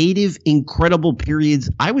creative, incredible periods,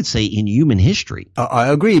 I would say, in human history. I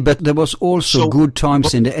agree, but there was also good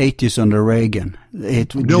times in the 80s under Reagan. But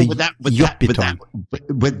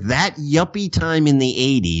that yuppie time in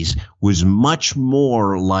the 80s was much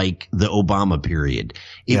more like the Obama period.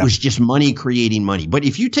 It was just money creating money. But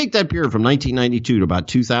if you take that period from 1992 to about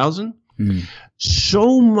 2000,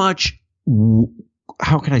 so much,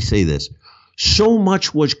 how can I say this? So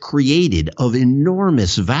much was created of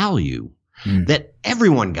enormous value that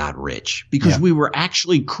everyone got rich because we were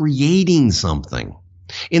actually creating something.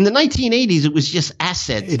 In the 1980s, it was just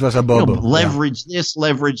assets. It was a bubble. Leverage this,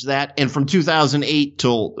 leverage that. And from 2008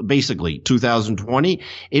 till basically 2020,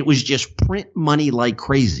 it was just print money like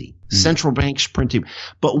crazy. Central banks printing.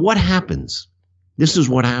 But what happens? This is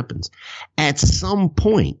what happens. At some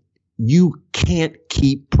point, you can't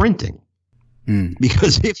keep printing.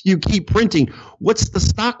 Because if you keep printing, what's the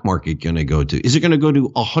stock market going to go to? Is it going to go to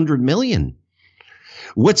 100 million?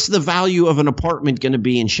 What's the value of an apartment going to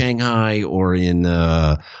be in Shanghai or in,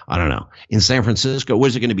 I don't know, in San Francisco? What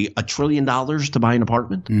is it going to be? $1 trillion to buy an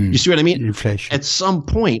apartment? You see what I mean? Inflation. At some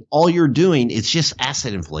point, all you're doing is just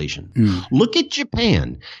asset inflation. Look at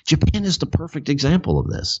Japan. Japan is the perfect example of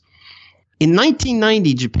this. In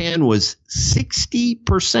 1990, Japan was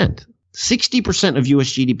 60% of U.S.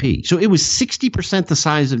 GDP. So it was 60% the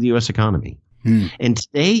size of the U.S. economy. And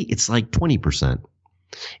today it's like 20%.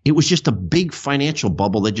 It was just a big financial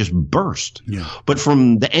bubble that just burst. But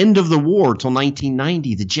from the end of the war till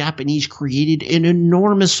 1990, the Japanese created an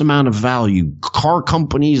enormous amount of value. Car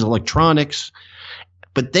companies, electronics.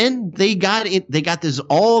 But then they got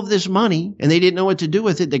all of this money and they didn't know what to do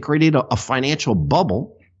with it. They created a financial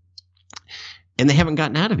bubble and they haven't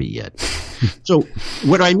gotten out of it yet. So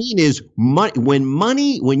what I mean is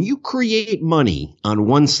when you create money on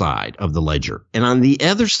one side of the ledger and on the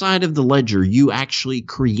other side of the ledger, you actually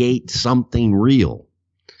create something real.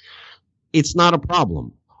 It's not a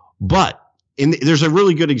problem. But there's a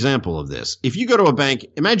really good example of this. If you go to a bank,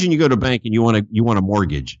 imagine you go to a bank and you want a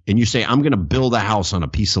mortgage and you say, I'm going to build a house on a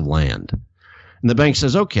piece of land. And the bank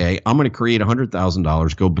says, okay, I'm going to create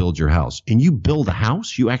 $100,000. Go build your house. And you build a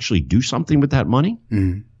house. You actually do something with that money.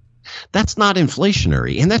 That's not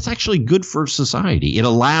inflationary, and that's actually good for society. It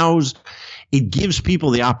allows It gives people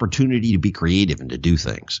the opportunity to be creative and to do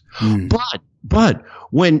things. But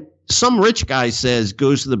when some rich guy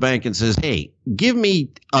goes to the bank and says, hey, give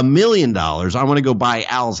me $1 million. I want to go buy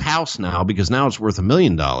Al's house now because now it's worth $1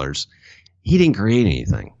 million. He didn't create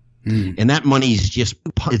anything. And that money's just,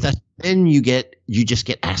 then you just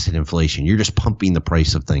get asset inflation. You're just pumping the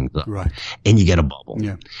price of things up. Right. And you get a bubble.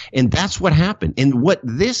 Yeah. And that's what happened. And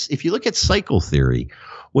if you look at cycle theory,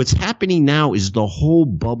 what's happening now is the whole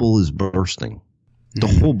bubble is bursting. The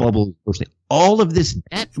whole bubble is bursting. All of this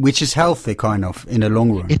debt. Which is healthy, kind of, in the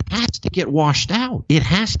long run. It has to get washed out. It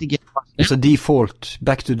has to get washed out. It's a default.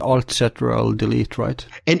 Back to Alt, Cetera, Alt, Delete, right?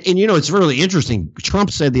 And it's really interesting.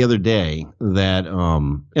 Trump said the other day that,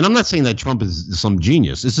 and I'm not saying that Trump is some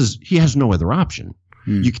genius. He has no other option.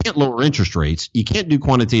 You can't lower interest rates. You can't do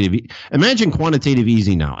quantitative. Imagine quantitative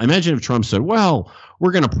easing now. Imagine if Trump said, well,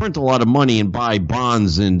 we're going to print a lot of money and buy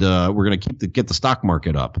bonds and we're going to get the stock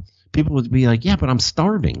market up. People would be like, yeah, but I'm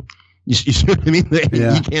starving. You see what I mean?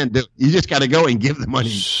 Yeah. You can't do it. You just got to go and give the money.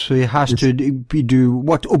 So he has to do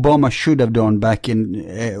what Obama should have done back in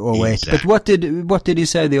 08. Exactly. But what did he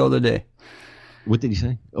say the other day? What did he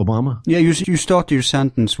say? Obama? Yeah, you start your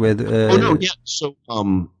sentence with... oh, no, yeah. So,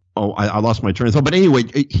 I lost my train of thought. But anyway,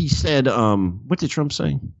 he said, what did Trump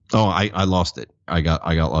say? Oh, I lost it. I got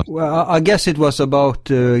lost. Well, I guess it was about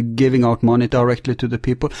giving out money directly to the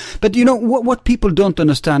people. But what people don't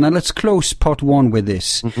understand, and let's close part one with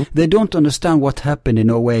this. They don't understand what happened in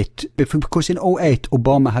 08. Because in 08,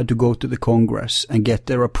 Obama had to go to the Congress and get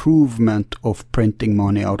their approval of printing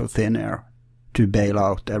money out of thin air to bail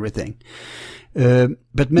out everything.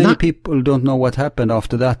 But many people don't know what happened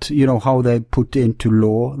after that. How they put into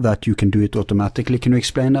law that you can do it automatically. Can you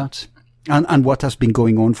explain that? And what has been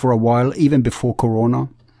going on for a while, even before Corona?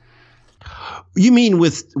 You mean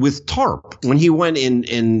with TARP, when he went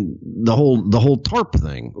in the whole TARP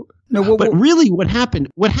thing? No, but really what happened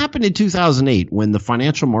in 2008 when the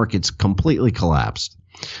financial markets completely collapsed,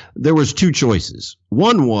 there was two choices.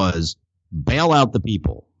 One was bail out the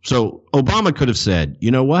people. So Obama could have said,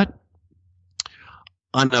 you know what?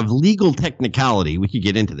 On a legal technicality, we could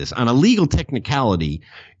get into this. On a legal technicality,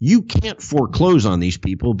 you can't foreclose on these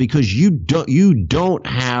people because you don't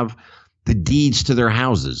have the deeds to their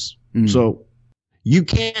houses. So you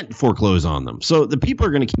can't foreclose on them. So the people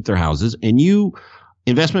are going to keep their houses, and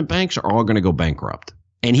investment banks are all going to go bankrupt.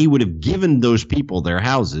 And he would have given those people their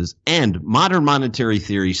houses. And modern monetary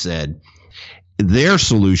theory said their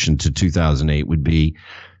solution to 2008 would be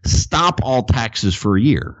stop all taxes for a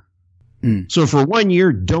year. So for 1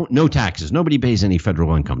 year, no taxes. Nobody pays any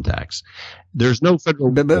federal income tax. There's no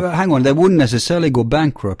federal. But hang on, they wouldn't necessarily go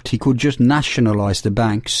bankrupt. He could just nationalize the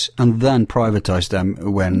banks and then privatize them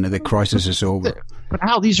when the crisis is over. But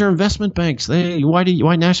how? These are investment banks. Why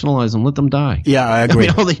nationalize them? Let them die. Yeah, I agree.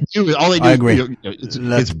 All they do I agree.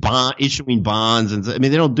 It's issuing bonds, and they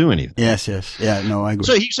don't do anything. Yes. Yeah, no, I agree.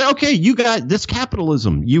 So he said, okay, you got this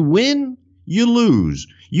capitalism. You win, you lose.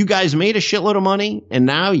 You guys made a shitload of money, and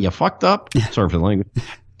now you fucked up. Sorry for the language.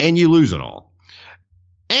 And you lose it all.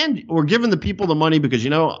 And we're giving the people the money because,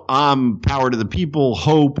 I'm power to the people,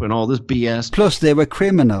 hope, and all this BS. Plus, they were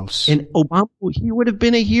criminals. And Obama, he would have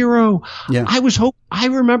been a hero. Yeah. I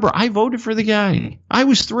remember I voted for the guy. I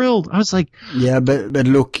was thrilled. I was like. Yeah, but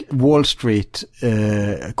look, Wall Street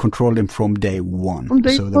controlled him from day one.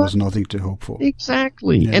 So there was nothing to hope for.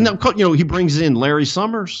 Exactly. Yeah. And, he brings in Larry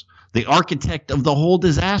Summers, the architect of the whole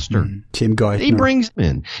disaster. Tim Geithner. He brings him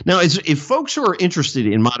in. Now, if folks who are interested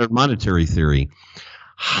in modern monetary theory,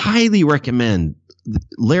 highly recommend.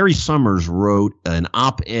 Larry Summers wrote an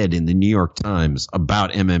op-ed in the New York Times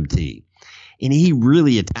about MMT, and he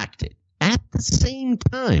really attacked it. At the same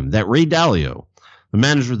time that Ray Dalio, the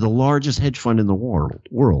manager of the largest hedge fund in the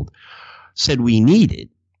world, said we need it,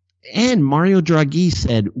 and Mario Draghi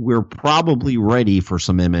said we're probably ready for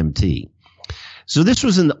some MMT. So this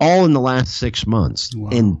was all in the last 6 months. Wow.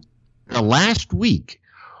 And the last week,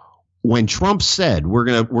 when Trump said we're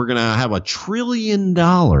gonna have $1 trillion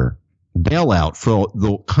bailout for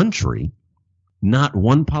the country, not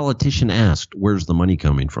one politician asked where's the money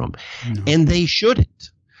coming from, and they shouldn't,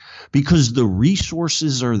 because the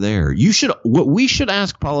resources are there. What we should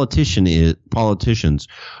ask politicians,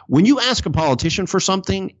 when you ask a politician for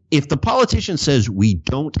something, if the politician says we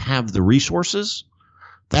don't have the resources,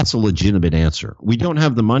 that's a legitimate answer. We don't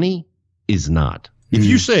have the money is not. If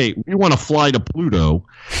you say we want to fly to Pluto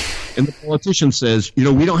and the politician says,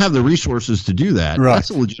 we don't have the resources to do that, right, that's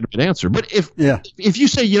a legitimate answer. But if you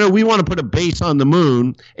say, we want to put a base on the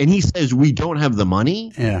moon and he says we don't have the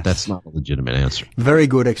money, that's not a legitimate answer. Very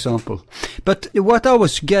good example. But what I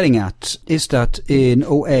was getting at is that in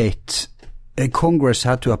 08, Congress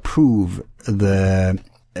had to approve the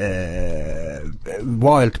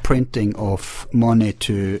wild printing of money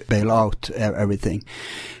to bail out everything.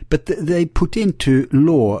 But they put into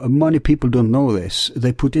law, many people don't know this,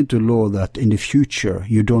 they put into law that in the future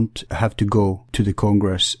you don't have to go to the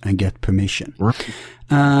Congress and get permission. Right.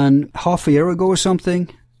 And half a year ago or something,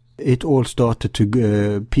 it all started to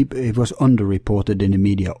it was underreported in the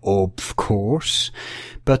media, of course,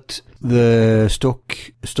 but the stock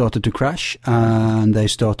started to crash and they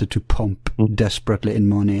started to pump desperately in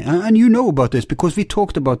money. And you know about this because we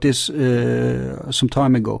talked about this some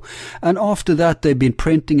time ago. And after that, they've been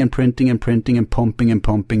printing and printing and printing and pumping and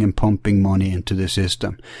pumping and pumping money into the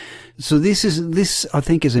system. So this I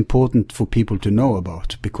think is important for people to know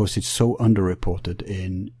about because it's so underreported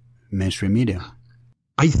in mainstream media.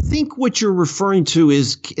 I think what you're referring to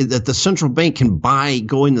is that the central bank can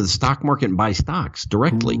go into the stock market and buy stocks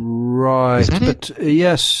directly. Right. Is that it?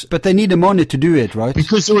 Yes, but they need the money to do it, right?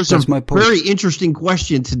 Because there was very interesting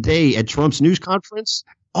question today at Trump's news conference.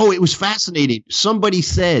 Oh, it was fascinating. Somebody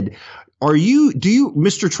said,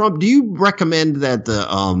 Mr. Trump, do you recommend that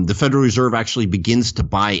the Federal Reserve actually begins to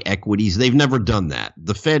buy equities? They've never done that.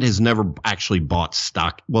 The Fed has never actually bought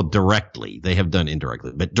stock. Well, directly. They have done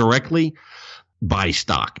indirectly, but directly buy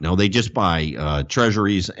stock. No, they just buy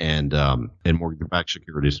treasuries and mortgage-backed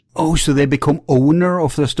securities. Oh, so they become owner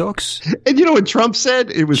of the stocks? And you know what Trump said?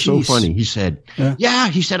 It was so funny. He said,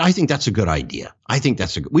 he said, I think that's a good idea. I think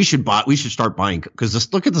we should start buying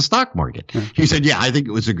because look at the stock market. He said, I think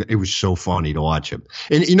it was so funny to watch him.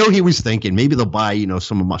 And he was thinking maybe they'll buy,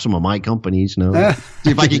 some of my companies, see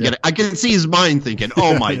if I can get it. I can see his mind thinking,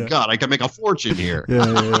 oh my God, I can make a fortune here.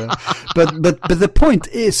 But the point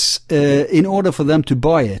is, in order for them to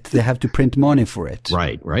buy it, they have to print money for it.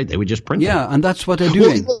 Right. They would just print it. Yeah, and that's what they're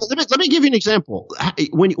doing. Well, let me give you an example.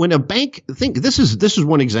 When a bank, this is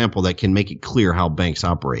one example that can make it clear how banks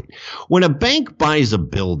operate. When a bank buys a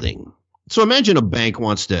building, so imagine a bank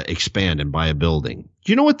wants to expand and buy a building.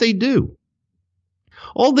 Do you know what they do?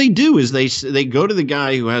 All they do is they go to the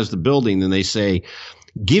guy who has the building and they say,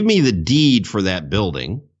 give me the deed for that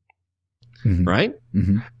building. Mm-hmm. Right?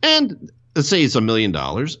 Mm-hmm. And let's say it's $1 million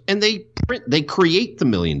and they create the $1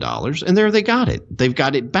 million and there they got it. They've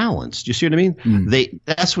got it balanced. You see what I mean? Mm.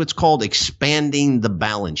 That's what's called expanding the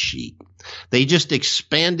balance sheet. They just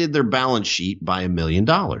expanded their balance sheet by $1 million.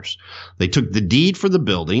 They took the deed for the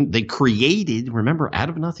building. They created, remember, out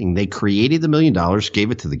of nothing, they created the $1 million,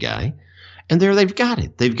 gave it to the guy, and there they've got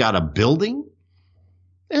it. They've got a building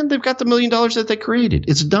and they've got the $1 million that they created.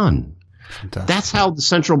 It's done. Fantastic. That's how the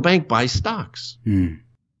central bank buys stocks. Mm.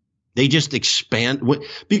 They just expand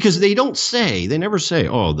because they never say,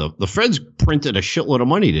 oh, the Fed's printed a shitload of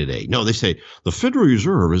money today. No, they say the Federal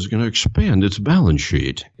Reserve is going to expand its balance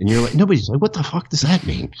sheet. And you're like, nobody's like, what the fuck does that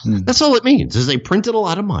mean? That's all it means is they printed a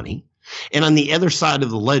lot of money. And on the other side of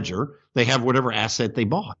the ledger, they have whatever asset they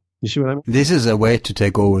bought. You see what I mean? This is a way to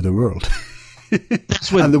take over the world.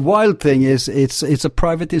 And the wild thing is it's a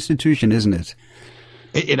private institution, isn't it?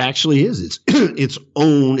 It actually is. It's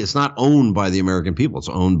owned. It's not owned by the American people. It's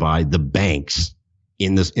owned by the banks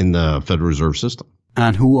in the Federal Reserve System.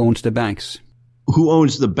 And who owns the banks? Who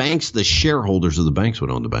owns the banks? The shareholders of the banks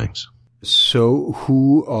would own the banks. So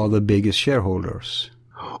who are the biggest shareholders?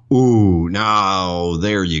 Ooh, now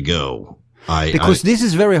there you go. Because this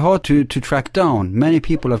is very hard to track down. Many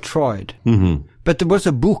people have tried. Mm-hmm. But there was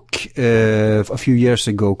a book a few years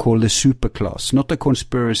ago called The Superclass, not a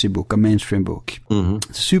conspiracy book, a mainstream book. Mm-hmm.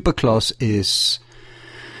 Superclass is...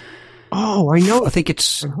 Oh, I know. I think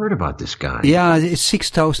it's... I heard about this guy. Yeah, it's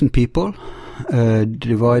 6,000 people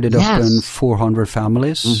divided up in 400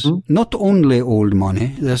 families. Mm-hmm. Not only old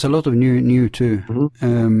money, there's a lot of new too.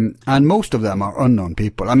 Mm-hmm. And most of them are unknown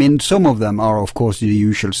people. I mean, some of them are, of course, the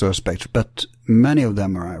usual suspects, but many of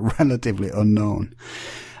them are relatively unknown.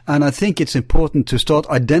 And I think it's important to start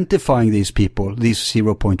identifying these people, these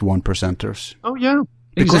 0.1 percenters. Oh, yeah.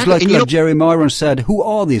 Because exactly. like Jerry Myron said, who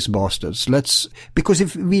are these bastards? Because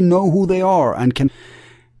if we know who they are and can,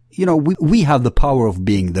 we have the power of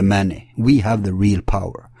being the many. We have the real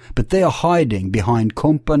power. But they are hiding behind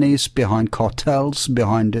companies, behind cartels,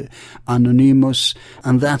 behind anonymous.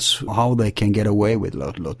 And that's how they can get away with a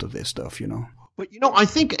lot of this stuff, But I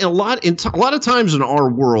think a lot of times in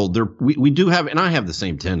our world, we do have, and I have the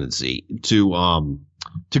same tendency to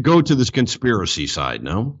go to this conspiracy side.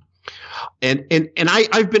 No, And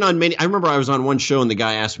I've been on many. I remember I was on one show and the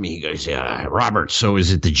guy asked me, he goes, "Yeah, Robert, so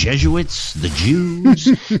is it the Jesuits, the Jews,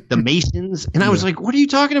 the Masons?" And I was like, "What are you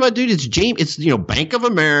talking about, dude? It's It's Bank of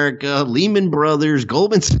America, Lehman Brothers,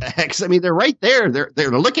 Goldman Sachs. I mean, they're right there.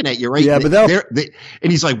 They're looking at you right. Yeah, but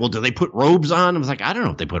and he's like, "Well, do they put robes on?" I was like, "I don't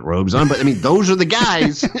know if they put robes on, but I mean, those are the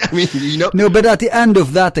guys." I mean, No, but at the end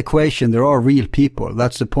of that equation, there are real people.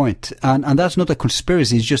 That's the point, and that's not a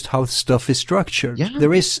conspiracy. It's just how stuff is structured. Yeah.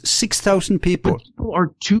 There is 6,000 people. But people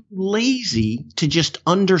are too lazy to just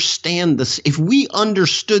understand this. If we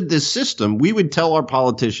understood this system, we would tell our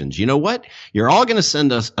politicians, you know what? You're all going to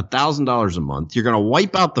send us $1,000 a month. You're going to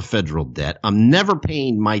wipe out the federal debt. I'm never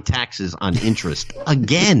paying my taxes on interest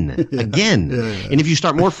again. Yeah. And if you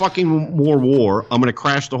start more war, I'm going to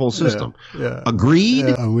crash the whole system. Yeah. Agreed?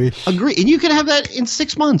 Yeah, I wish. Agreed. And you could have that in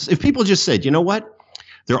 6 months. If people just said, you know what?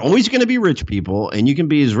 There are always going to be rich people, and you can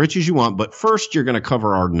be as rich as you want, but first you're going to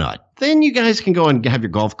cover our nut. Then you guys can go and have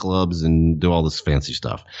your golf clubs and do all this fancy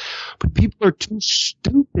stuff. But people are too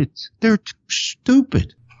stupid. They're too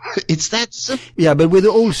stupid. It's that simple. Yeah, but with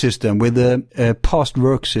the old system, with the past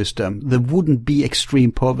work system, there wouldn't be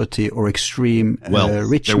extreme poverty or extreme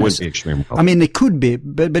richness. There would be extreme poverty. I mean, it could be,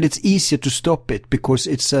 but it's easier to stop it because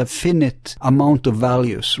it's a finite amount of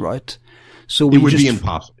values, right? So it would be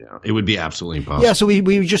impossible. Yeah. It would be absolutely impossible. Yeah, so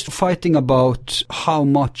we're just fighting about how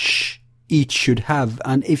much each should have,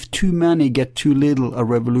 and if too many get too little, a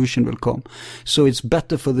revolution will come. So it's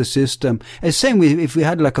better for the system. And same with if we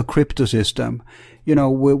had like a crypto system,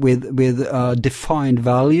 with defined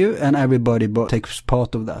value, and everybody takes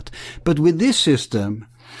part of that. But with this system,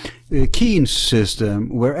 Keynes system,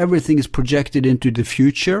 where everything is projected into the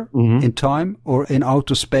future in time or in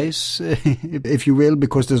outer space, if you will,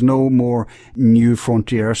 because there's no more new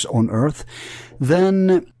frontiers on Earth,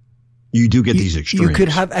 then you do get these extremes. You could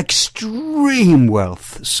have extreme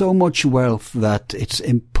wealth, so much wealth that it's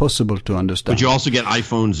impossible to understand. But you also get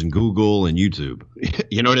iPhones and Google and YouTube.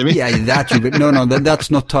 You know what I mean? Yeah,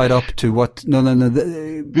 that's not tied up to what. No.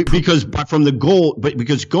 Because from the goal, but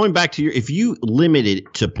because going back to if you limit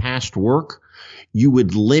it to past work, you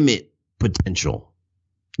would limit potential.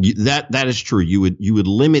 That is true. You would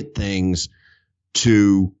limit things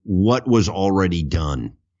to what was already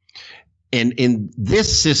done. And in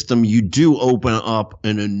this system, you do open up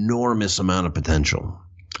an enormous amount of potential.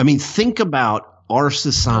 I mean, think about our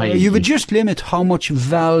society. You would just limit how much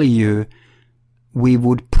value we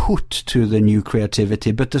would put to the new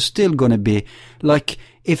creativity, but there's still going to be, like,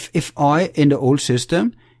 if I, in the old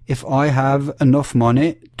system, if I have enough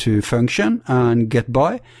money to function and get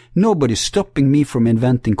by, nobody's stopping me from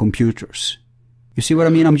inventing computers. You see what I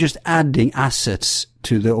mean? I'm just adding assets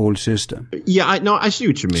to the old system. Yeah, I see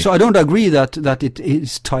what you mean. So I don't agree that it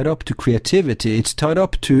is tied up to creativity. It's tied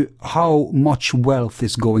up to how much wealth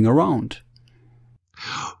is going around.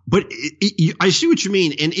 But I see what you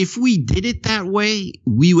mean. And if we did it that way,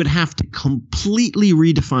 we would have to completely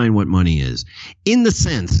redefine what money is, in the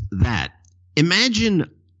sense that imagine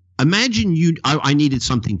I needed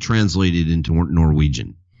something translated into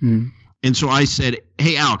Norwegian. And so I said,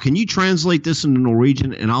 "Hey, Al, can you translate this into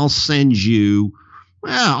Norwegian? And I'll send you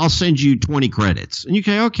 20 credits." And you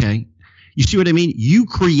say, "Okay." You see what I mean? You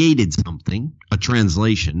created something, a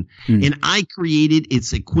translation, and I created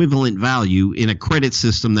its equivalent value in a credit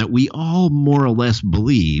system that we all more or less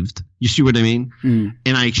believed. You see what I mean? And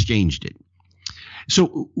I exchanged it.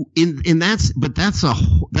 So that's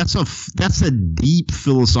a deep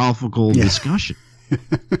philosophical discussion.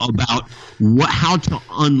 About how to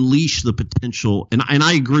unleash the potential. And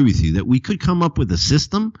I agree with you that we could come up with a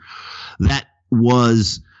system that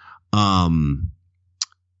was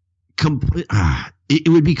it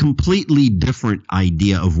would be completely different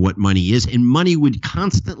idea of what money is, and money would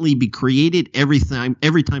constantly be created every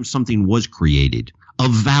time something was created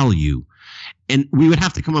of value. And we would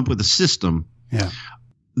have to come up with a system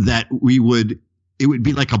that it would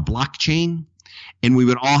be like a blockchain, and we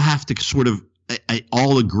would all have to sort of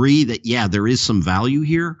all agree that, yeah, there is some value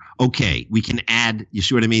here. Okay, we can add, you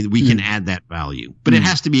see what I mean? We can add that value, but it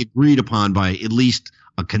has to be agreed upon by at least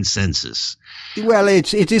a consensus. Well,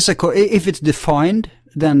 it is if it's defined,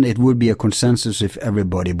 then it would be a consensus if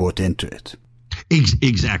everybody bought into it.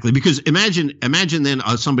 Exactly. Because imagine then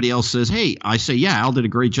somebody else says, "Hey," I say, "Yeah, Al did a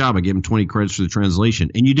great job. I gave him 20 credits for the translation."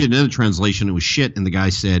 And you did another translation. It was shit. And the guy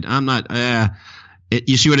said, "I'm not,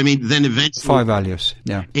 you see what I mean?" Then eventually 5 values.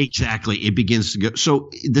 Yeah, exactly. It begins to go. So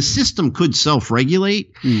the system could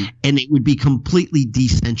self-regulate, and it would be completely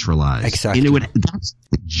decentralized. Exactly. And that's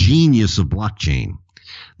the genius of blockchain.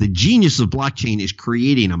 The genius of blockchain is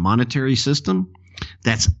creating a monetary system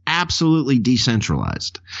that's absolutely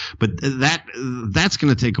decentralized. But that's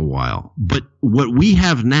going to take a while. But what we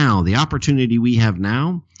have now, the opportunity we have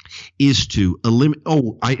now, is to eliminate.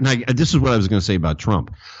 This is what I was going to say about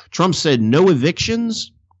Trump. Trump said no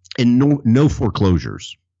evictions and no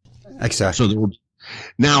foreclosures. Exactly. So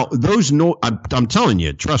now those I'm telling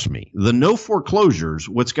you, trust me, the no foreclosures.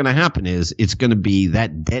 What's going to happen is it's going to be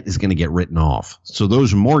that debt is going to get written off. So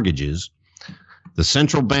those mortgages, the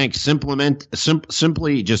central bank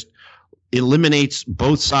simply just eliminates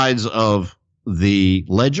both sides of the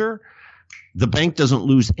ledger. The bank doesn't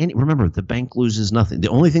lose any. Remember, the bank loses nothing. The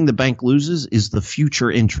only thing the bank loses is the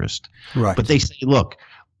future interest. Right. But they say, look,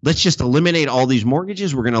 let's just eliminate all these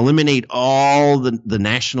mortgages. We're going to eliminate all the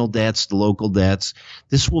national debts, the local debts.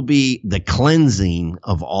 This will be the cleansing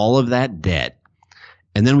of all of that debt.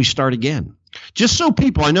 And then we start again. Just so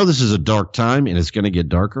people, I know this is a dark time and it's going to get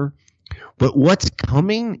darker, but what's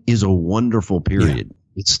coming is a wonderful period.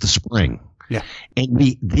 Yeah. It's the spring. Yeah.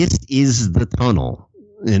 And this is the tunnel.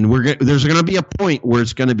 And there's going to be a point where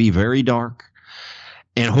it's going to be very dark,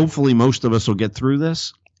 and hopefully most of us will get through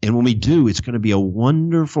this. And when we do, it's going to be a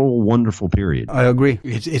wonderful, wonderful period. I agree.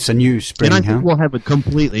 It's a new spring. And I think we'll have it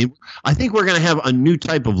completely. I think we're going to have a new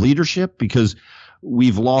type of leadership because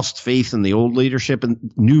we've lost faith in the old leadership,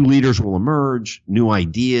 and new leaders will emerge, new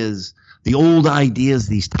ideas. The old ideas,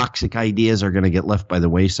 these toxic ideas, are going to get left by the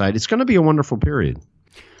wayside. It's going to be a wonderful period,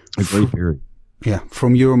 a great period. Yeah,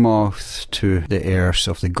 from your mouth to the ears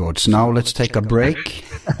of the gods. Now let's take a break.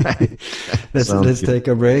 Let's take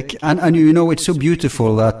a break. And you know, it's so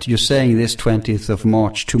beautiful that you're saying this 20th of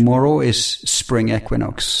March. Tomorrow is spring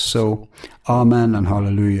equinox. So amen and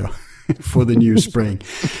hallelujah for the new spring.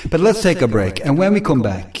 But let's take a break. And when we come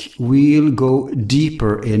back, we'll go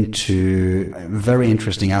deeper into very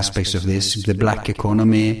interesting aspects of this, the black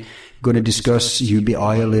economy. Going to discuss UBI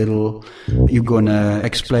a little. You're going to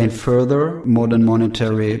explain further modern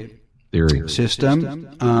monetary theory system.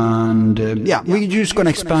 And we're just going to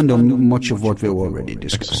expand on much of what we've already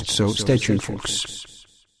discussed. So stay tuned, folks.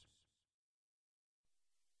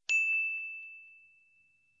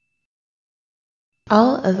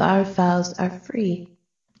 All of our files are free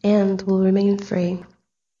and will remain free.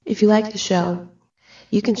 If you like the show,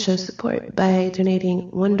 you can show support by donating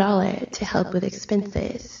 $1 to help with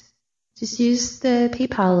expenses. Just use the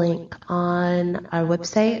PayPal link on our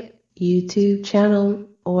website, YouTube channel,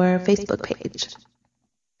 or Facebook page.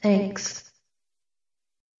 Thanks.